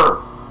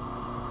deserve.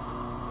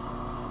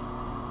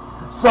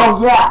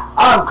 So yeah,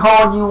 I'm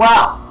calling you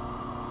out.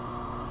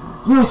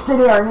 You sit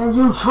here and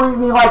you treat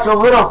me like a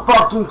little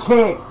fucking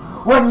kid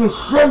when you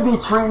should be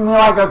treating me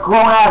like a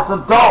grown-ass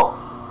adult.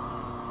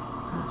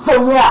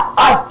 So yeah,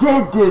 I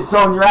did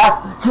disown your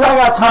ass because I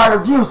got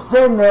tired of you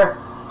sitting there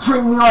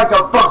treating me like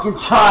a fucking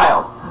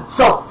child.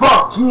 So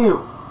fuck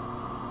you.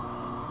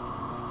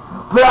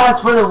 But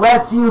as for the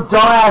rest of you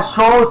dumbass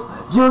trolls,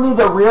 you need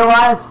to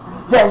realize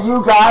that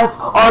you guys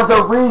are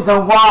the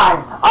reason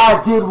why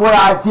I did what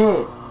I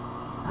did.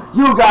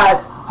 You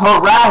guys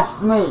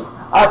harassed me,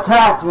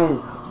 attacked me,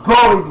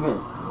 bullied me,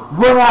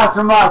 went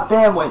after my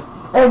family,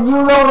 and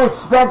you don't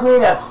expect me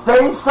to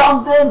say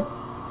something?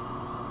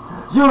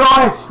 You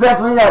don't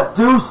expect me to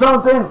do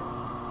something?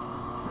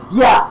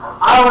 Yeah,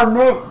 I'll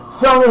admit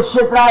some of the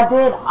shit that I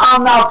did,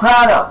 I'm not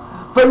proud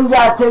of. But you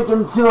gotta take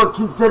into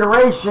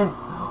consideration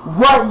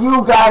what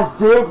you guys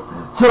did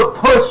to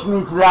push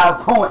me to that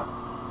point.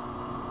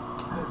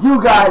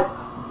 You guys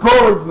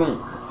bullied me,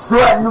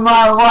 threatened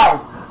my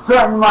life,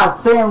 threatened my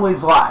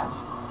family's lives.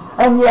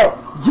 And yet,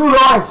 you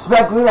don't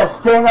expect me to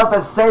stand up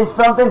and say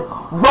something?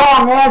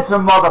 Wrong answer,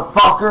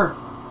 motherfucker.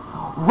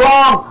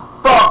 Wrong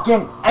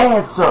fucking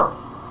answer.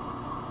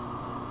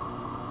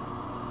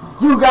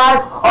 You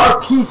guys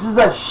are pieces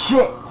of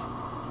shit.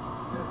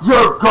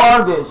 You're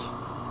garbage.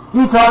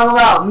 You talking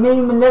about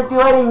me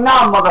manipulating?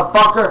 Nah,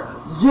 motherfucker.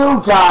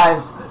 You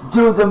guys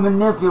do the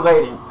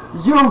manipulating.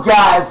 You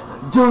guys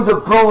do the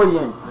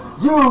bullying.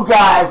 You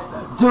guys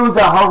do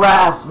the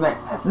harassment.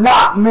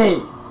 Not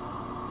me.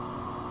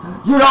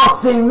 You don't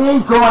see me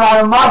going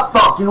out of my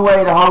fucking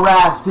way to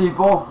harass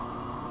people.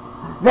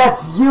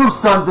 That's you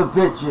sons of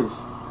bitches.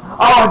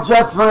 Oh, and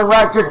just for the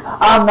record,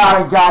 I'm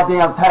not a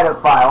goddamn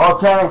pedophile,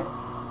 okay?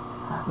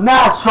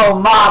 Natural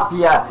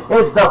Mafia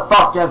is the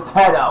fucking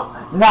pedo,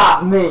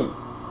 not me.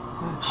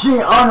 She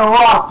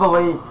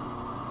unlawfully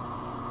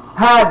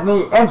had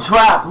me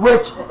entrapped,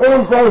 which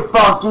is a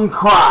fucking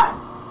crime.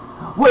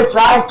 Which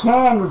I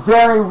can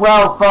very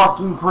well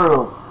fucking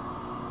prove.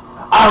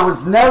 I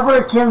was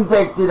never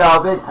convicted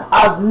of it.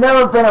 I've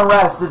never been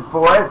arrested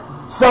for it.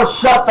 So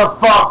shut the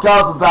fuck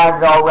up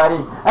about it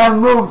already and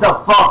move the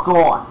fuck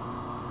on.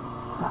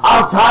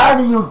 I'm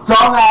tired of you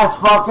dumbass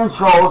fucking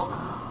trolls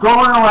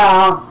going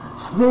around,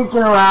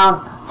 sneaking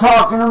around,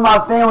 talking to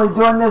my family,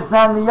 doing this,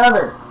 that, and the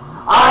other.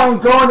 I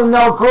ain't going to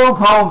no group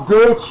home,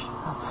 bitch.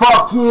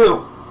 Fuck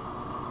you.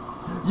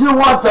 You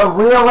want the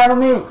real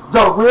enemy?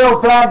 The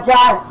real bad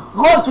guy?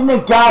 Look in the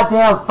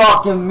goddamn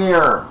fucking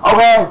mirror,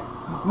 okay?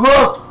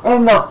 Look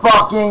in the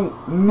fucking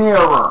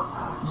mirror.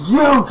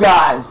 You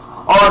guys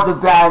are the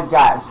bad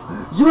guys.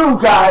 You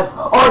guys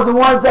are the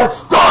ones that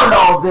start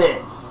all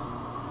this.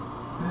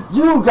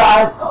 You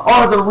guys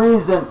are the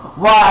reason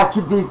why I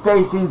could be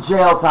facing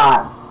jail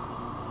time.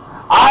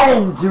 I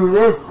didn't do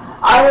this.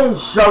 I didn't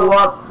show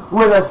up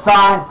with a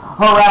sign,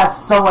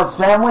 harass someone's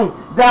family.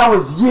 That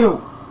was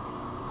you.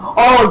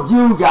 All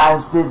you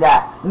guys did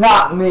that,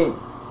 not me.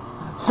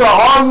 So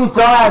all you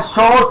dumbass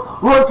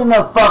trolls, look in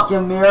the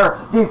fucking mirror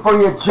before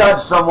you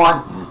judge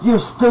someone, you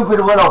stupid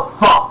little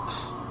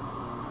fucks.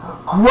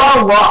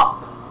 Grow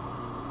up.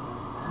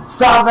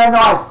 Stop acting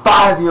like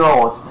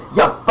 5-year-olds,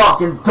 you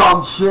fucking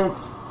dumb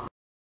shits.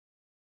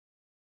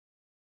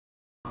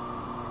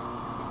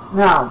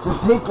 Now, to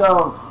pick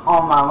up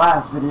on my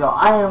last video,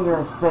 I am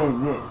going to say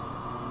this.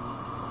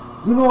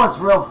 You know what's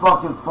real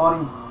fucking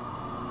funny?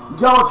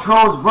 Y'all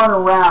trolls run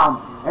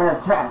around and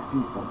attack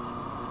people,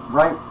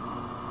 right?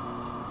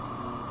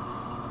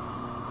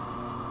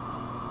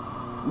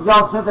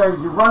 Y'all sit there,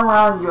 you run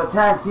around, you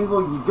attack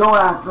people, you go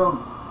after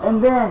them,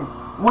 and then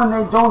when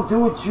they don't do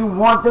what you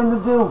want them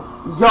to do,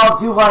 y'all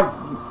do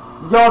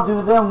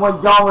to them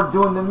what y'all were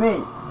doing to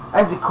me,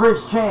 and to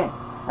Chris Chan,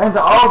 and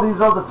to all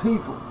these other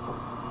people.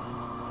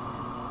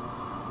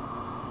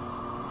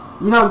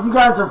 You know, you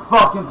guys are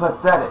fucking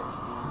pathetic.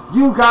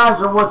 You guys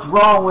are what's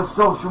wrong with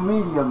social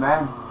media,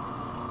 man.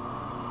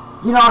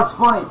 You know, it's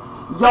funny.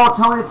 Y'all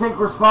tell me to take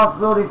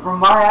responsibility for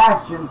my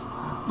actions,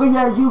 but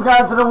yeah, you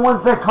guys are the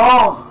ones that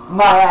cause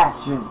my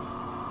actions.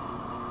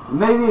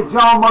 Maybe if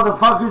y'all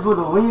motherfuckers would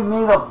leave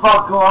me the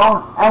fuck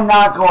alone and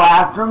not go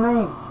after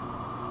me,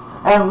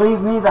 and leave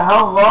me the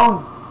hell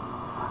alone,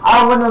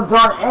 I wouldn't have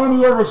done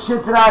any of the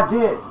shit that I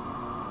did.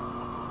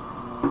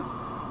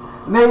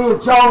 Maybe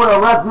if y'all would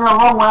have left me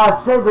alone when I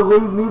said to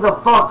leave me the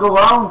fuck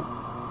alone,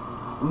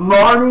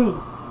 Marty,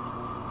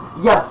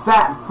 you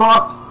fat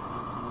fuck.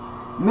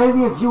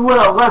 Maybe if you would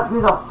have left me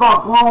the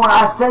fuck alone when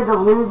I said to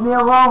leave me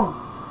alone,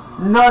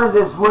 none of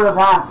this would have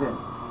happened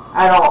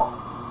at all.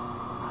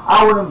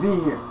 I wouldn't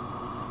be here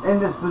in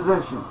this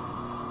position.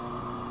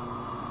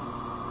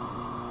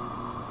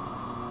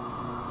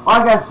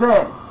 Like I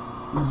said,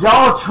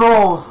 y'all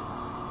trolls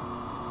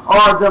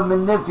are the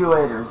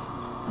manipulators.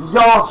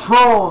 Y'all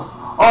trolls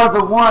are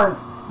the ones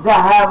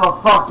that have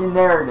a fucking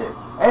narrative.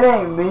 It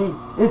ain't me.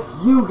 It's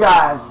you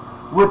guys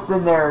with the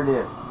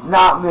narrative,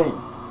 not me.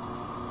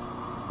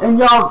 And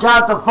y'all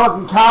got the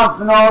fucking cops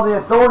and all the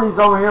authorities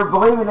over here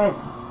believing it,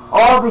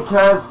 all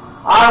because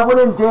I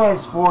wouldn't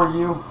dance for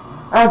you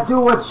and do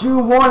what you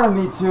wanted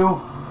me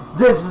to.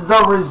 This is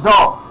the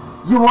result.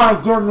 You want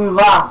to get me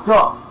locked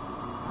up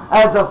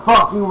as a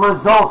fucking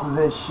result of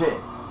this shit.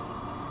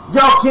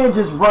 Y'all can't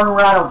just run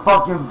around and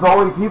fucking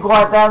bully people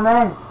like that,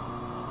 man.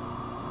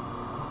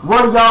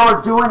 What y'all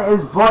are doing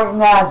is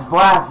blatant ass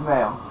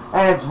blackmail,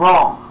 and it's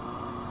wrong.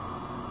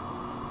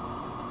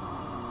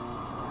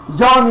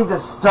 Y'all need to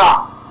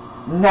stop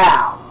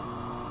now.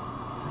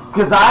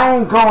 Cause I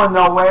ain't going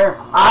nowhere.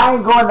 I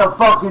ain't going to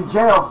fucking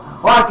jail.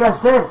 Like I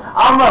said,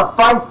 I'm gonna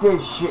fight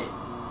this shit.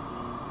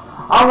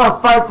 I'm gonna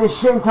fight this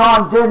shit until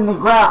I'm dead in the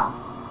ground.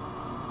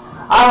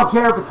 I don't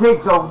care if it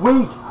takes a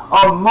week,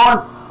 a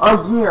month,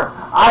 a year.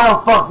 I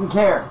don't fucking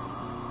care.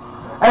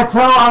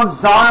 Until I'm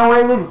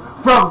exonerated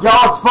from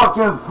y'all's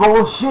fucking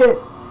bullshit,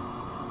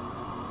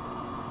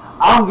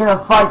 I'm gonna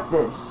fight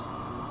this.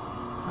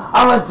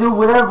 I'm gonna do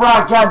whatever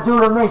I gotta do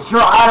to make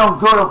sure I don't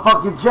go to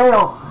fucking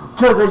jail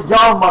because of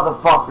y'all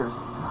motherfuckers.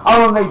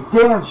 I'm gonna make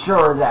damn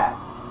sure of that.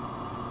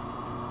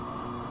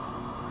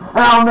 And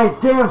I'll make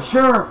damn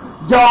sure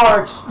y'all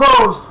are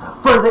exposed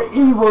for the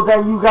evil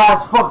that you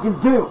guys fucking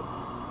do.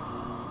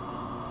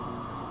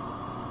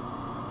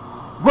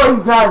 What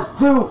you guys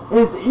do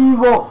is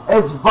evil,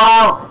 it's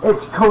vile,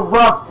 it's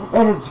corrupt,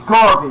 and it's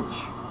garbage.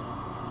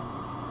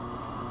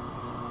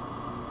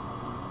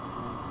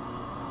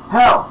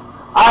 Hell,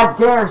 I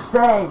dare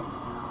say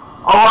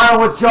a lot of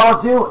what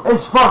y'all do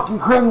is fucking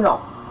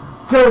criminal.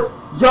 Because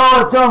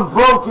y'all have done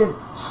broken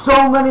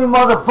so many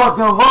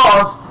motherfucking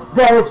laws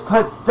that it's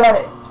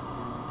pathetic.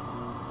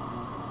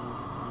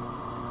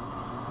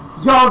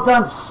 Y'all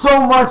done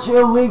so much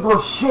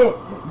illegal shit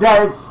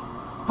that it's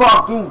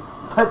fucking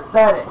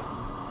pathetic.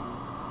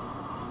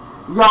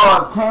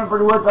 Y'all have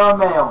tampered with our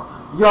mail.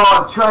 Y'all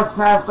have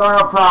trespassed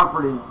on our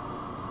property.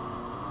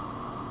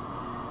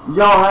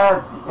 Y'all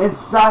have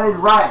incited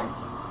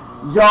riots.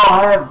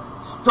 Y'all have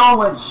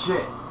stolen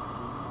shit.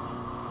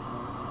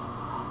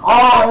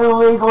 All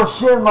illegal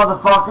shit,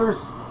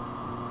 motherfuckers.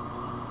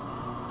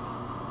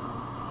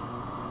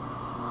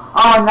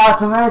 Oh, not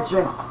to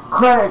mention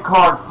credit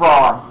card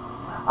fraud,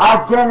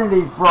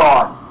 identity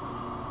fraud,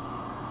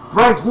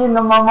 breaking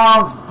into my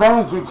mom's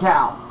bank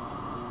account,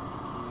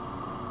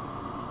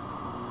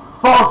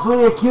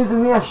 falsely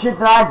accusing me of shit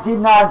that I did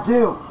not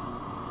do.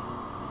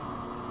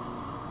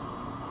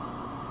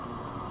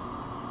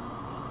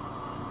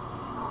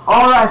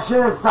 All that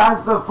shit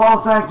besides the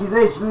false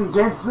accusation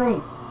against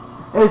me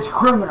is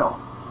criminal.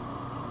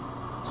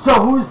 So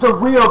who's the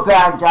real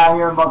bad guy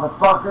here,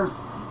 motherfuckers?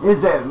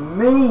 Is it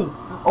me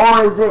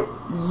or is it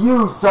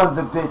you sons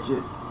of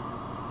bitches?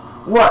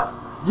 What?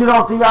 You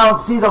don't think I don't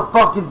see the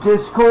fucking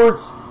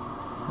discords?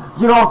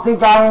 You don't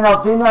think I ain't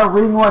up in there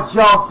reading what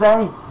y'all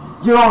say?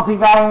 You don't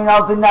think I ain't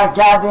up in that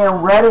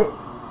goddamn Reddit?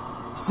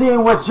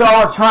 Seeing what y'all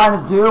are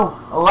trying to do?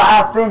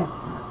 Laughing?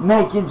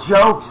 Making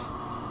jokes?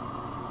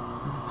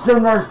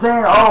 Sitting there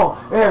saying, oh,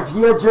 if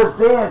you had just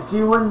danced,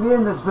 you wouldn't be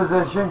in this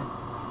position.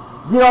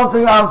 You don't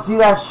think I don't see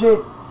that shit?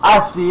 I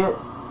see it.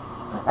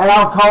 And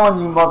I'm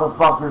calling you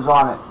motherfuckers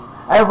on it.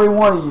 Every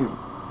one of you.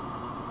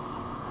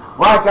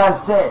 Like I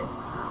said,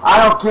 I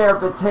don't care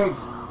if it takes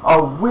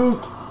a week,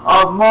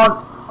 a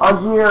month, a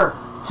year,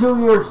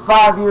 2 years,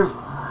 5 years.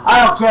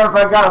 I don't care if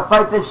I gotta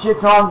fight this shit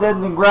till I'm dead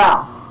in the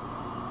ground.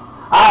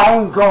 I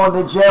ain't going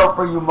to jail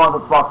for you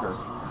motherfuckers.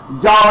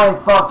 Y'all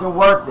ain't fucking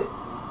worth it.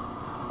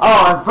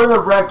 Oh, and for the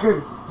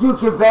record, you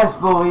can best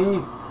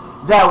believe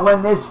that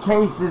when this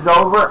case is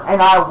over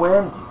and I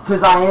win,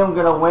 because I am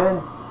gonna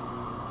win,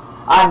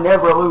 I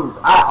never lose.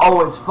 I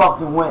always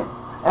fucking win.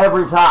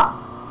 Every time.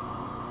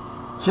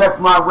 Check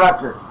my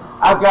record.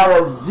 I've got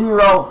a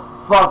 0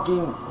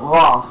 fucking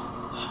loss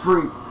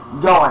streak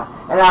going.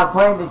 And I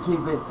plan to keep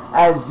it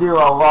at 0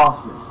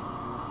 losses.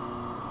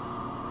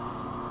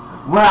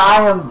 When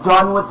I am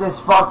done with this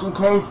fucking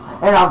case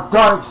and I'm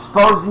done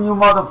exposing you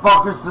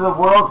motherfuckers to the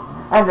world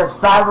and the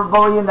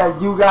cyberbullying that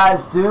you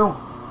guys do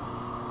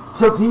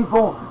to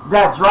people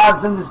that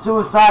drives them to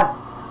suicide,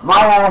 my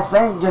ass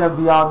ain't gonna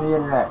be on the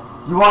internet.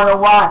 You wanna know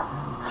why?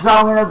 Because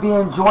I'm gonna be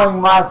enjoying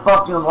my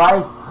fucking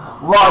life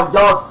while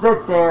y'all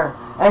sit there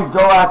and go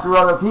after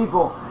other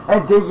people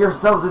and dig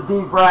yourselves a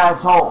deeper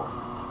ass hole.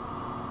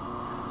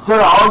 So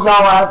to all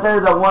y'all out there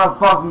that wanna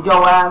fucking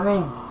go at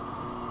me,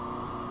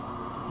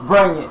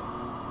 bring it.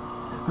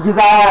 Because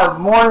I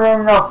have more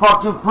than enough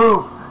fucking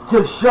proof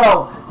to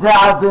show that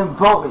I've been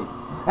bullied.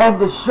 And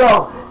to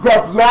show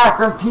that the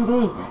Akron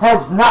PD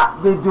has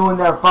not been doing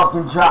their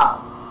fucking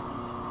job.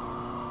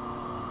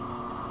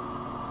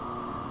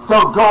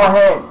 So go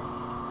ahead.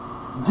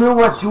 Do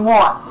what you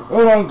want.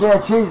 It ain't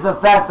gonna change the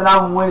fact that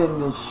I'm winning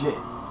this shit.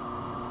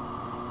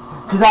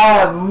 Because I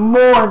have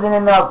more than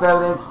enough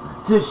evidence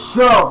to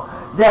show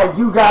that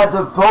you guys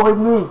have bullied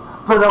me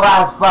for the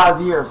last 5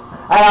 years.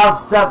 And I'm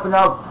stepping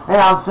up and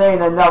I'm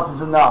saying enough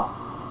is enough.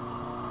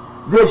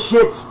 This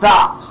shit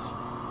stops.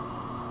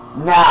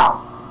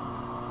 Now.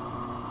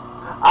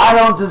 I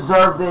don't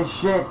deserve this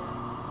shit.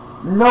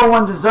 No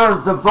one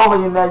deserves the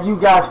bullying that you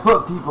guys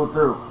put people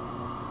through.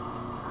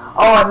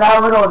 Oh, and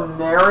that little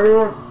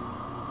narrative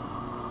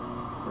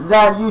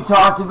that you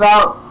talked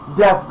about,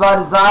 death by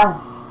design,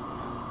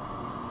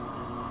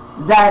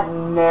 that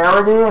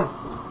narrative,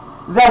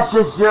 that's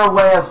just your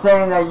way of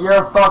saying that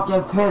you're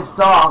fucking pissed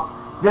off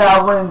that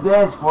I wouldn't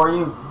dance for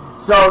you.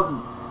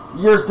 So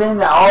you're saying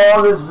that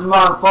all this is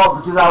my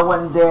fault because I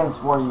wouldn't dance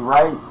for you,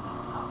 right?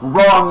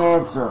 Wrong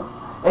answer.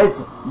 It's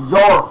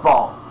your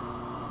fault.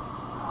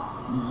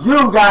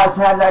 You guys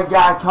had that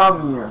guy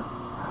come here.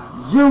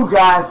 You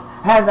guys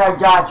had that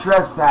guy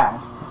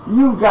trespass.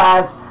 You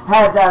guys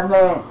had that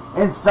man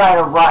inside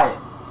a riot.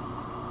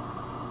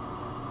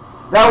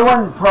 That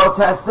wasn't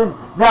protesting.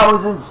 That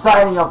was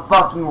inciting a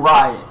fucking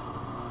riot.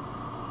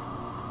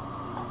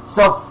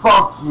 So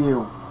fuck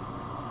you.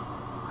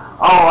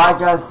 Oh,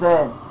 like I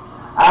said,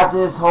 after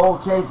this whole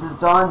case is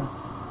done,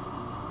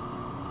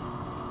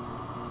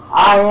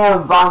 I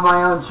am, by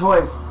my own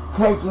choice,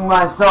 taking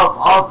myself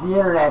off the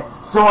internet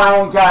so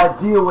I ain't gotta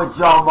deal with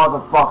y'all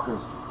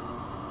motherfuckers.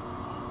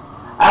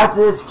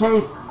 After this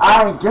case,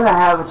 I ain't gonna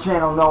have a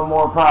channel no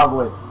more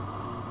probably.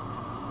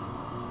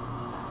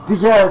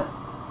 Because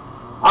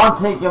I'm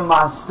taking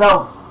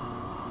myself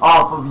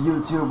off of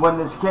YouTube when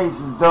this case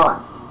is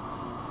done.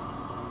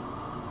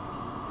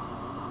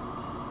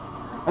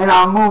 And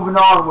I'm moving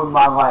on with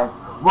my life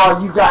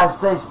while you guys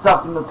stay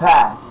stuck in the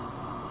past.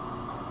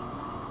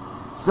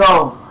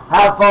 So,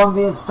 have fun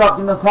being stuck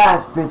in the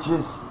past,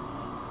 bitches.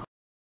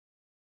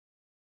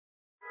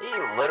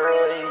 You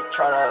literally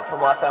trying to put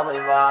my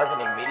family's lives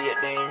in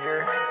immediate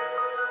danger.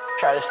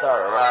 Try to start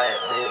a riot,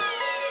 bitch.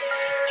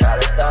 Try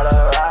to start a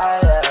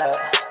riot.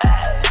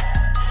 Ay.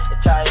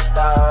 Try to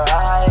start a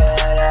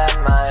riot at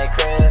my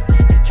crib.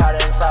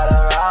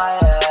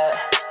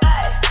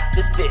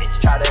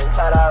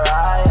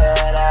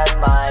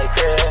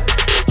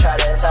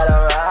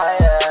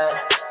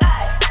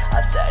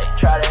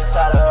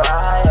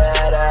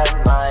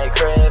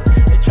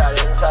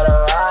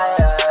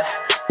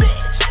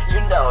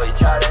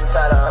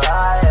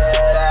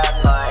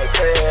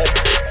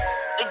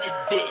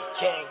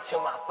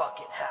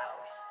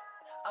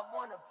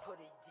 wanna put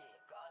a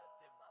dick